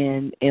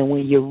and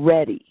when you're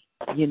ready,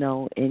 you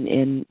know,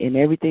 and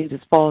everything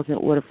just falls in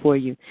order for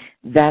you,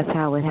 that's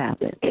how it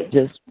happens,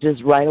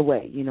 just right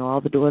away. You know, all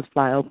the doors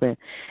fly open.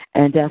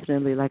 And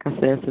definitely, like I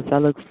said, sis, I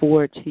look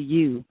forward to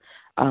you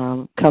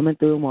coming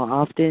through more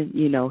often,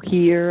 you know,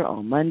 here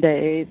on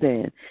Mondays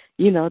and,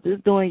 you know,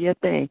 just doing your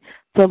thing.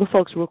 Tell the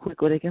folks real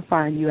quick where they can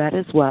find you at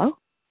as well.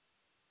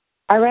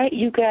 All right,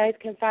 you guys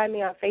can find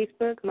me on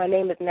Facebook. My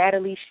name is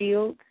Natalie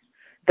Shields,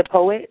 the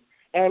poet.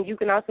 And you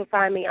can also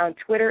find me on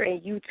Twitter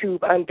and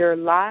YouTube under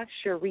La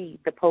Cherie,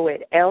 the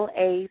poet,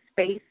 L-A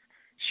space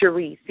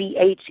Cherie,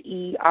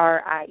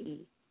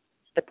 C-H-E-R-I-E,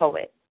 the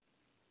poet.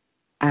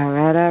 All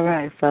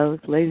right,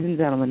 folks. Ladies and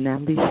gentlemen,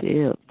 Natalie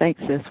Shields.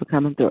 Thanks, sis, for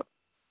coming through.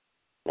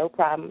 No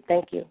problem.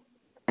 Thank you.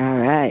 All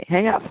right.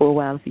 Hang out for a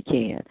while if you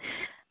can.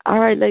 All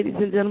right, ladies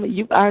and gentlemen,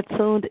 you are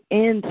tuned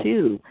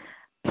into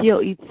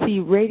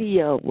POET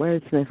Radio,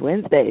 Wordsmith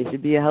Wednesdays.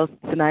 You'll be a host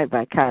tonight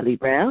by Kylie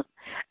Brown.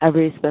 Our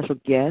very special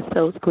guest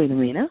host, Queen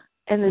Amina,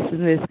 and this is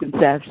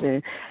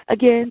Misconception.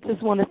 Again,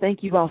 just want to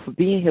thank you all for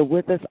being here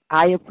with us.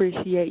 I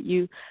appreciate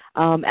you.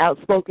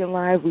 Outspoken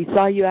Live, we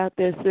saw you out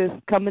there, sis,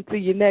 coming to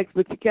you next,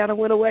 but you kind of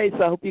went away,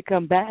 so I hope you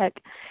come back.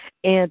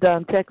 And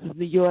Texas,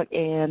 New York,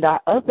 and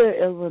our other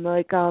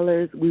Illinois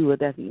callers, we will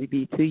definitely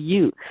be to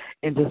you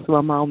in just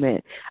one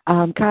moment.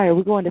 Kaya,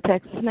 we're going to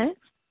Texas next?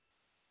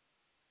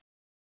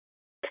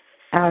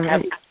 All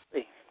right.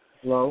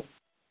 Hello.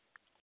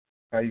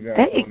 How you guys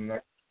doing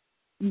tonight?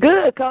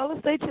 Good. Caller,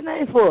 state your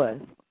name for us.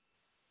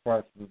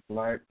 Priceless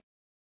Black.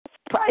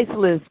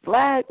 Priceless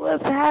Black.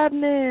 What's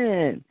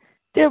happening?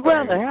 Dear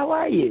brother, how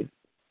are you?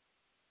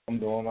 I'm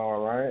doing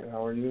all right.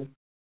 How are you?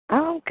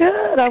 I'm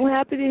good. I'm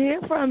happy to hear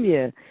from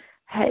you.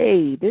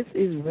 Hey, this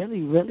is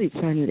really, really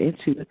turning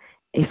into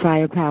a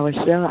firepower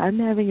show. I'm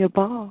having a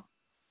ball.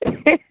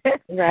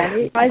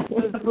 Right.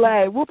 Priceless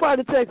Black. What part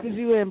of Texas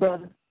you in,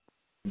 brother?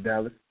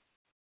 Dallas.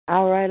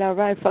 All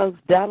right, folks.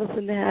 Dallas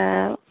in the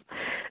house.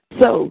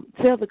 So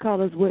tell the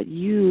callers what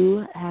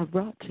you have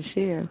brought to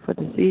share for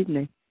this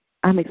evening.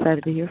 I'm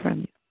excited to hear from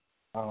you.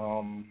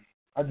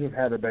 I just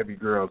had a baby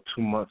girl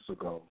 2 months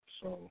ago,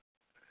 so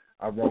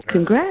I wrote her.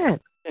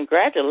 Congrats.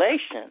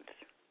 Congratulations.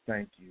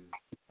 Thank you.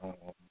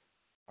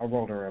 I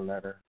wrote her a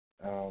letter.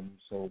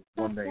 So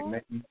one day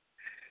maybe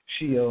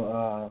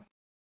she'll,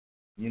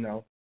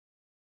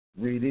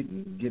 read it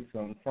and get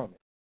something from it.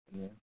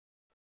 Yeah.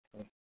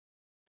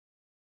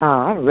 Oh,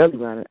 I'm really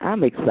running.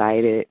 I'm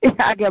excited.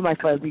 I got my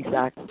fuzzy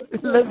socks.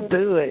 Let's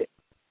do it.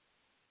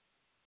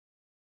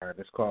 All right,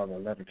 it's called A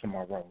Letter to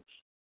My Rose.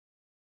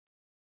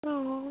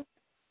 Oh.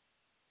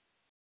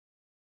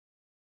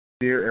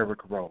 Dear Eric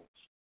Rose,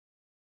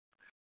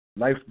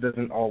 life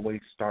doesn't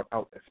always start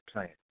out as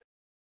planned.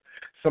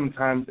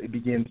 Sometimes it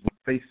begins with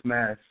face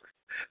masks,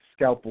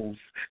 scalpels,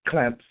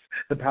 clamps,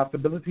 the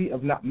possibility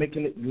of not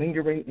making it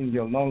lingering in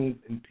your lungs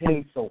and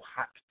pain so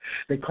hot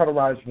they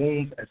cauterize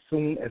wounds as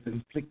soon as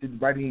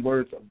inflicted, writing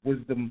words of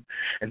wisdom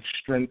and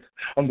strength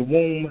on the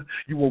womb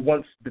you were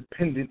once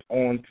dependent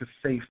on to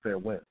say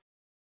farewell.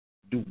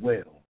 Do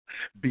well.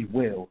 Be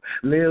well.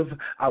 Live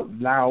out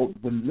loud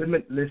with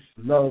limitless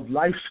love.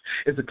 Life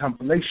is a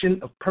compilation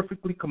of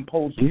perfectly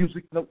composed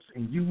music notes,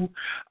 and you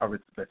are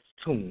its best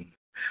tune.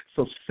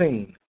 So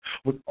sing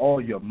with all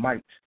your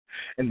might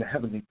in the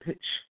heavenly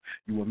pitch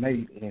you were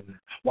made in,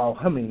 while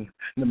humming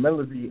the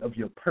melody of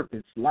your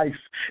purpose. Life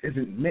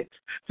isn't meant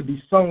to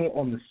be sung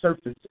on the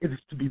surface. It is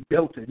to be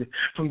belted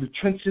from the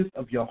trenches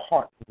of your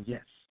heart. And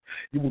yes,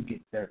 you will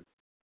get dirty.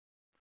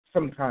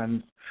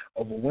 sometimes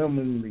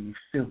overwhelmingly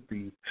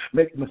filthy,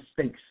 make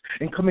mistakes,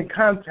 and come in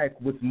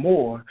contact with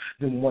more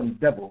than one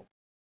devil.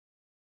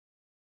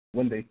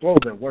 When they throw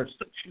their worst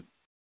at you,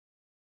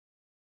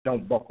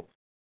 don't buckle.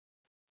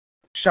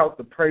 Shout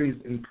the praise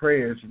and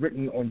prayers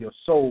written on your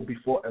soul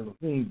before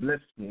Elohim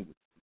blessed me.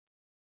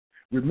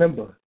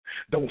 Remember,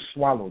 don't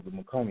swallow the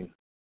Makoni.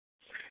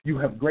 You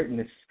have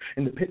greatness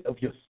in the pit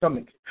of your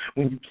stomach.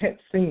 When you can't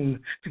seem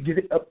to get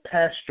it up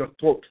past your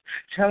throat,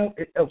 channel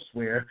it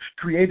elsewhere,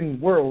 creating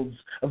worlds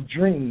of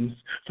dreams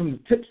from the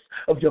tips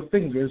of your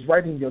fingers,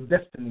 writing your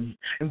destiny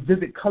in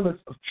vivid colors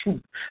of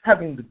truth,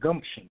 having the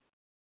gumption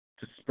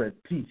to spread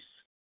peace,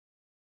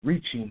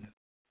 reaching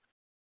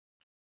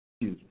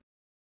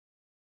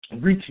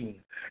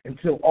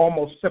until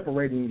almost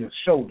separating your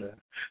shoulder,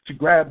 to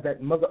grab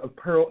that mother of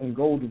pearl and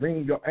gold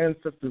ring your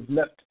ancestors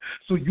left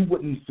so you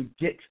wouldn't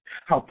forget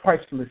how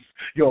priceless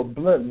your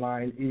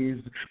bloodline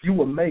is. You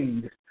were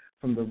made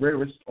from the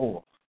rarest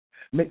ore,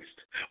 mixed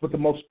with the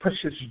most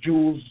precious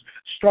jewels,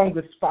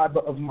 strongest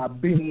fiber of my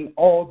being,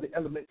 all the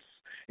elements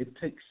it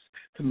takes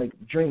to make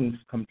dreams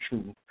come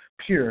true,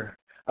 pure,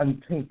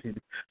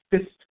 untainted,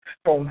 fist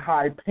on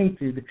high,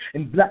 painted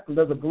in black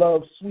leather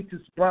gloves,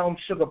 sweetest brown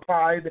sugar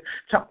pied,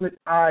 chocolate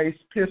eyes,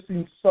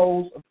 piercing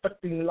souls,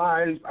 affecting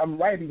lives. I'm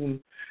writing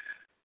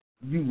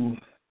you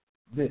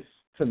this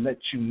to let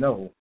you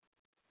know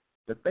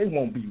that they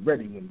won't be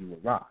ready when you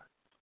arrive.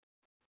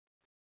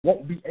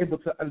 Won't be able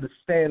to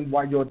understand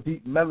why your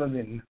deep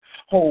melanin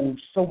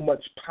holds so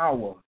much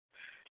power.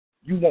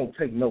 You won't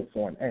take no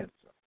for an answer.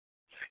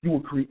 You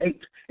will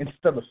create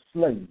instead of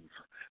slave,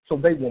 so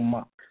they will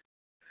mock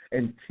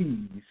and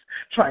tease,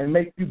 try and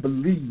make you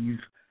believe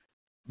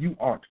you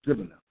aren't good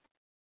enough.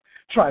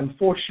 Try and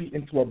force you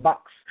into a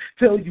box,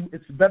 tell you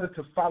it's better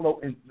to follow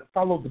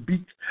the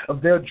beat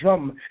of their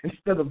drum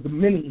instead of the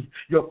many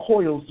your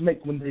coils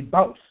make when they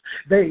bounce.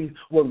 They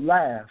will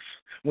laugh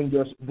when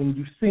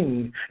you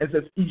sing as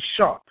if E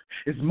sharp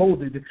is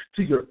molded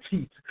to your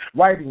teeth,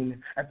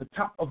 writing at the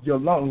top of your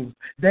lungs,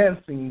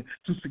 dancing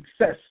to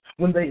success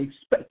when they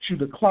expect you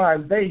to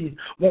climb. They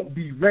won't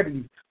be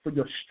ready for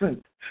your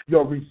strength,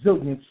 your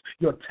resilience,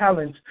 your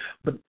talent,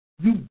 but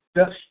you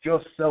dust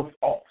yourself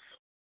off.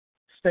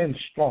 Stand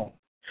strong,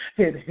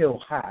 head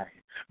held high,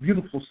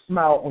 beautiful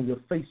smile on your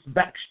face,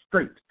 back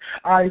straight,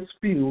 eyes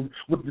filled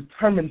with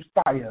determined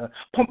fire,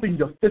 pumping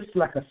your fist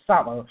like a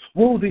saber,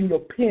 wielding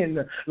your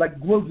pen like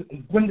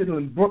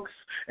Gwendolyn Brooks,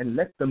 and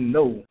let them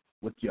know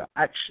with your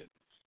actions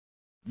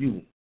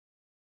you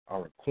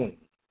are a queen.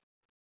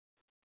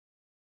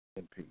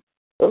 In peace.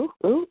 Ooh,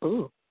 ooh,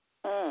 ooh.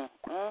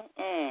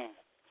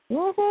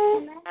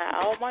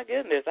 Oh my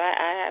goodness!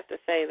 I have to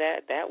say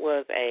that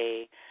was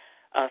a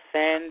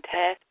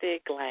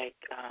fantastic, like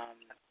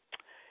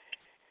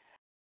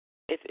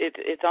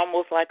it's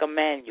almost like a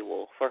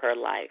manual for her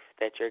life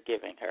that you're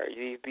giving her.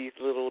 These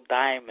little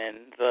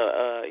diamonds,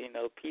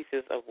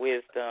 pieces of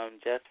wisdom,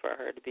 just for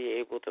her to be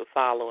able to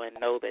follow and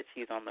know that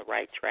she's on the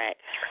right track.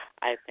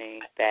 I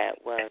think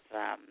that was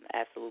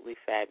absolutely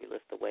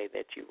fabulous the way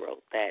that you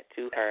wrote that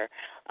to her.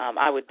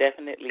 I would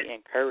definitely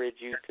encourage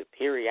you to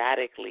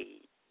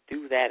periodically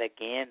do that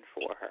again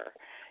for her.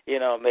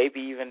 Maybe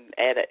even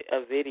add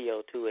a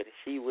video to it.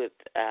 She would,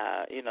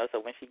 so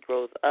when she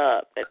grows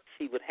up, that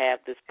she would have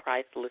this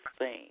priceless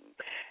thing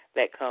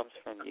that comes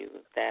from you.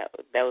 That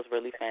was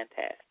really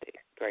fantastic.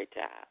 Great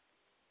job.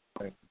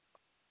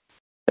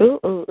 Ooh,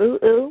 ooh, ooh,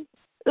 ooh,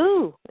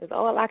 ooh. That's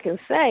all I can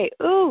say.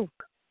 Ooh.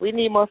 We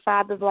need more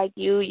fathers like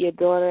you. Your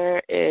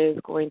daughter is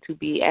going to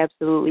be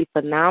absolutely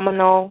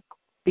phenomenal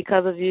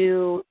because of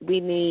you. We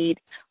need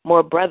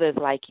more brothers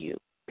like you.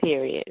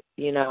 Period.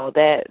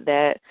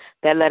 That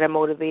letter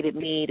motivated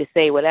me to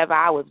say whatever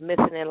I was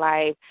missing in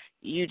life,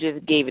 you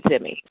just gave it to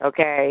me.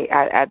 Okay,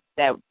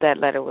 that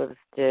letter was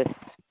just,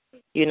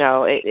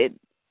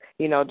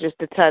 just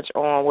to touch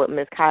on what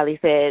Miss Kylie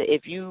said.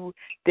 If you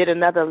did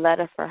another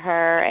letter for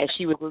her as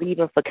she was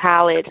leaving for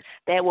college,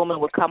 that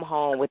woman would come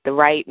home with the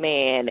right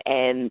man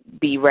and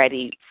be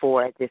ready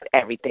for just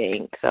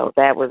everything. So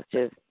that was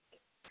just,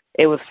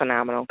 it was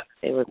phenomenal.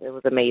 It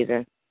was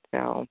amazing.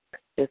 So.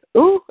 Just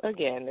ooh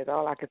again is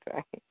all I could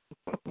say.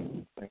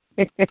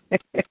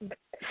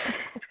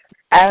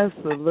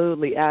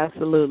 Absolutely.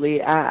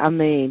 I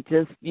mean,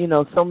 just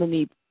so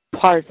many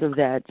parts of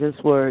that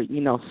just were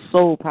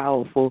so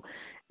powerful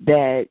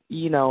that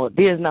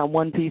there's not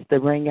one piece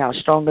that rang out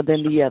stronger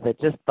than the other.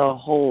 Just the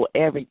whole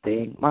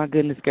everything. My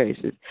goodness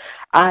gracious,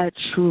 I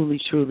truly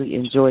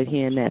enjoyed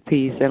hearing that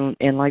piece.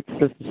 And like the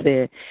sister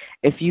said,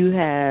 if you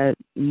had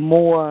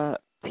more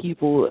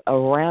people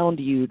around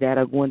you that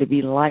are going to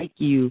be like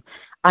you,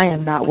 I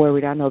am not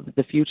worried. I know that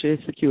the future is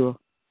secure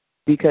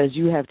because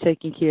you have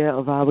taken care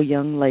of our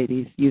young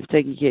ladies. You've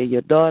taken care of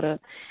your daughter,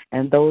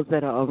 and those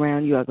that are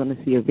around you are going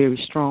to see a very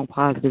strong,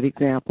 positive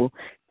example.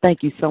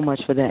 Thank you so much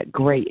for that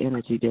great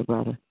energy, dear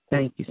brother.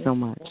 Thank you so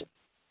much.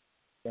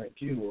 Thank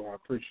you. I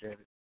appreciate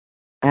it.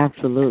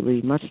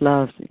 Absolutely. Much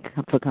love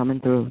for coming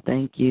through.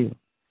 Thank you.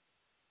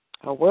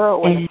 A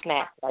whirlwind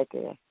snap right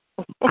there.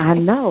 I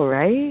know,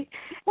 right?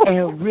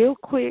 And real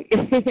quick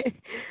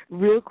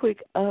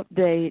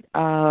update.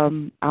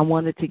 I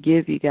wanted to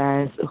give you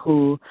guys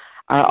who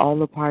are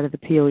all a part of the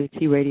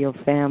POET radio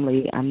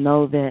family. I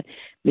know that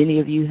many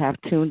of you have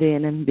tuned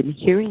in and been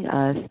hearing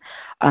us,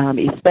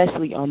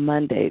 especially on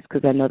Mondays,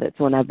 because I know that's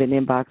when I've been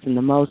inboxing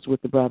the most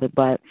with the brother.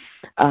 But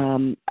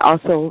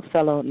also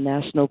fellow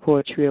National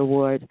Poetry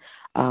Award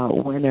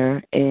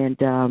winner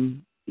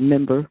and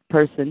member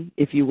person,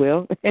 if you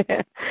will,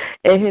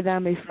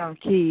 Ehidame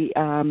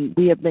Franki.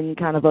 We have been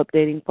kind of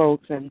updating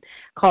folks and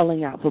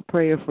calling out for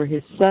prayer for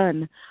his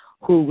son,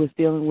 who was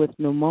dealing with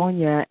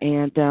pneumonia,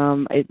 and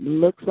it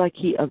looks like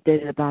he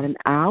updated about an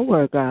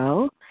hour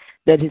ago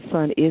that his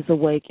son is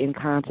awake and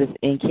conscious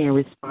and can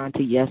respond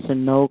to yes or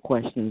no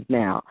questions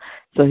now.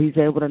 So he's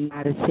able to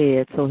nod his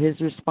head. So his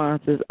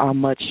responses are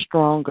much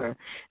stronger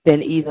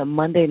than even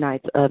Monday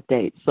night's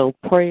update. So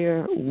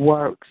prayer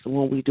works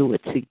when we do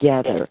it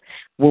together.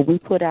 When we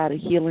put out a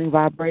healing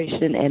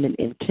vibration and an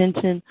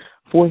intention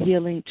for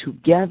healing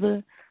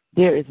together,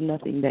 there is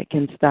nothing that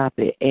can stop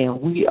it, and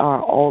we are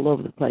all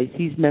over the place.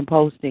 He's been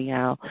posting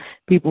how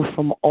people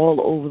from all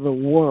over the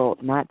world,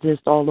 not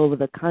just all over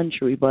the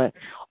country, but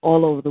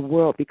all over the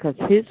world, because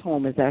his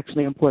home is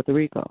actually in Puerto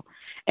Rico,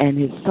 and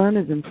his son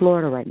is in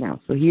Florida right now.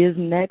 So he is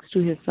next to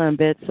his son's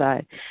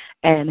bedside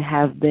and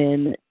have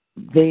been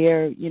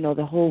there,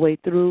 the whole way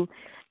through.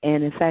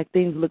 And, in fact,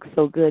 things look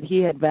so good. He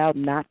had vowed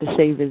not to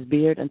shave his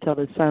beard until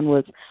his son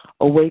was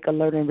awake,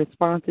 alert, and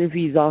responsive.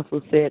 He's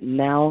also said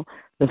now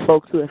the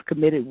folks who have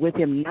committed with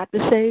him not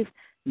to shave,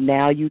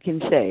 now you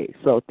can shave.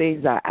 So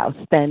things are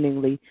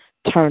outstandingly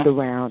turned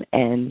around,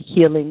 and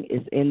healing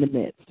is in the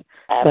midst.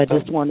 So I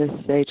just wanted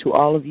to say to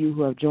all of you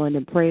who have joined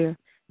in prayer,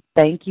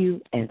 thank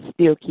you, and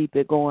still keep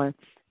it going.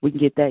 We can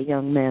get that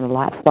young man a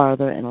lot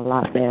farther and a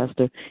lot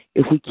faster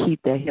if we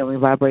keep that healing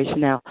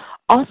vibration out.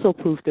 Also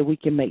proof that we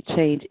can make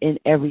change in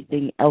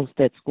everything else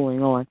that's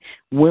going on.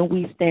 When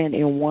we stand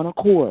in one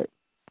accord,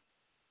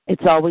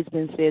 it's always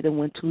been said that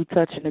when two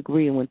touch and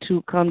agree, and when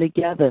two come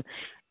together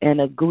and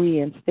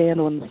agree and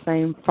stand on the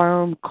same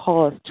firm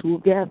cause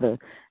together,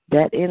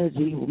 that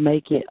energy will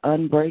make it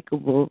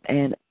unbreakable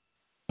and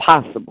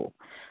possible.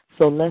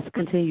 So let's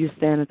continue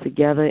standing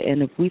together,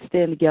 and if we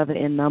stand together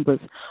in numbers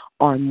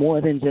on more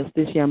than just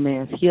this young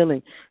man's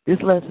healing, this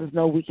lets us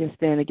know we can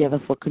stand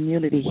together for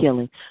community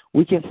healing.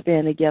 We can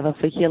stand together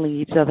for healing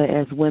each other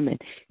as women,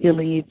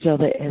 healing each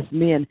other as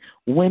men,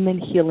 women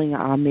healing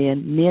our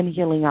men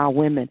healing our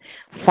women,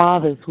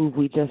 fathers who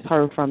we just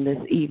heard from this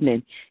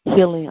evening,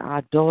 healing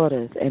our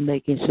daughters and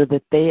making sure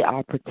that they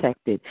are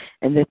protected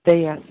and that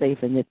they are safe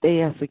and that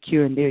they are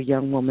secure in their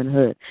young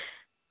womanhood.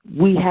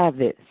 We have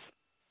this.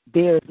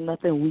 There is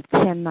nothing we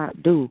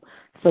cannot do.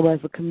 So as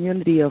a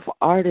community of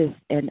artists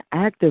and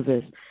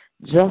activists,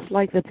 just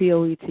like the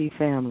POET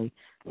family,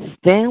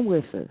 stand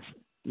with us.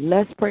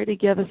 Let's pray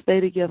together, stay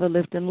together,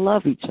 lift and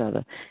love each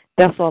other.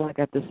 That's all I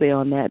got to say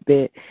on that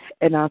bit.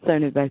 And I'll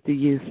turn it back to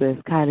you, sis.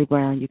 Kylie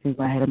Brown, you can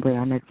go ahead and bring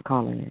our next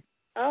caller in.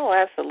 Oh,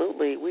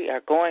 absolutely. We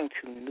are going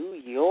to New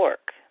York.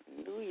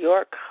 New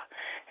York.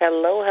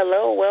 Hello,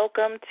 hello.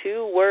 Welcome to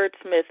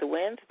Wordsmith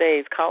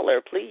Wednesdays.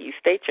 Caller, please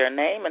state your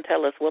name and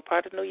tell us what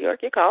part of New York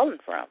you're calling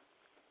from.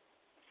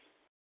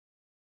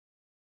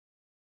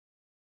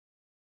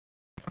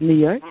 New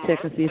York, check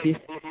and see if you...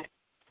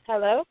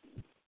 Hello?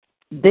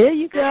 There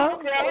you go.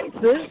 Hey,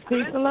 sis,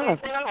 peace and love.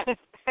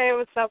 Hey,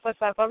 what's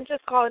up? I'm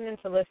just calling in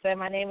to listen.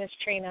 My name is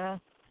Trina.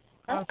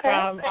 I'm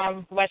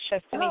from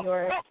Westchester, New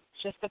York.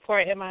 Just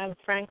supporting my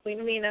friend,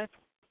 Queen Amina.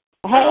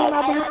 Hey,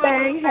 my boo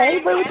thing. Hey,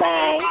 boo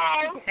thing.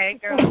 Hey,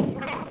 girl.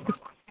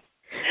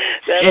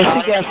 And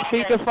she got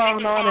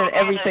speakerphone on and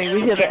everything.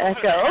 We hear the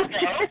echo.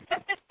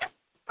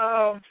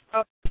 Oh,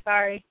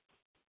 sorry.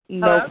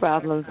 No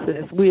problem,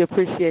 sis. We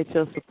appreciate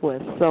your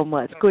support so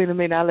much. Queen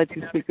Amina, I'll let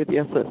you speak with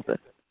your sister.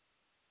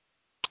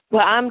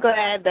 Well, I'm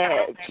glad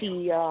that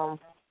she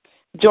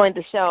joined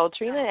the show.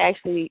 Trina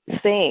actually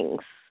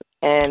sings,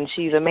 and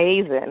she's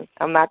amazing.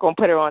 I'm not going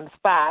to put her on the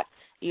spot.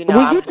 You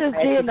just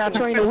did now,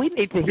 Trina. We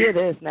need to hear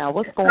this now.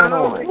 What's going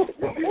on?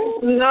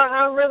 No,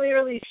 I'm really,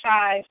 really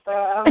shy. So,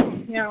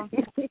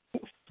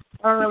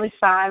 I'm really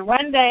shy.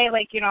 One day,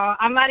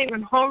 I'm not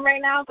even home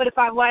right now, but if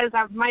I was,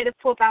 I might have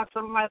pulled out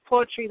some of my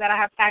poetry that I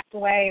have packed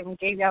away and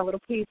gave you a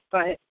little piece,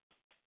 but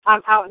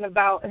I'm out and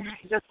about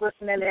just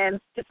listening in.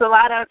 It's a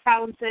lot of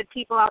talented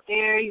people out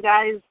there. You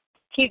guys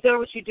keep doing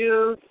what you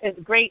do. It's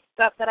great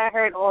stuff that I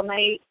heard all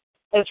night.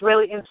 It's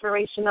really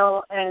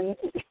inspirational and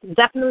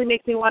definitely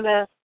makes me want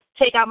to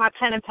take out my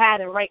pen and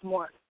pad and write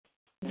more.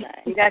 Nice.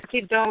 You guys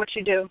keep doing what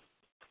you do.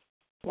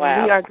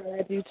 Wow. We are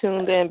glad you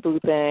tuned in, boo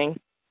thing.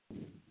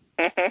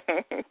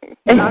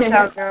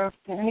 No, girl.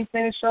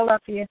 Anything to show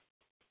up for you.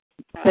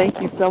 Thank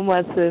you so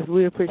much, sis.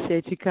 We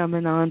appreciate you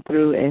coming on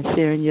through and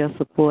sharing your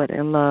support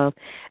and love.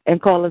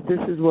 And callers, this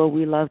is what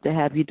we love to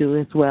have you do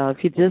as well. If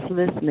you're just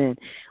listening,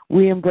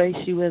 we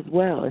embrace you as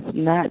well. It's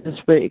not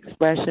just for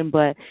expression,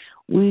 but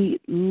we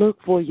look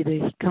for you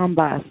to come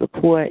by,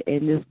 support,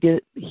 and just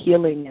get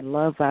healing and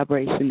love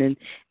vibration and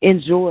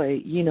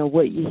enjoy,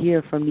 what you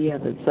hear from the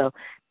others. So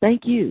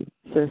thank you,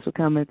 sis, for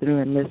coming through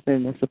and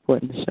listening and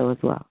supporting the show as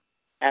well.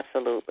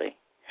 Absolutely.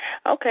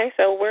 Okay,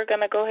 so we're going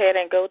to go ahead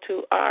and go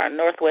to our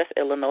Northwest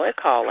Illinois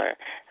caller.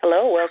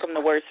 Hello, welcome to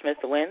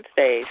Wordsmith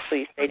Wednesdays.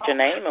 Please state your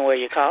name and where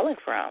you're calling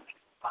from.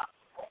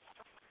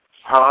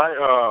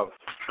 Hi,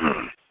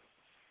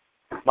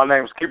 my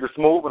name is Keep It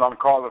Smooth, and I'm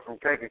calling from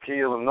Kankakee,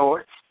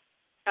 Illinois.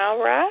 All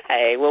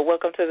right. Well,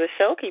 welcome to the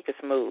show, Keep It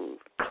Smooth.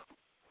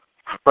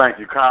 Thank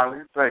you kindly.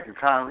 You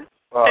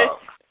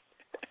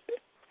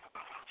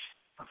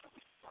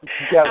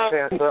got a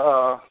chance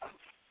to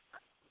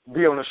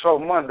be on the show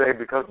Monday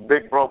because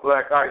Big Bro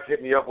Black Ice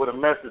hit me up with a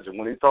message, and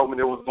when he told me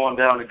it was going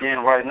down again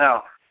right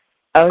now,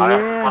 I have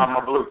to find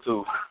my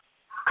Bluetooth.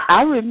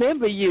 I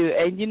remember you,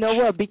 and you know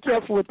what? Be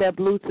careful with that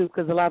Bluetooth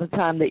because a lot of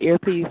time the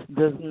earpiece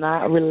does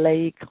not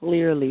relay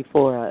clearly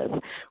for us.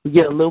 We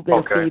get a little bit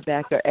of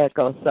feedback or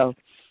echo, so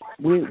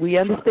we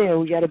understand.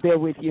 We got to bear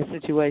with your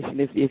situation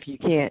if you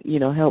can't,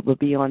 help but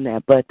be on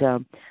that. But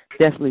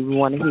definitely we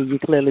want to hear you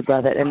clearly,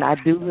 brother. And I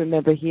do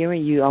remember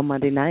hearing you on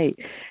Monday night.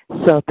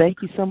 So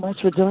thank you so much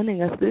for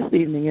joining us this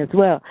evening as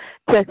well.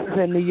 Texas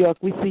and New York,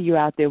 we see you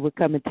out there. We're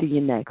coming to you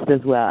next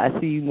as well. I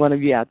see one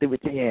of you out there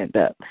with your hand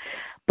up.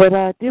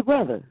 But, dear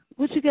brother,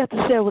 what you got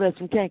to share with us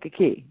from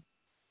Kankakee?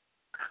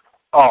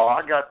 Oh,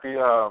 I got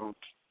the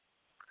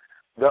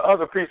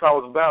other piece I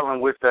was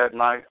battling with that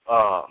night.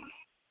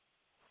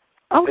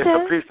 Okay.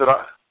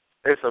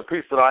 It's a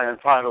piece that I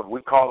entitled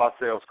 "We Call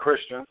Ourselves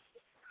Christians,"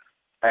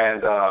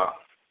 and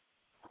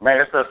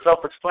it's a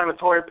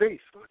self-explanatory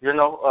piece.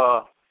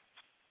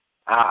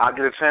 I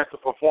get a chance to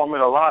perform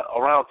it a lot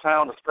around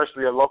town,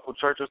 especially at local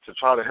churches, to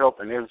try to help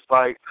and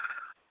incite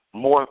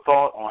more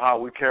thought on how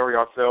we carry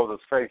ourselves as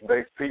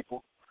faith-based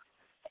people.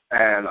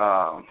 And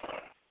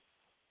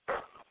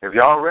if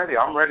y'all ready,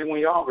 I'm ready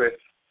when y'all ready.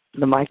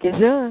 The mic is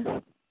yours.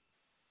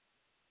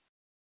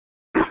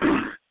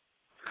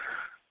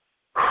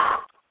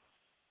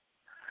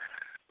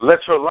 Let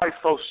your light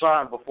so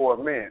shine before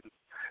men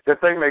that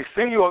they may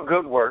see your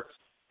good works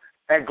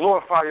and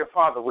glorify your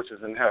Father which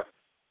is in heaven.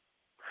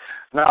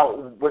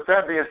 Now, with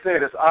that being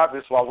said, it's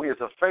obvious why we as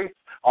a faith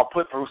are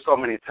put through so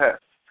many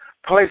tests,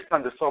 placed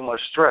under so much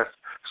stress,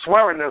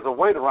 swearing there's a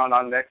weight around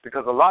our neck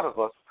because a lot of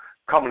us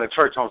coming to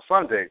church on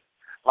Sunday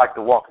like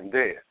the walking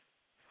dead,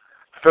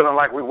 feeling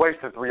like we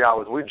wasted 3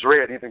 hours. We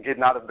dread even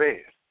getting out of bed.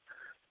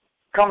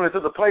 Coming into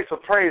the place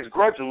of praise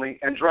grudgingly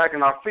and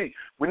dragging our feet.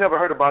 We never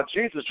heard about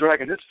Jesus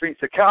dragging his feet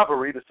to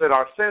Calvary to set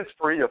our sins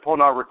free upon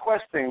our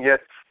requesting,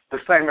 yet the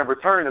same in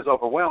return is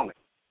overwhelming.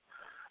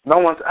 No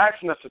one's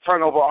asking us to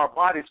turn over our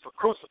bodies for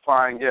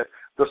crucifying, yet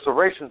the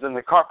serrations in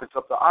the carpets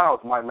of the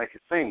aisles might make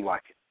it seem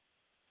like it.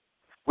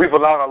 We've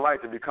allowed our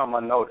light to become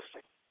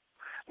unnoticing,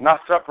 not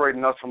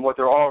separating us from what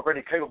they're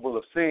already capable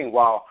of seeing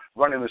while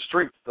running the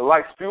streets. The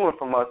light spewing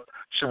from us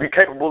should be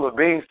capable of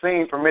being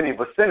seen from any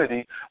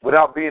vicinity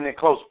without being in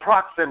close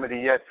proximity,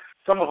 yet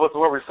some of us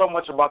worry so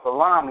much about the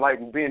limelight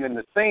and being in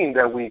the scene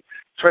that we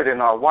trade in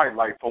our white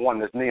light for one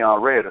that's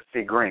neon red or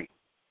sea green.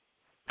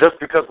 Just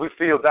because we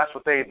feel that's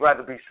what they'd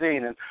rather be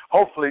seen, and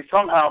hopefully,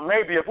 somehow,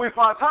 maybe if we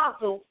find time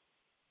to,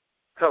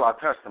 tell our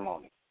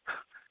testimony.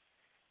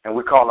 And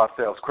we call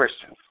ourselves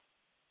Christians.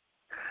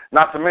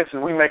 Not to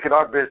mention, we make it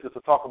our business to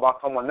talk about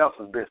someone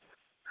else's business.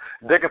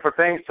 Digging for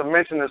things to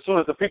mention as soon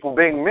as the people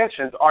being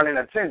mentioned aren't in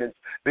attendance.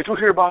 Did you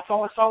hear about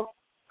so-and-so?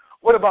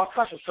 What about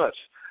such and such?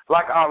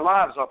 Like our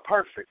lives are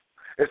perfect.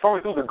 It's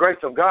only through the grace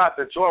of God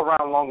that you're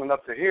around long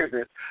enough to hear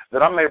this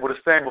that I'm able to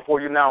stand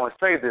before you now and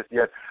say this,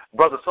 yet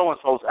brother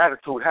so-and-so's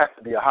attitude has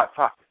to be a hot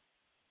topic.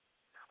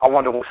 I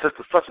wonder when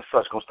sister such and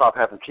such going to stop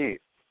having kids.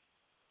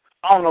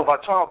 I don't know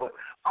about y'all, but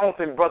I don't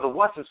think brother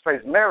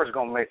what's-his-face marriage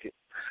going to make it.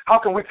 How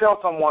can we tell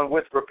someone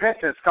with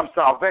repentance comes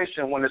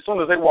salvation when as soon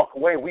as they walk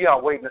away, we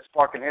are waiting to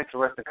spark an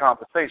interesting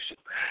conversation?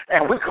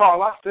 And we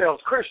call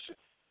ourselves Christians.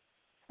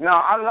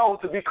 Now, I know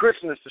to be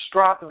Christian is to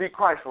strive to be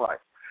Christ-like.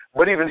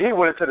 But even he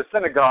went into the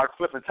synagogue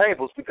flipping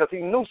tables because he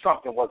knew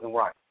something wasn't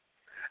right.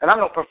 And I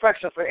know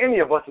perfection for any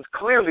of us is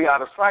clearly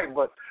out of sight,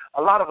 but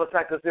a lot of us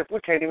act as if we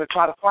can't even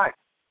try to fight.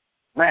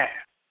 Man,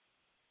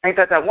 ain't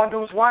that one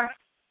dude's wife?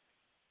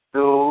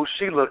 Dude,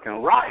 she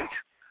looking right.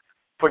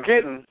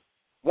 Forgetting,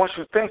 once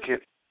you think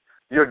it,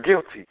 you're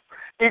guilty.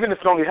 Even if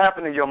it only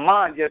happened in your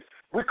mind, yet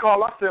we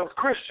call ourselves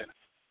Christians.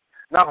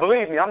 Now,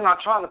 believe me, I'm not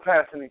trying to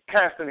cast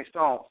any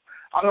stones.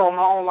 I know in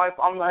my own life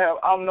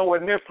I'm nowhere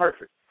near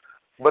perfect.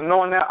 But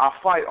knowing that, I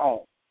fight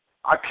on.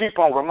 I keep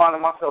on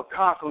reminding myself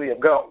constantly of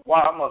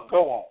why I must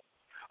go on.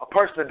 A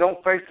person that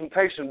don't face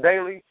temptation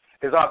daily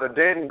is either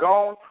dead and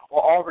gone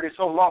or already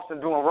so lost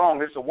in doing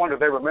wrong, it's a wonder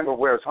they remember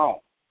where it's home.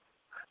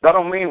 That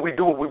don't mean we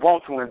do what we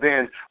want to and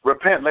then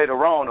repent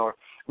later on or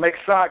make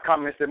side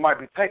comments that might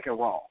be taken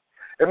wrong.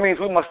 It means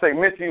we must stay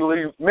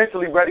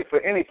mentally ready for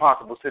any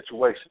possible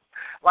situation.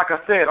 Like I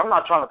said, I'm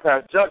not trying to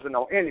pass judgment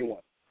on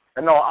anyone.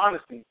 In all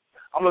honesty,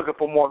 I'm looking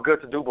for more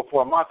good to do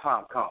before my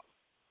time comes.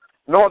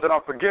 Knowing that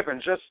I'm forgiven,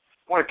 just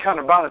want to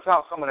counterbalance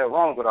out some of that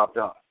wrong that I've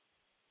done.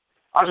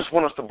 I just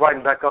want us to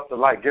brighten back up the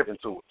light given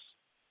to us.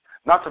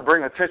 Not to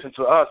bring attention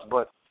to us,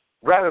 but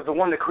rather the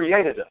one that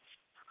created us.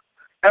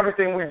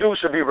 Everything we do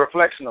should be a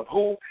reflection of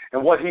who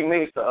and what he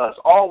means to us.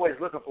 Always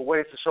looking for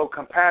ways to show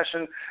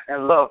compassion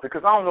and love,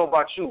 because I don't know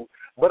about you,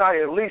 but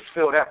I at least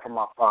feel that from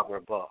my Father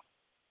above.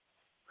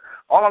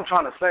 All I'm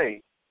trying to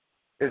say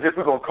is if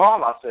we're going to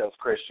call ourselves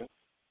Christians,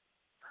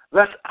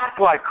 let's act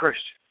like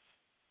Christians.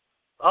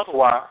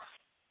 Otherwise,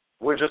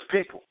 we're just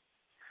people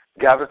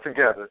gathered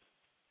together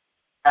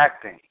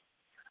acting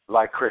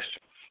like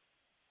Christians.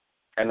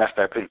 And that's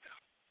that piece.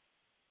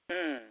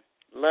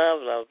 Love,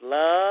 love,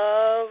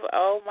 love.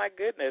 Oh, my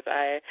goodness.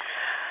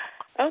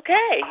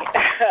 Okay.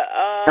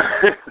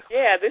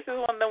 Yeah, this is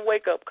one of them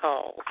wake-up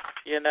calls,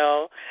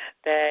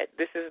 that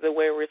this is the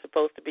way we're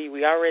supposed to be.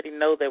 We already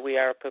know that we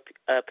are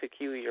a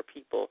peculiar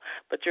people,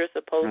 but you're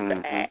supposed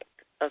to act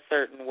a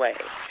certain way,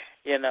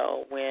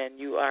 when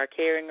you are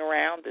carrying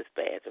around this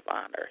badge of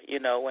honor,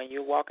 when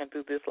you're walking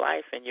through this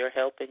life and you're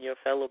helping your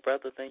fellow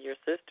brothers and your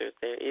sisters,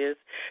 there is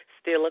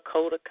still a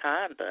code of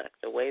conduct,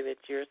 the way that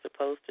you're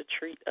supposed to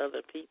treat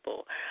other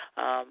people.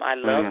 I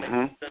love that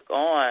you took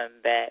on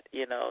that,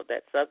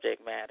 that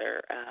subject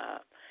matter.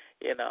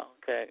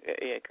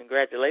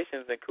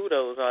 Congratulations and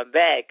kudos on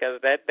that, because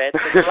that's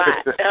a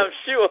lot, I'm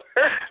sure.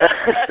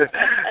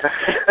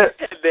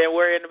 Then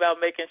worrying about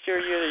making sure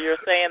you're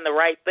saying the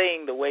right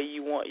thing the way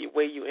you want, the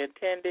way you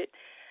intended.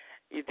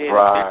 You did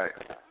right.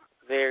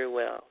 Very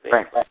well.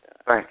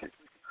 Thank you.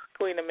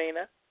 Queen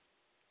Amina?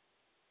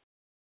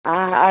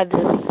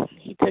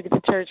 He took it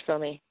to church for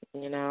me.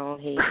 He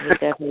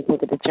definitely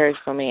took it to church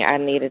for me. I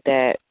needed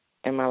that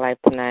in my life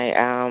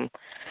tonight.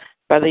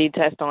 Brother, you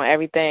touched on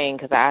everything,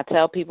 because I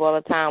tell people all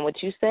the time,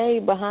 what you say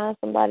behind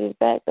somebody's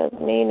back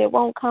doesn't mean it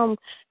won't come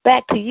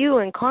back to you,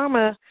 and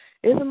karma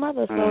is a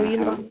mother. So,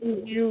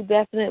 you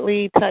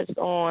definitely touched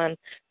on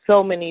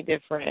so many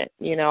different,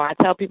 I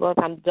tell people all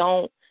the time,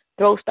 don't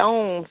throw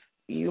stones.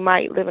 You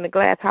might live in a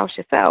glass house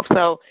yourself.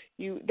 So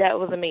that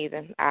was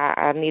amazing.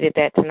 I needed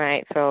that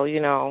tonight. So,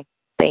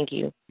 thank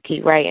you.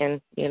 Keep writing,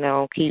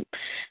 keep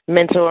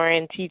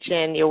mentoring,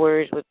 teaching. Your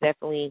words was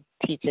definitely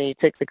teaching. You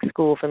took to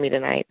school for me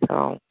tonight.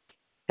 So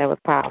that was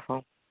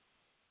powerful.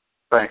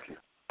 Thank you.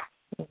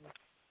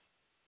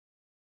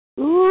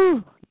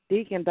 Ooh,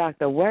 Deacon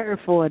Dr. Word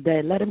for a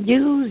day. Let him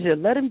use you.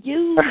 Let him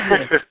use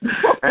you.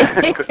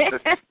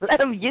 Let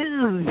him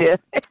use you.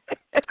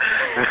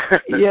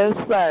 Yes,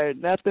 sir.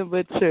 Nothing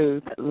but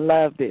truth.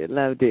 Loved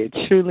it.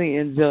 Truly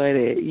enjoyed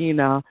it.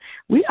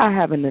 We are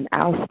having an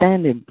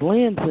outstanding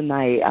blend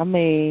tonight. I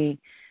mean,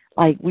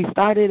 we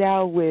started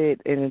out with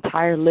an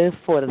entire list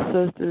for the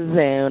sisters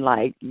and,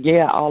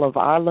 all of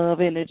our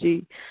love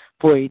energy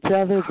for each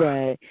other,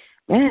 but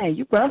man,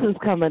 you brothers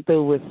coming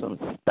through with some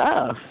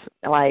stuff.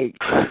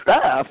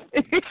 Stuff.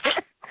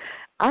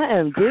 I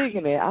am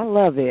digging it. I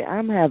love it.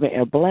 I'm having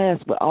a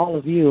blast with all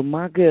of you.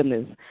 My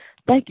goodness.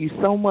 Thank you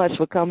so much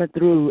for coming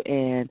through.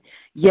 And,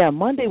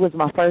 Monday was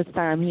my first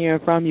time hearing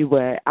from you,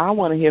 but I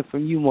want to hear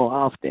from you more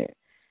often.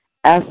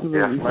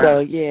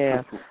 Absolutely.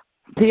 Yes, so,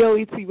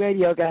 POET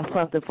Radio got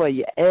something for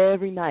you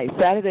every night.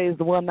 Saturday is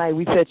the one night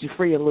we set you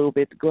free a little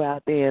bit to go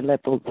out there and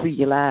let folks see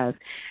you live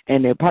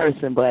and in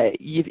person. But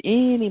if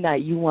any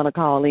night you want to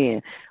call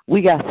in,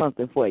 we got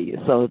something for you.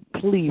 So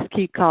please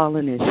keep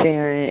calling and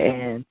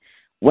sharing. And,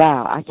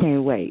 wow, I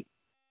can't wait.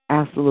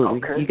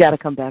 Absolutely. Okay. You got to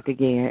come back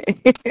again.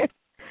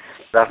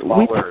 That's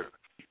my word.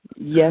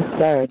 Yes,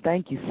 sir.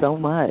 Thank you so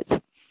much.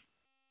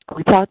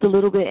 We talked a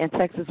little bit, and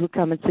Texas, we're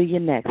coming to you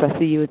next. I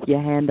see you with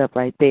your hand up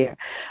right there.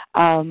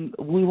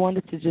 We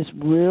wanted to just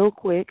real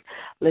quick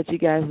let you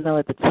guys know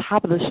at the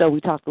top of the show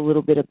we talked a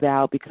little bit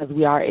about, because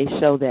we are a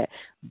show that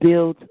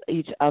builds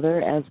each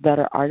other as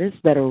better artists,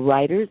 better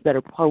writers,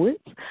 better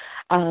poets.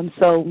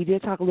 So we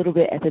did talk a little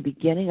bit at the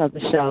beginning of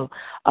the show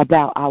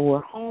about our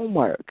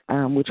homework,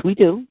 which we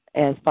do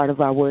as part of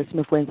our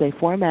Wordsmith Wednesday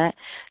format,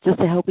 just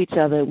to help each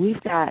other.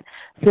 We've got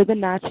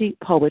Fibonacci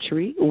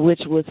Poetry, which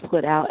was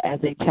put out as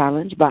a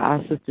challenge by our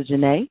sister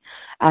Janae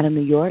out of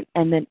New York.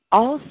 And then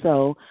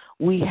also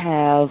we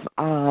have,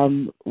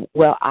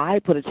 I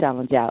put a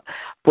challenge out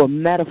for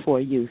metaphor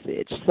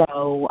usage.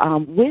 So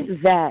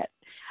with that,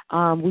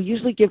 we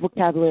usually give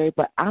vocabulary,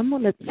 but I'm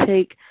going to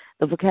take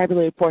the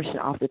vocabulary portion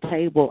off the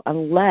table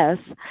unless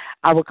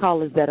our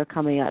callers that are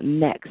coming up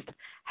next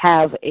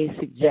have a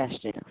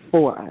suggestion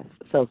for us.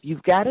 So if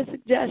you've got a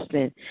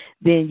suggestion,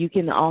 then you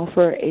can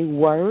offer a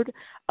word.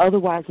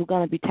 Otherwise, we're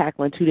going to be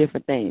tackling two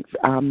different things,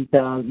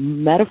 the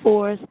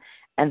metaphors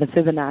and the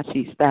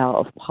Fibonacci style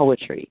of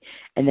poetry.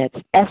 And that's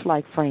F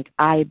like Frank,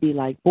 I, B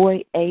like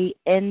boy, A,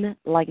 N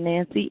like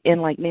Nancy, N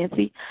like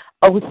Nancy,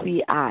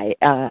 O-C-I,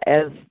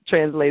 as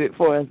translated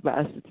for us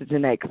by Sister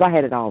Janae, because I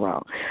had it all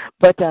wrong.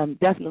 But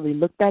definitely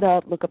look that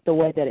up, look up the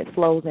way that it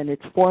flows and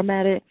it's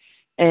formatted.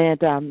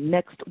 And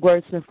next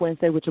Wordsmith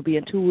Wednesday, which will be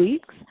in 2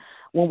 weeks,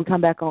 when we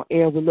come back on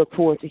air, we look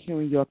forward to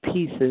hearing your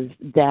pieces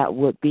that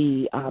would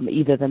be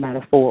either the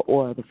metaphor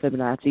or the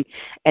Fibonacci.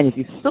 And if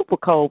you're super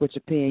cold with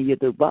your pen, you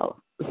do both.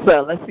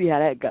 So let's see how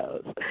that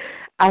goes.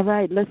 All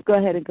right, let's go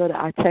ahead and go to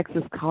our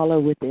Texas caller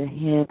with their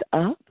hand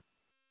up.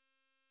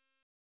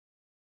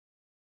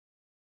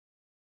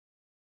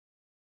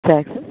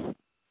 Texas.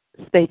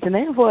 State your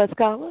name for us,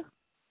 caller.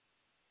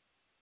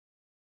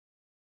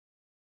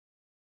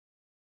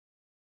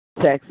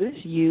 Texas,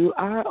 you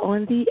are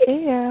on the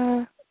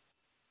air.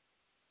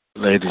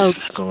 Ladies,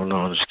 what's going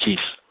on? It's Keith.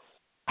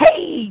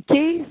 Hey,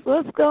 Keith,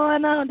 what's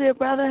going on, dear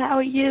brother? How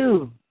are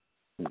you?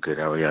 I'm good.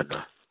 How are y'all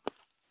doing?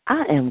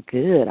 I am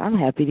good. I'm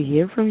happy to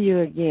hear from you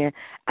again.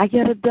 I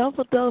get a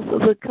double dose of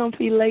the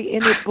comfy late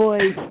in it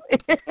voice.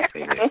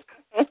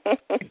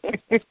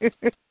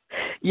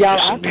 Y'all,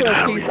 I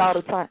tell Keith all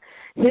the time.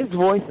 His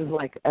voice is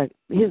like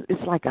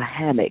it's like a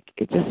hammock.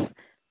 It just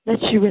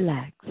lets you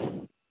relax.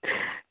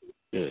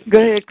 Go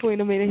ahead, Queen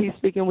Amina. He's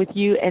speaking with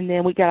you, and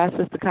then we got our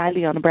sister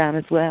Kylie on the Brown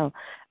as well.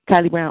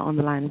 Kylie Brown on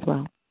the line as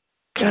well.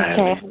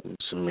 Kylie,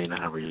 Amina,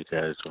 how are you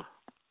guys doing?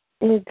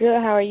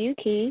 Good. How are you,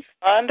 Keith?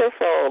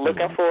 Wonderful.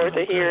 Looking forward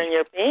to hearing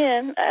your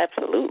pen.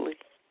 Absolutely.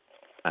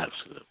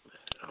 Absolutely.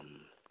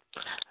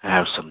 I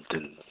have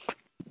something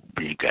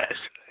for you guys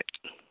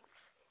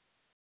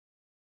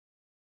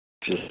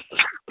tonight. Just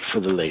for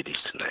the ladies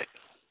tonight.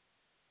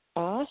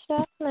 Oh,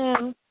 shucks,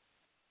 ma'am.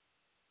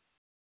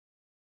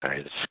 All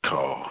right, it's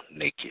called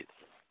Naked.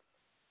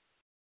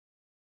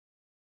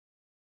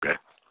 Okay.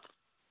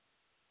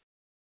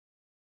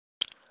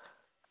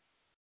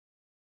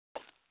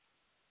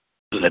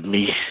 Let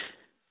me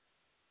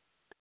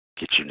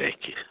get you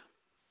naked.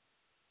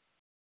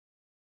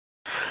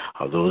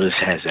 Although this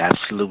has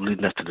absolutely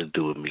nothing to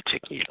do with me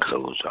taking your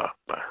clothes off,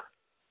 but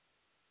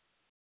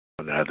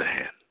on the other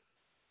hand,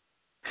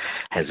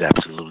 has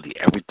absolutely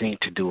everything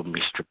to do with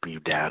me stripping you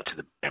down to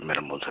the bare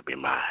minimums of your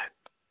mind.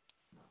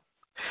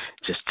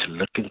 Just to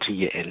look into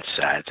your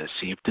insides and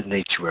see if the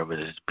nature of it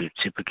is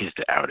typical as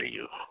the outer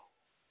you.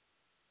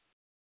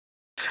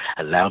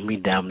 Allow me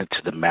down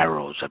into the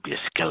marrows of your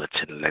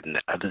skeleton, letting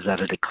the others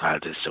out of the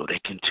closet so they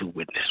can too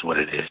witness what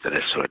it is that I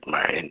so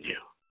admire in you.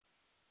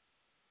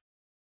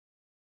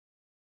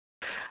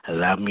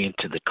 Allow me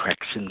into the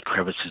cracks and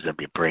crevices of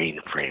your brain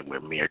frame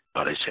where mere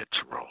thought is yet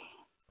to roam.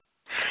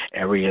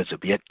 Areas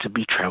of yet to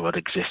be traveled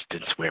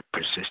existence where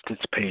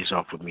persistence pays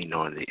off with me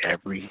knowing the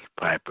every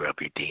fiber of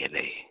your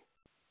DNA.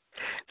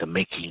 The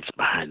makings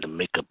behind the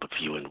makeup of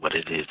you and what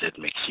it is that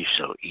makes you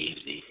so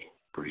easy,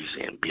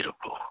 breezy, and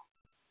beautiful.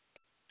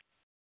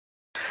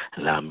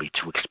 Allow me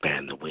to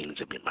expand the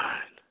wings of your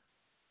mind.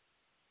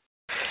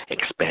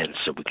 Expand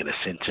so we can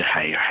ascend to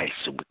higher heights,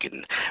 so we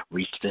can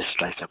reach this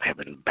slice of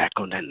heaven back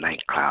on that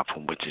ninth cloud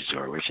from which is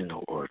your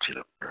original origin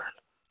of birth.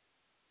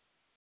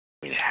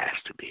 I mean, it has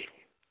to be.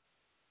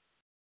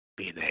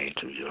 Being the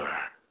angel you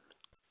are.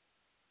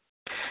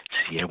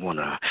 See, I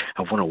wanna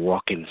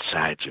walk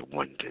inside your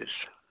wonders.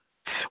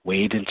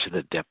 Wade into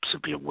the depths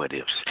of your what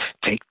ifs.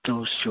 Take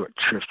those short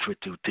trips with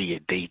you through your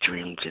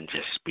daydreams and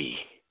just be.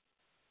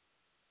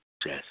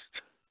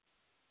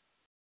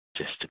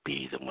 Just to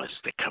be the ones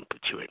that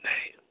comfort you at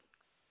night.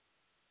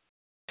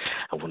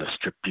 I want to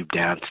strip you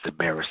down to the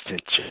bare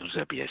essentials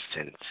of your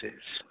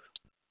senses.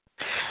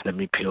 Let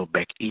me peel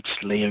back each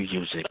layer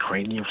using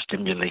cranial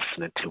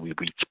stimulation until we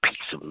reach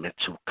peaks of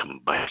mental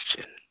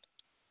combustion.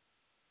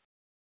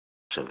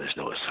 So there's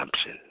no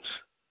assumptions.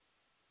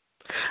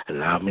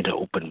 Allow me to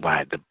open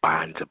wide the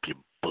binds of your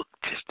book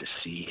just to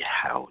see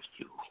how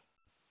you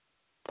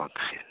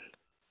function.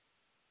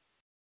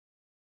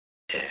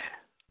 Yeah.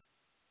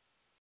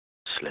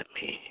 Just let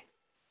me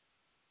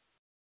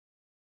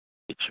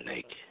get you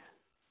naked.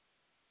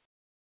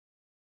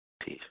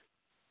 Peace.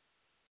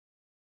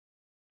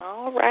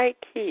 All right,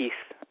 Keith.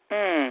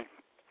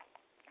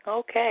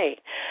 Okay.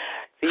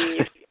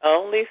 The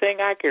only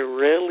thing I could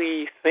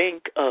really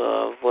think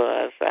of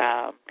was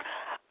I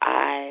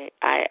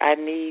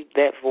need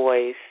that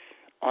voice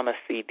on a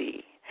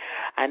CD.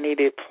 I need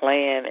it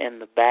playing in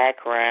the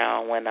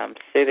background when I'm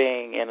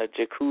sitting in a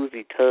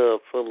jacuzzi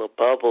tub full of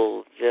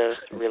bubbles,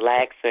 just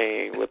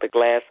relaxing with a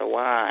glass of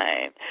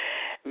wine,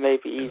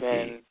 maybe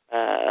even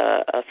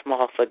a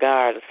small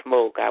cigar to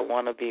smoke. I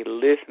want to be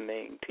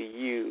listening to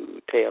you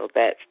tell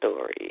that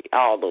story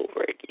all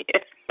over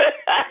again.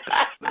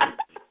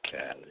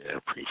 Callie, I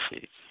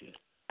appreciate you.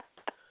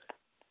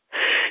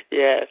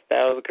 Yes,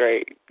 that was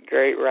great.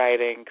 Great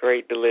writing,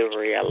 great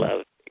delivery. I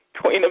love it.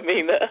 Queen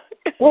Amina.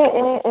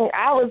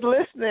 I was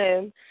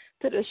listening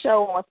to the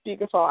show on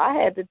speakerphone. I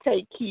had to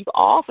take Keith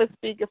off of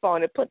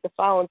speakerphone and put the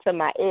phone to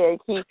my ear.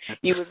 Keith,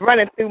 you was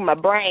running through my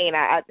brain.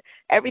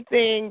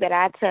 Everything that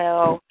I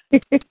tell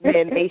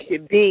men they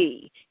should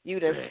be,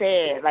 you done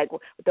said. Like,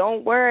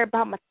 don't worry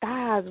about my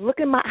thighs. Look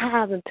in my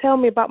eyes and tell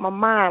me about my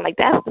mind. Like,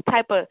 that's the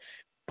type of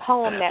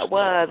poem that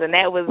was, and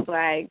that was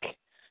like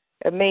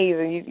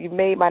amazing. You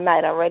made my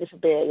night. I'm ready for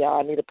bed, y'all.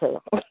 I need a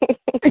pillow.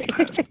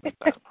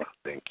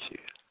 Thank you.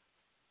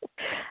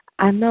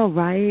 I know,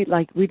 right?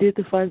 Like, we did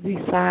the fuzzy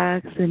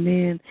socks, and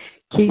then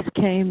Keith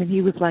came, and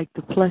he was like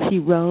the plushy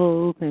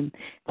robe and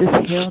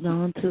just held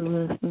on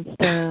to us and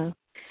stuff.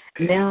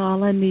 Now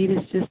all I need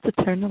is just to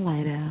turn the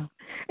light out.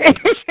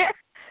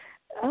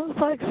 I was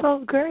like,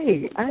 so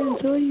great. I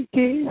enjoy you,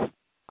 Keith,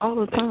 all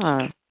the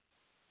time.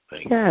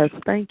 Yes,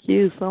 thank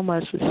you so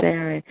much for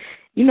sharing.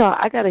 You know,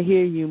 I got to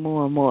hear you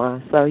more and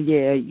more. So,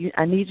 yeah,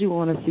 I need you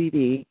on a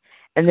CD.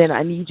 And then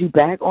I need you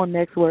back on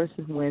Next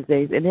Wordsmith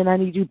Wednesdays. And then I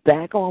need you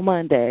back on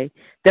Monday.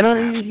 Then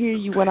I need to hear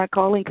you when I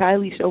call in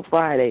Kylie Show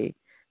Friday.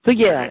 So,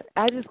 yeah,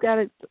 I just got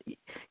to,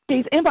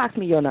 please inbox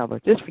me your number.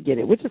 Just forget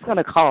it. We're just going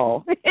to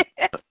call.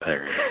 That's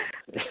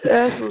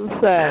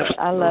what's up.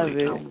 I love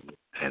it.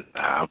 And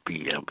I'll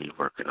be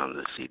working on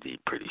the CD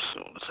pretty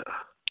soon, so.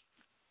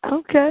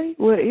 Okay.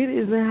 Well, it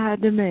is in high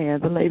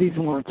demand. The ladies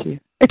want you.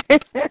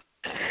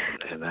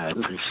 And I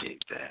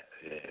appreciate that.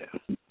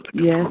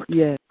 Yeah.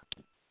 Yes.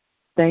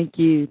 Thank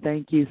you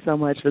so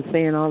much for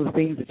saying all the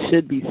things that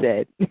should be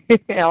said.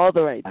 All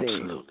the right things.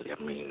 Absolutely. I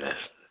mean,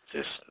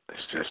 it's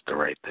just the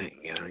right thing,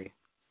 you know what I mean?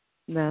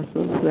 That's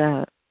what's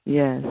up.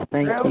 Yes,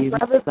 thank you. Real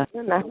brothers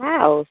in the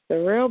house. The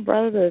real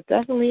brother is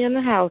definitely in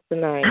the house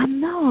tonight. I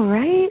know,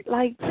 right?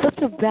 Like, such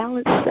a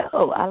balanced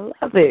show. I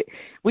love it.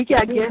 We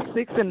got guest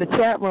 6 in the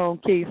chat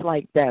room, Keith,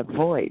 like that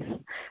voice.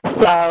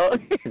 So,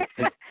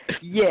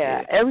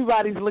 yeah,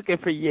 everybody's looking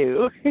for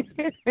you.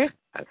 That's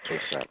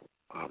what's up.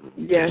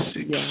 Yes.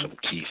 Some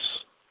Keith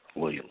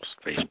Williams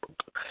Facebook.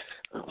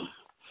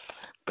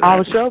 I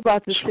was sure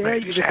about to tell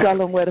you to tell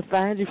them where to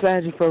find you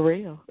for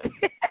real.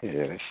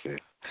 Yeah, that's it.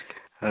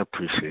 I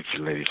appreciate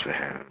you ladies for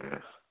having me.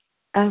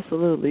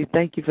 Absolutely.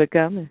 Thank you for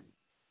coming.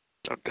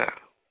 No doubt.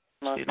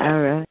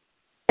 All right.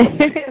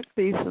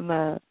 Peace and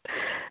love.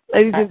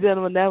 Ladies and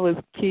gentlemen, that was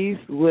Keith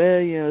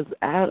Williams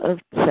out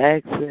of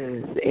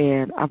Texas.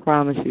 And I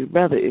promise you,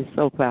 brother is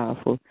so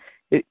powerful.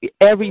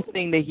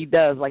 Everything that he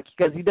does, like,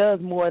 because he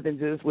does more than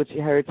just what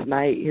you heard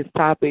tonight, his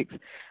topics,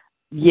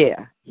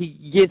 yeah, he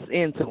gets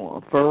into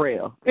them, for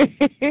real.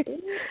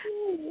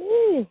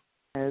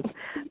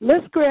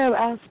 Let's grab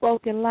our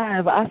spoken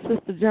live. Our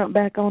sister jumped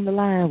back on the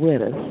line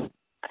with us.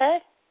 Okay.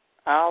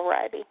 All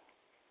righty.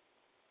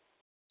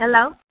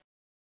 Hello?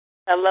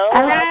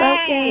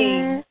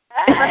 Hey.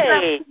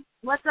 Hey.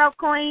 What's up,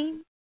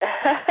 Queen?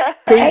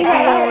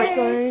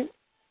 Hey,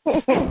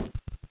 Queen.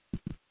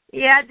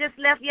 Yeah, I just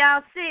left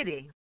y'all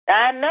city.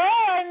 I know.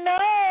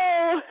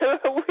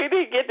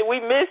 We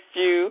missed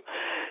you.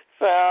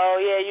 So,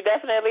 yeah, you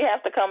definitely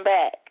have to come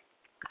back.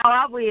 Oh,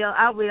 I will.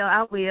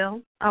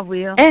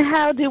 And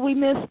how did we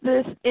miss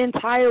this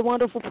entire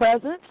wonderful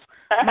presence?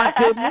 My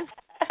goodness.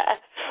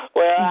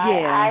 Well,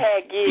 I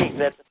had gigs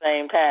at the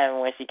same time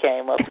when she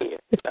came up here.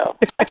 So.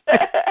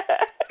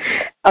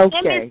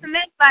 Okay. Give me some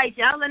invites.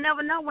 Y'all will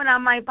never know when I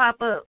might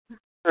pop up.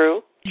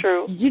 True.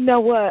 You know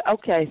what?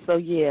 Okay, so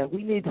yeah,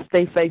 we need to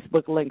stay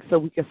Facebook linked so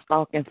we can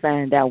stalk and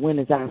find out when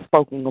is our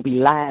spoken going to be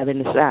live in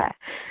the shy.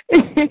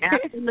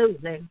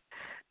 Absolutely.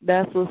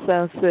 That's what's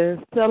up, sis.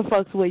 Tell the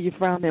folks where you're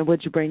from and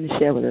what you bring to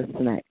share with us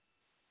tonight.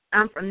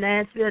 I'm from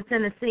Nashville,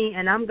 Tennessee,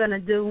 and I'm going to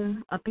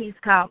do a piece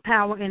called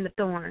Power in the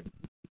Thorn.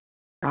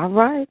 All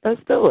right,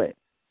 let's do it.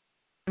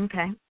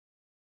 Okay.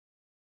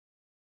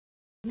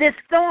 This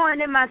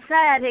thorn in my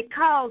side had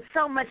caused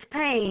so much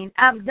pain,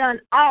 I've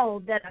done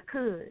all that I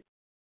could.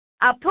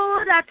 I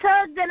pulled, I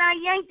tugged, and I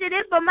yanked at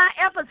it, but my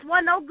efforts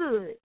were no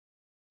good.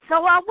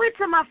 So I went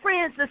to my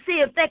friends to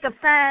see if they could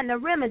find a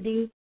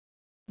remedy,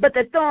 but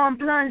the thorn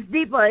plunged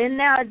deeper, and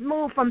now it's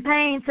moved from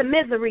pain to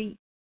misery.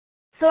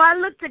 So I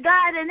looked to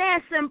God and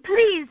asked him,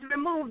 please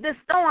remove this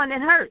thorn,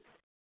 it hurts.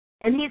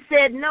 And he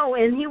said no,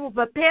 and he will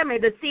prepare me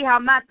to see how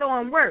my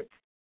thorn works.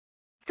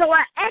 So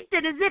I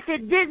acted as if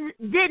it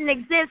didn't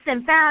exist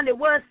and found it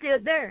was still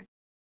there.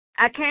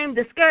 I came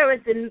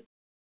discouraged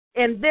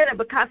and bitter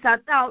because I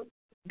thought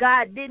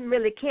God didn't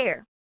really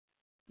care.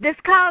 This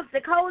caused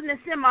the coldness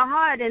in my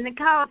heart, and it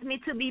caused me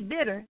to be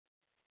bitter.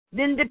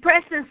 Then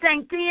depression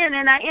sank in,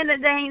 and I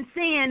entertained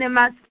sin, and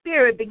my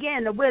spirit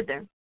began to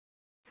wither.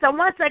 So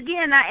once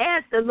again, I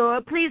asked the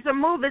Lord, please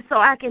remove it so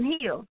I can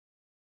heal.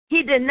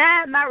 He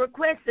denied my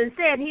request and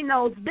said he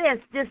knows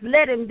best, just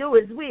let him do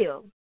his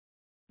will.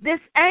 This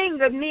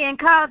angered me and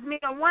caused me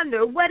to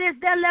wonder, what is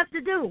there left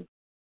to do?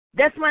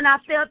 That's when I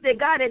felt that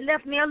God had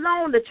left me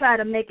alone to try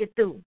to make it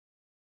through.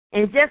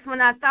 And just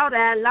when I thought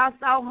I had lost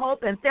all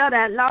hope and felt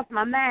I had lost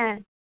my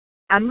mind,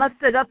 I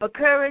mustered up a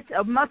courage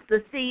of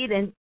mustard seed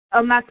and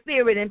of my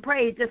spirit and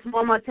prayed just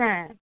one more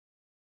time.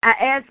 I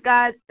asked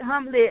God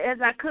humbly as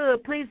I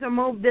could, please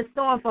remove this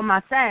thorn from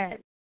my side.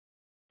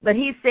 But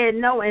he said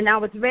no, and I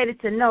was ready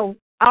to know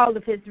all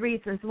of his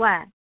reasons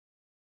why.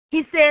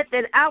 He said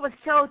that I was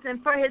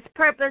chosen for his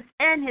purpose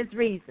and his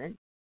reason.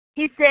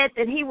 He said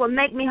that he would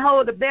make me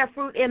whole to bear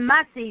fruit in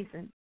my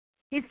season.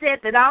 He said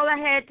that all I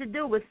had to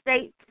do was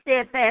stay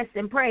steadfast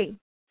and pray.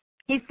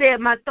 He said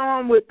my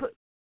thorn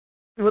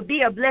would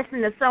be a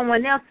blessing to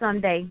someone else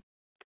someday.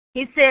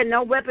 He said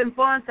no weapon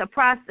formed to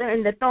prosper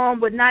and the thorn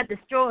would not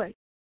destroy.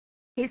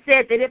 He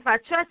said that if I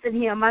trusted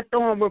him, my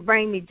thorn would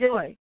bring me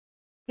joy.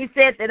 He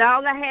said that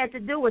all I had to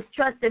do was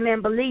trust him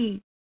and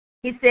believe.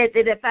 He said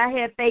that if I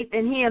had faith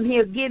in him,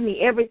 he'll give me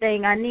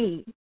everything I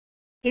need.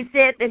 He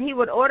said that he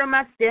would order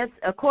my steps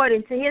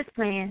according to his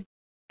plan.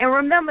 And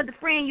remember the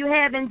friend you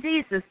have in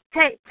Jesus.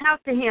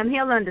 Talk to him.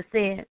 He'll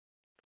understand.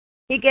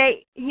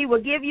 He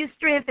will give you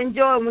strength and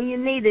joy when you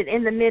need it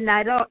in the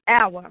midnight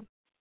hour.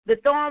 The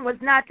thorn was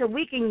not to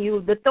weaken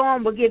you. The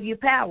thorn will give you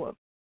power.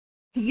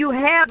 You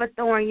have a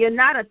thorn. You're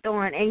not a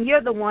thorn, and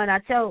you're the one I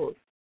chose.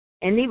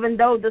 And even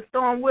though the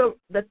thorn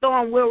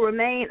will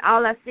remain,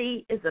 all I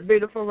see is a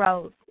beautiful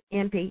rose.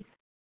 In peace.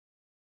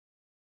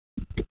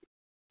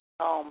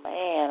 Oh,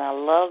 man, I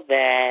love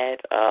that.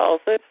 Oh,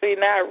 so see,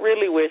 now I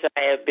really wish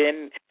I had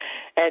been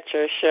at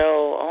your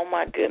show. Oh,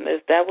 my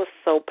goodness, that was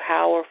so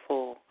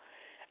powerful.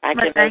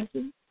 Thank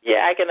you.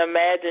 Yeah, I can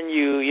imagine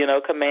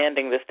you,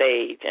 commanding the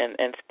stage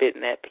and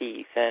spitting that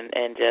piece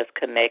and just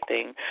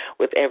connecting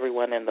with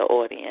everyone in the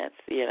audience,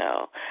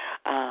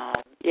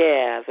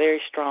 Yeah,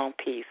 very strong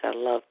piece. I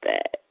love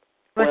that.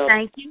 Well,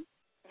 thank you.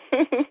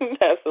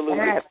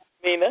 Absolutely.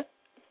 Nina?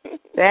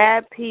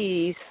 That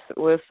piece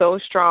was so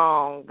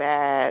strong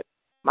that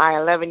my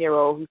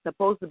 11-year-old, who's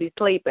supposed to be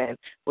sleeping,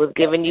 was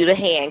giving you the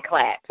hand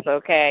claps,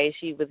 okay?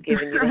 She was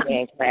giving you the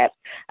hand claps.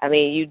 I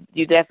mean,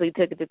 you definitely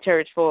took it to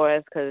church for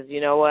us because, you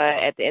know what,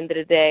 at the end of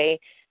the day,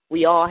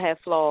 we all have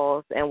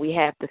flaws, and we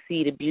have to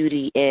see the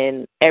beauty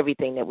in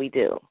everything that we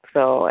do.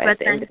 So at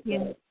the end of the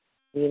day,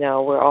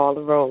 we're all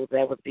the rose.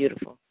 That was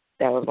beautiful.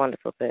 That was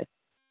wonderful, sis.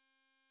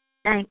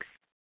 Thanks.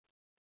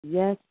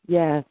 Yes,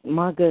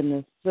 my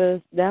goodness, sis,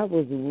 that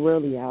was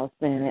really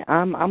outstanding.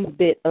 I'm a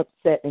bit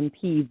upset and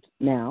peeved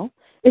now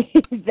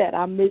that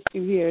I missed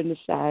you here in the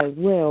shy as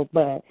well,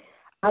 but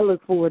I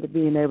look forward to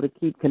being able to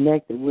keep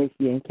connected with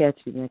you and catch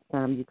you next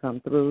time you come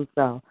through.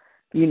 So,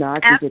 I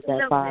can get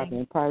that vibe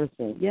in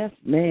person. Yes,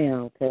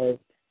 ma'am, because,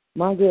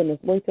 my goodness,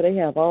 wait till they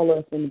have all of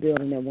us in the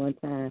building at one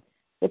time.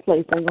 The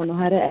place ain't going to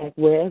know how to act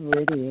wherever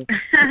it is.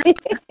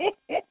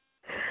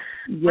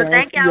 Well,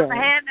 thank y'all for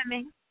having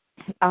me.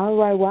 All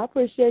right. Well, I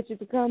appreciate you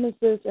for coming,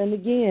 sis. And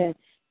again,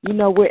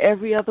 we're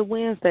every other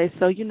Wednesday.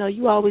 So,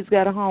 you always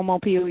got a home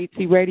on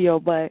POET Radio,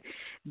 but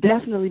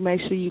definitely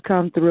make sure you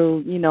come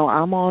through.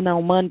 I'm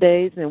on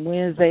Mondays and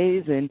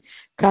Wednesdays, and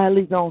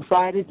Kylie's on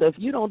Fridays. So if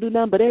you don't do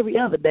nothing but every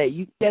other day,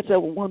 you catch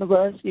up with one of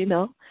us,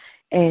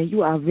 and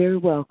you are very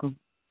welcome.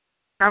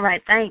 All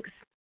right. Thanks.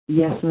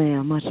 Yes,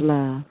 ma'am. Much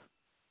love.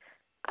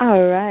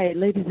 All right.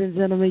 Ladies and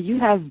gentlemen, you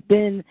have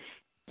been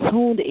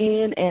tuned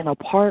in and a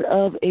part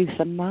of a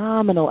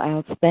phenomenal,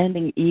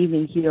 outstanding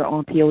evening here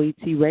on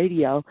POET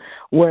Radio,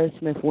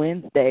 Wordsmith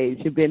Wednesdays.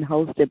 You've been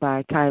hosted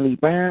by Kylie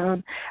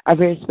Brown, our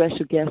very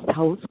special guest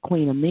host,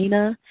 Queen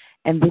Amina,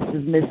 and this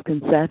is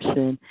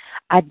Misconception.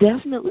 I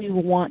definitely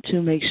want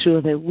to make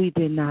sure that we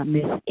did not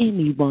miss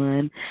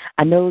anyone.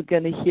 I know we're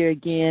going to hear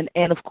again,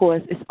 and of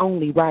course, it's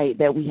only right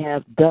that we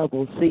have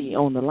Double C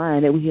on the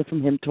line, that we hear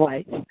from him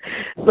twice.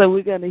 So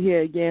we're going to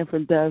hear again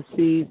from Dove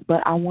C,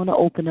 but I want to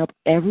open up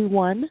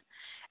everyone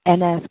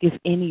and ask if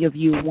any of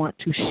you want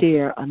to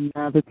share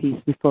another piece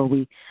before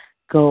we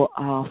go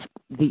off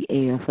the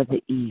air for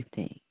the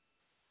evening.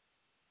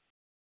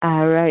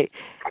 All right.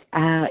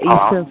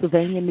 East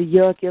Pennsylvania, New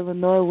York,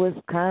 Illinois,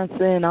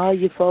 Wisconsin, all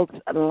you folks,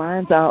 the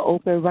lines are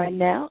open right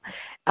now.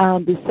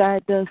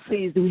 Besides those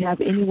C's, do we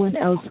have anyone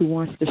else who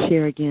wants to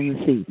share again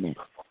this evening?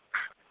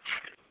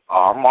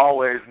 I'm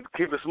always,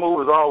 keep it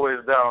smooth as always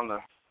down to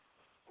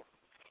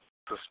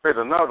spit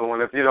another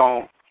one if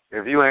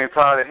you ain't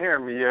tired of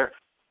hearing me yet.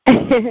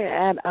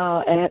 At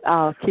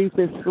all. Keep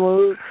it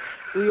smooth.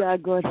 We are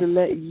going to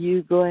let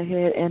you go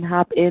ahead and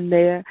hop in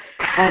there.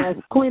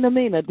 Queen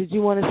Amina, did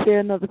you want to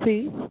share another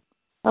piece?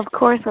 Of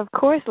course,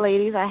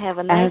 ladies. I have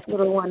a nice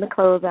little one to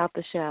close out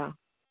the show.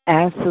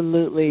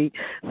 Absolutely.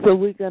 So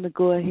we're going to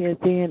go ahead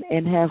then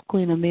and have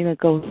Queen Amina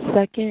go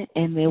second,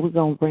 and then we're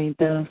going to bring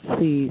Dove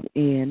Seed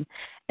in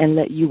and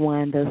let you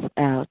wind us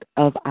out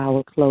of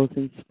our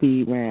closing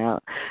speed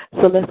round.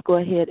 So let's go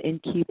ahead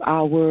and keep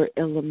our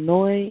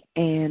Illinois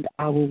and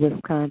our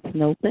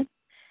Wisconsin open,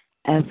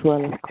 as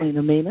well as Queen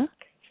Amina.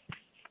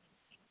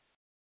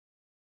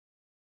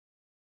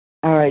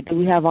 All right, do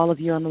we have all of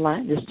you on the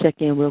line? Just check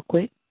in real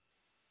quick.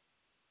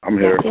 I'm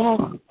here. Yes.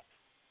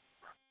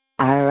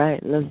 All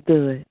right, let's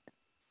do it.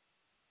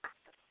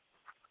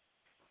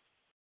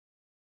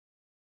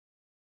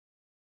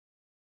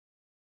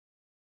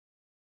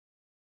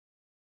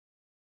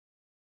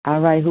 All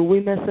right, who we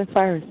missing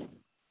first?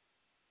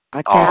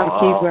 I count the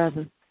key,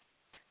 brother.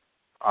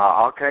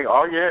 Okay.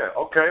 Oh, yeah.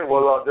 Okay.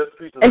 Well, this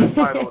piece is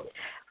entitled...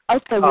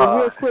 Okay, well,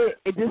 real quick,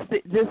 just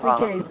in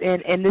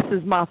case, and this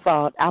is my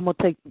fault, I'm going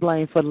to take the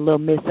blame for the little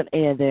missing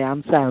air there.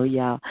 I'm sorry,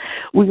 y'all.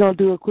 We're going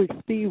to do a quick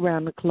speed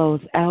round to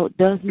close out.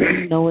 Does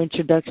mean no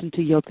introduction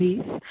to your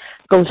piece.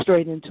 Go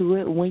straight into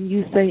it. When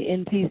you say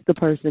in peace, the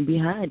person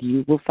behind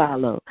you will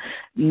follow.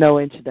 No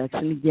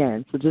introduction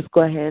again. So just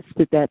go ahead,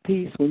 spit that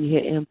piece. When you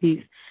hear in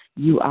peace,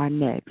 you are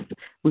next.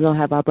 We're going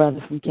to have our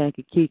brother from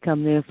Kankakee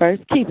coming in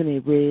first, keeping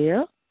it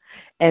real,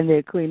 and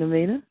then Queen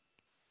Amina,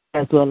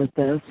 as well as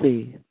Dove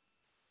C.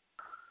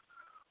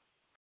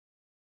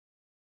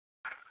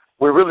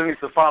 We really need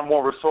to find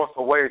more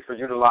resourceful ways for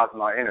utilizing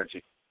our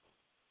energy.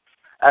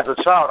 As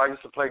a child, I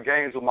used to play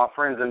games with my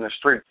friends in the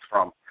streets,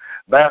 from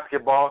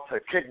basketball to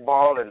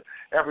kickball and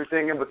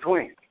everything in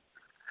between.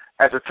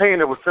 As a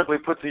teen, it was simply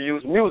put to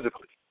use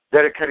musically,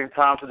 dedicating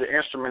time to the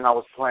instrument I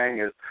was playing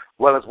as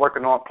well as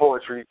working on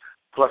poetry,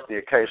 plus the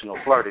occasional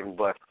flirting.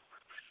 But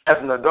as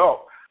an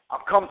adult,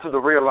 I've come to the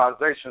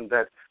realization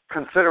that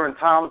considering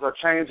times are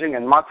changing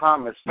and my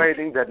time is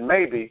fading, that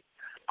maybe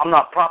I'm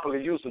not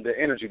properly using the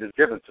energy that's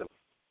given to me.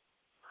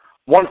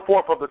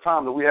 1/4 of the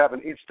time that we have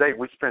in each day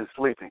we spend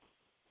sleeping.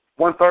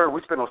 1/3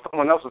 we spend on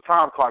someone else's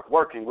time clock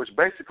working, which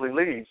basically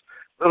leaves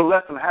a little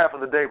less than half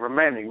of the day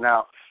remaining.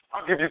 Now,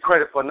 I'll give you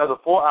credit for another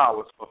 4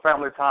 hours for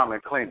family time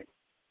and cleaning.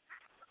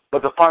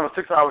 But the final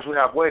 6 hours you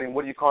have waiting,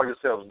 what do you call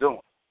yourselves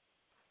doing?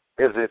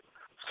 Is it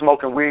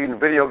smoking weed and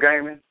video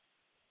gaming?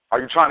 Are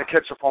you trying to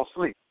catch up on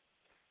sleep?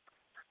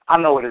 I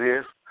know what it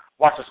is.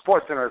 Watching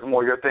Sports Center is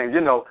more your thing.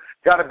 You know,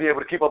 got to be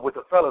able to keep up with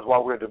the fellas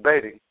while we're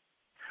debating.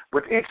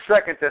 With each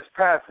second that's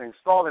passing,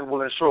 stalling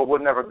will ensure we'll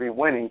never be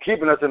winning,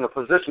 keeping us in a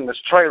position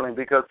that's trailing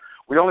because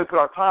we only put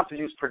our time to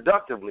use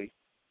productively,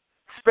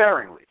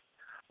 sparingly,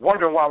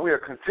 wondering why we are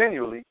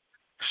continually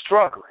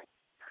struggling.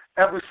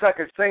 Every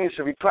second seen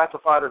should be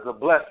classified as a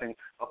blessing,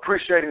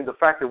 appreciating the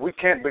fact that we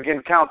can't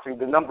begin counting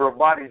the number of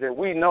bodies that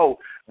we know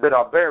that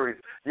are buried,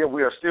 yet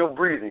we are still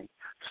breathing,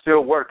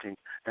 still working,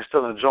 and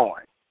still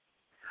enjoying.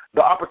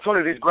 The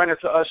opportunities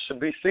granted to us should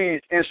be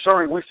seized,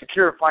 ensuring we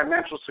secure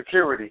financial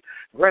security,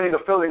 granting a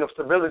feeling of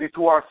stability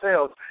to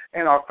ourselves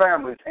and our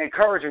families,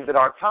 encouraging that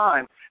our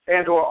time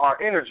and or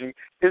our energy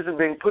isn't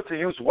being put to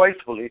use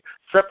wastefully,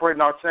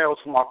 separating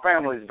ourselves from our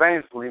families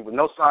vainly with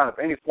no sign of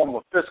any form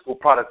of fiscal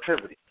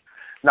productivity.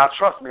 Now,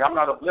 trust me, I'm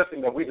not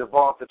uplifting that we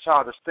devolve to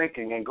childish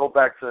thinking and go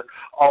back to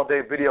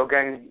all-day video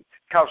game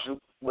couch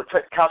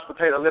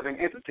potato living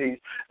entities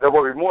that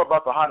worry more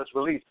about the hottest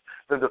release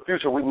than the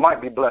future we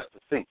might be blessed to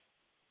see.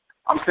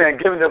 I'm saying,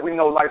 given that we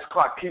know life's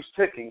clock keeps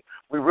ticking,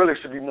 we really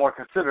should be more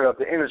considerate of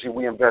the energy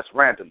we invest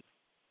randomly.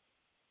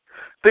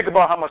 Think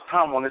about how much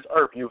time on this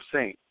earth you've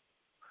seen.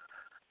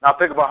 Now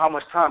think about how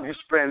much time you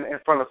spend in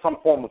front of some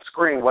form of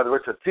screen, whether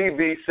it's a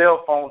TV,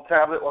 cell phone,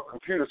 tablet, or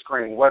computer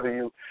screen, whether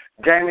you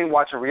gaming,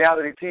 watching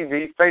reality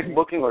TV,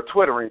 Facebooking, or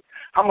Twittering.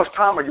 How much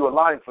time are you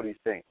allotting for these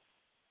things?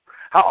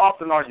 How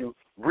often are you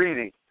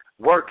reading,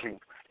 working,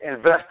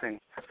 investing,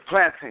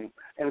 planting,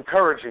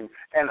 encouraging,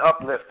 and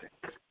uplifting?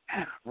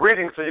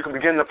 Reading so you can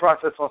begin the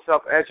process on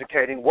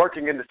self-educating,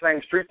 working in the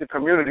same streets and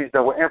communities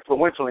that were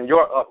influential in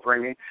your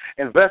upbringing,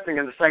 investing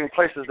in the same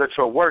places that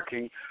you're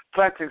working,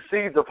 planting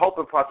seeds of hope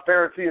and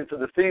prosperity into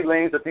the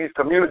seedlings that these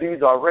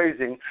communities are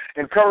raising,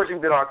 encouraging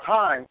that our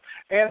time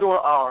and or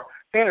our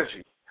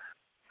energy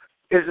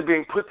is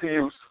being put to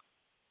use,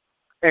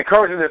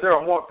 encouraging that there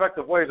are more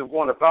effective ways of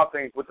going about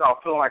things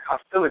without feeling like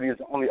hostility is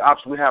the only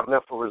option we have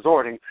left for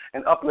resorting,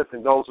 and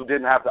uplifting those who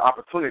didn't have the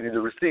opportunity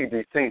to receive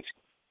these teachings.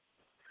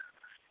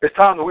 It's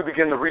time that we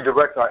begin to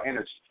redirect our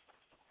energy.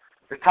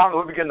 It's time that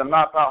we begin to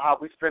map out how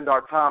we spend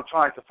our time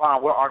trying to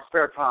find where our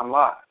spare time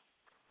lies.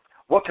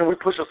 What can we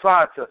push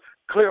aside to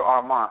clear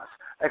our minds,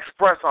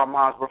 express our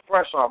minds,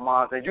 refresh our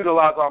minds, and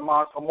utilize our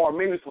minds for more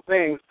meaningful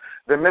things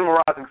than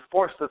memorizing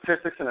sports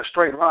statistics in a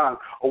straight line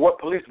or what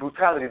police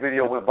brutality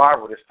video went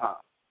viral this time.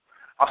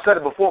 I've said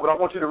it before, but I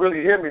want you to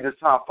really hear me this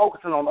time.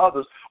 Focusing on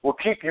others will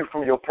keep you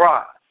from your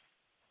pride.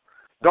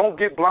 Don't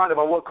get blinded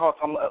by what caught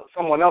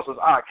someone else's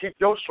eye. Keep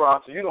your stride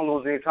so you don't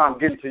lose any time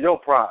getting to your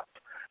pride.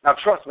 Now,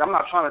 trust me, I'm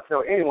not trying to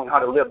tell anyone how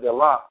to live their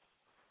life.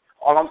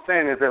 All I'm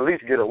saying is at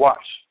least get a watch.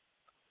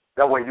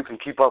 That way you can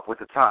keep up with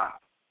the time.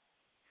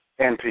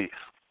 And peace.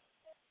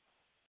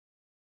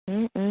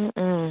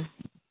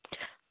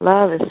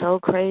 Love is so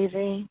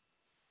crazy,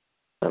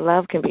 but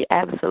love can be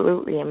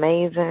absolutely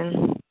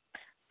amazing.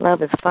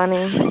 Love is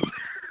funny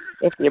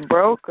if you're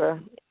broke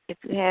or if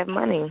you have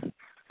money.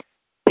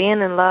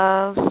 Being in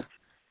love,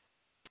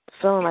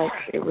 feeling like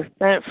it was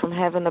sent from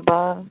heaven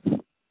above,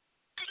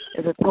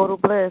 is a total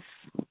bliss.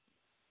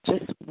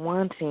 Just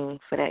wanting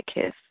for that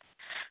kiss,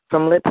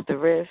 from lips to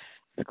wrist,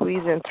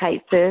 squeezing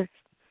tight fists,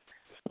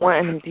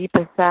 wanting him deep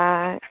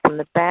inside, from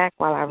the back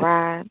while I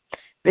ride,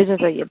 visions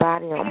of your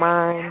body on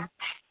mine,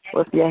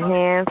 with your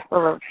hands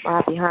full of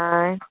my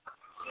behind,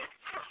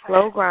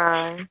 slow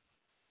grind,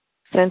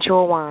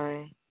 sensual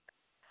wine,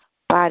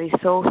 body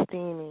so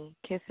steamy,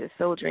 kisses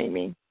so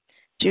dreamy,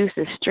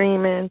 juices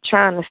streaming,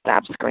 trying to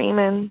stop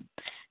screaming,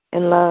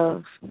 in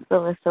love,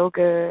 feeling so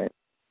good,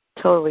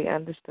 totally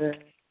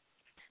understood,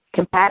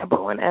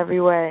 compatible in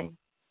every way,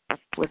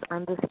 was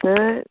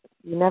understood,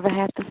 you never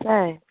have to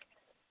say,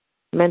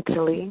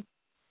 mentally,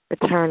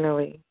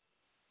 eternally,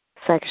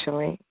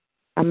 sexually,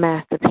 a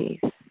masterpiece,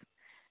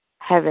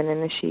 heaven in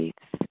the sheets,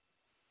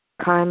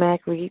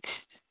 climax reached,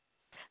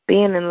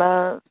 being in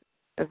love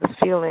is a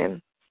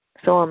feeling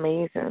so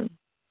amazing,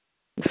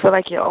 you feel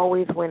like you're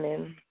always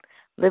winning,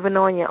 living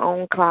on your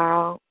own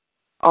cloud,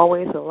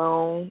 always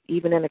alone,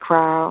 even in a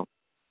crowd.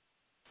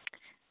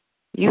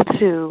 You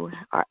two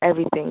are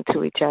everything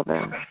to each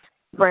other.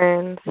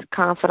 Friends,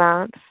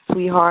 confidants,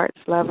 sweethearts,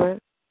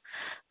 lovers.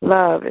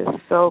 Love is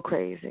so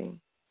crazy.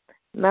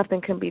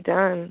 Nothing can be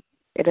done.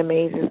 It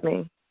amazes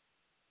me.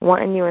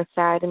 Wanting you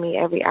inside of me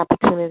every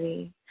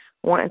opportunity.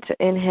 Wanting to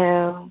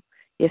inhale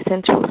your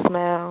sensual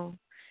smell.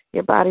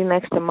 Your body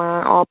next to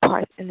mine, all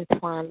parts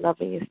intertwined,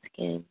 loving your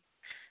skin.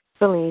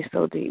 Feeling you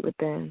so deep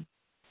within.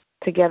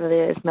 Together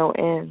there is no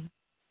end.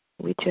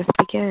 We just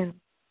begin.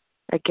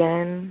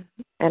 Again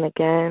and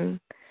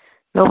again.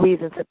 No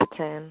reason to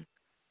pretend.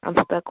 I'm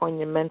stuck on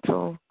your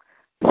mental.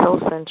 So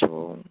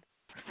sensual.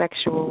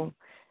 sexual,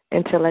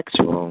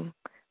 intellectual,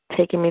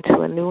 taking me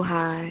to a new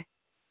high.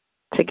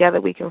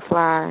 Together we can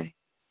fly.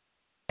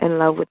 In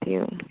love with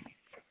you.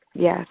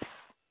 Yes,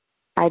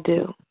 I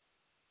do.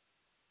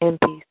 In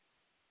peace.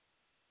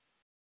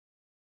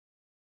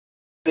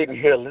 Sitting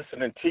here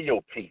listening to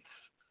your piece,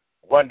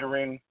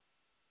 wondering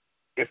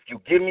if you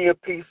give me a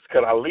piece,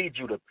 could I lead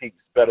you to peace?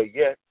 Better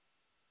yet,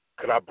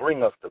 could I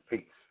bring us to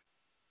peace?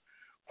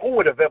 Who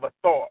would have ever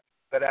thought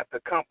that after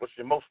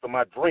accomplishing most of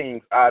my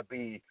dreams, I'd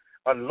be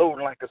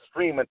unloading like a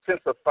stream,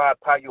 intensified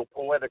by your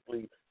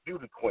poetically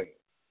beauty queen?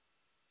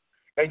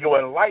 And your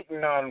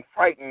enlightened,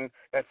 unfrightened,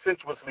 and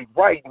sensuously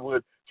writing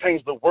would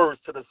change the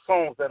words to the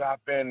songs that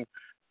I've been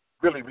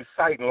really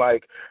reciting,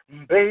 like,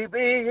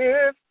 baby,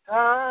 it's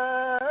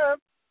time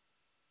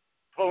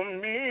for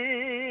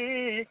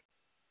me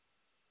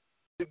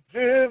to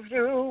give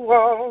you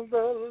all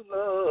the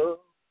love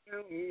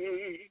you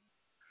need.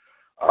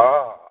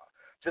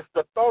 Just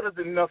the thought is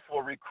enough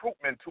for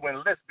recruitment to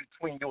enlist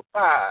between your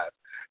thighs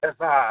as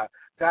I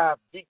dive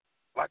deep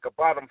like a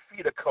bottom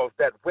feeder, cause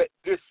that wet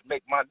dish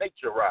make my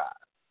nature rise.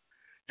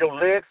 Your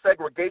leg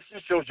segregation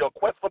shows your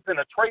quest for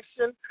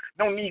penetration.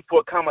 No need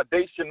for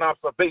accommodation,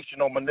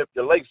 observation, or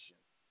manipulation.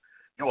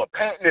 You are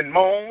panting and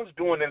moans,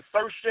 doing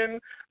insertion,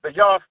 the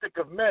yardstick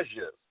of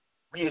measures,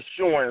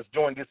 reassurance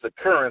during this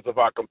occurrence of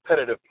our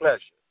competitive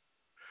pleasure.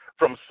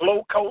 From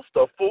slow coast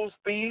to full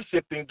speed,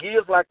 shifting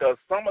gears like a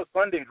summer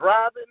Sunday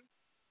driving,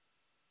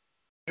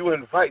 you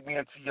invite me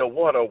into your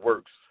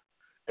waterworks.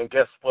 And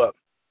guess what?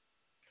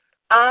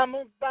 I'm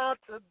about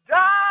to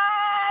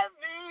dive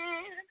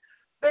in.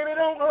 Baby,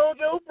 don't hold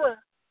your breath.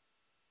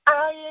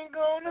 I ain't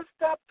gonna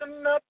stop to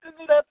nothing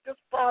left this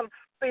bottom.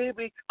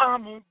 Baby,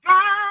 I'm gonna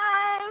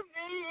dive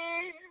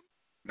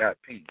in. Not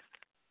peace.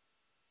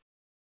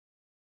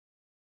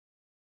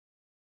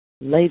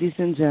 Ladies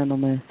and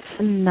gentlemen,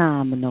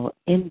 phenomenal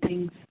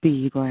ending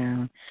speed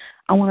round.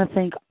 I want to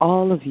thank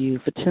all of you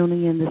for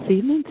tuning in this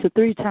evening to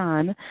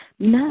 3-time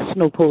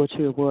National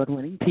Poetry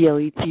Award-winning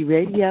POET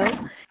Radio.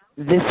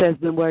 This has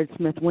been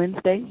Wordsmith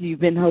Wednesday. You've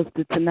been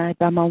hosted tonight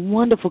by my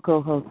wonderful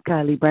co-host,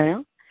 Kylie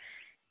Brown,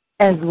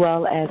 as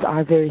well as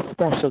our very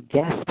special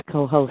guest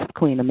co-host,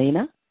 Queen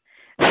Amina.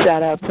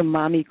 Shout out to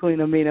Mommy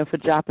Queen Amina for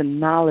dropping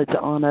knowledge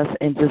on us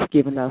and just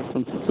giving us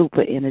some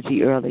super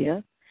energy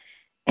earlier.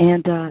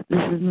 And this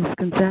is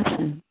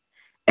Misconception.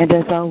 And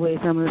as always,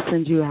 I'm going to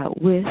send you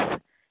out with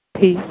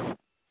peace,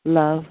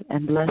 love,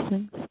 and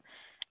blessings.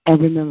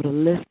 And remember to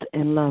lift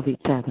and love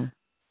each other,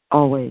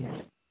 always.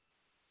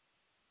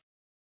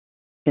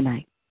 Good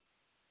night.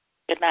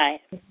 Good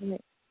night.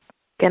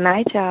 Good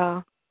night,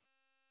 y'all.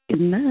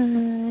 Good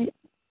night.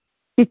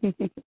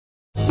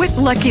 With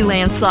Lucky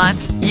Land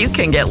Slots, you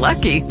can get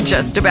lucky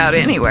just about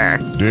anywhere.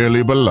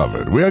 Dearly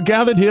beloved, we are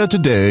gathered here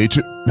today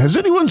to... Has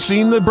anyone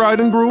seen the bride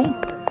and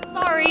groom?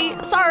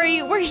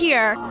 Sorry, we're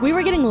here. We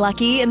were getting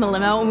lucky in the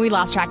limo and we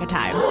lost track of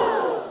time.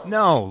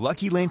 No,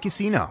 Lucky Land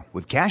Casino,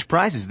 with cash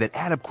prizes that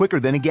add up quicker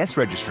than a guest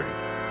registry.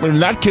 In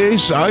that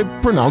case, I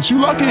pronounce you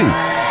lucky.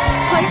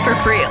 Play for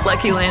free at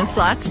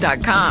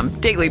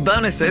LuckyLandSlots.com. Daily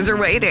bonuses are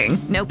waiting.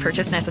 No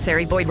purchase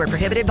necessary. Void where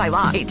prohibited by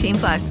law.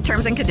 18+.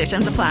 Terms and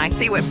conditions apply.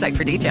 See website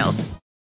for details.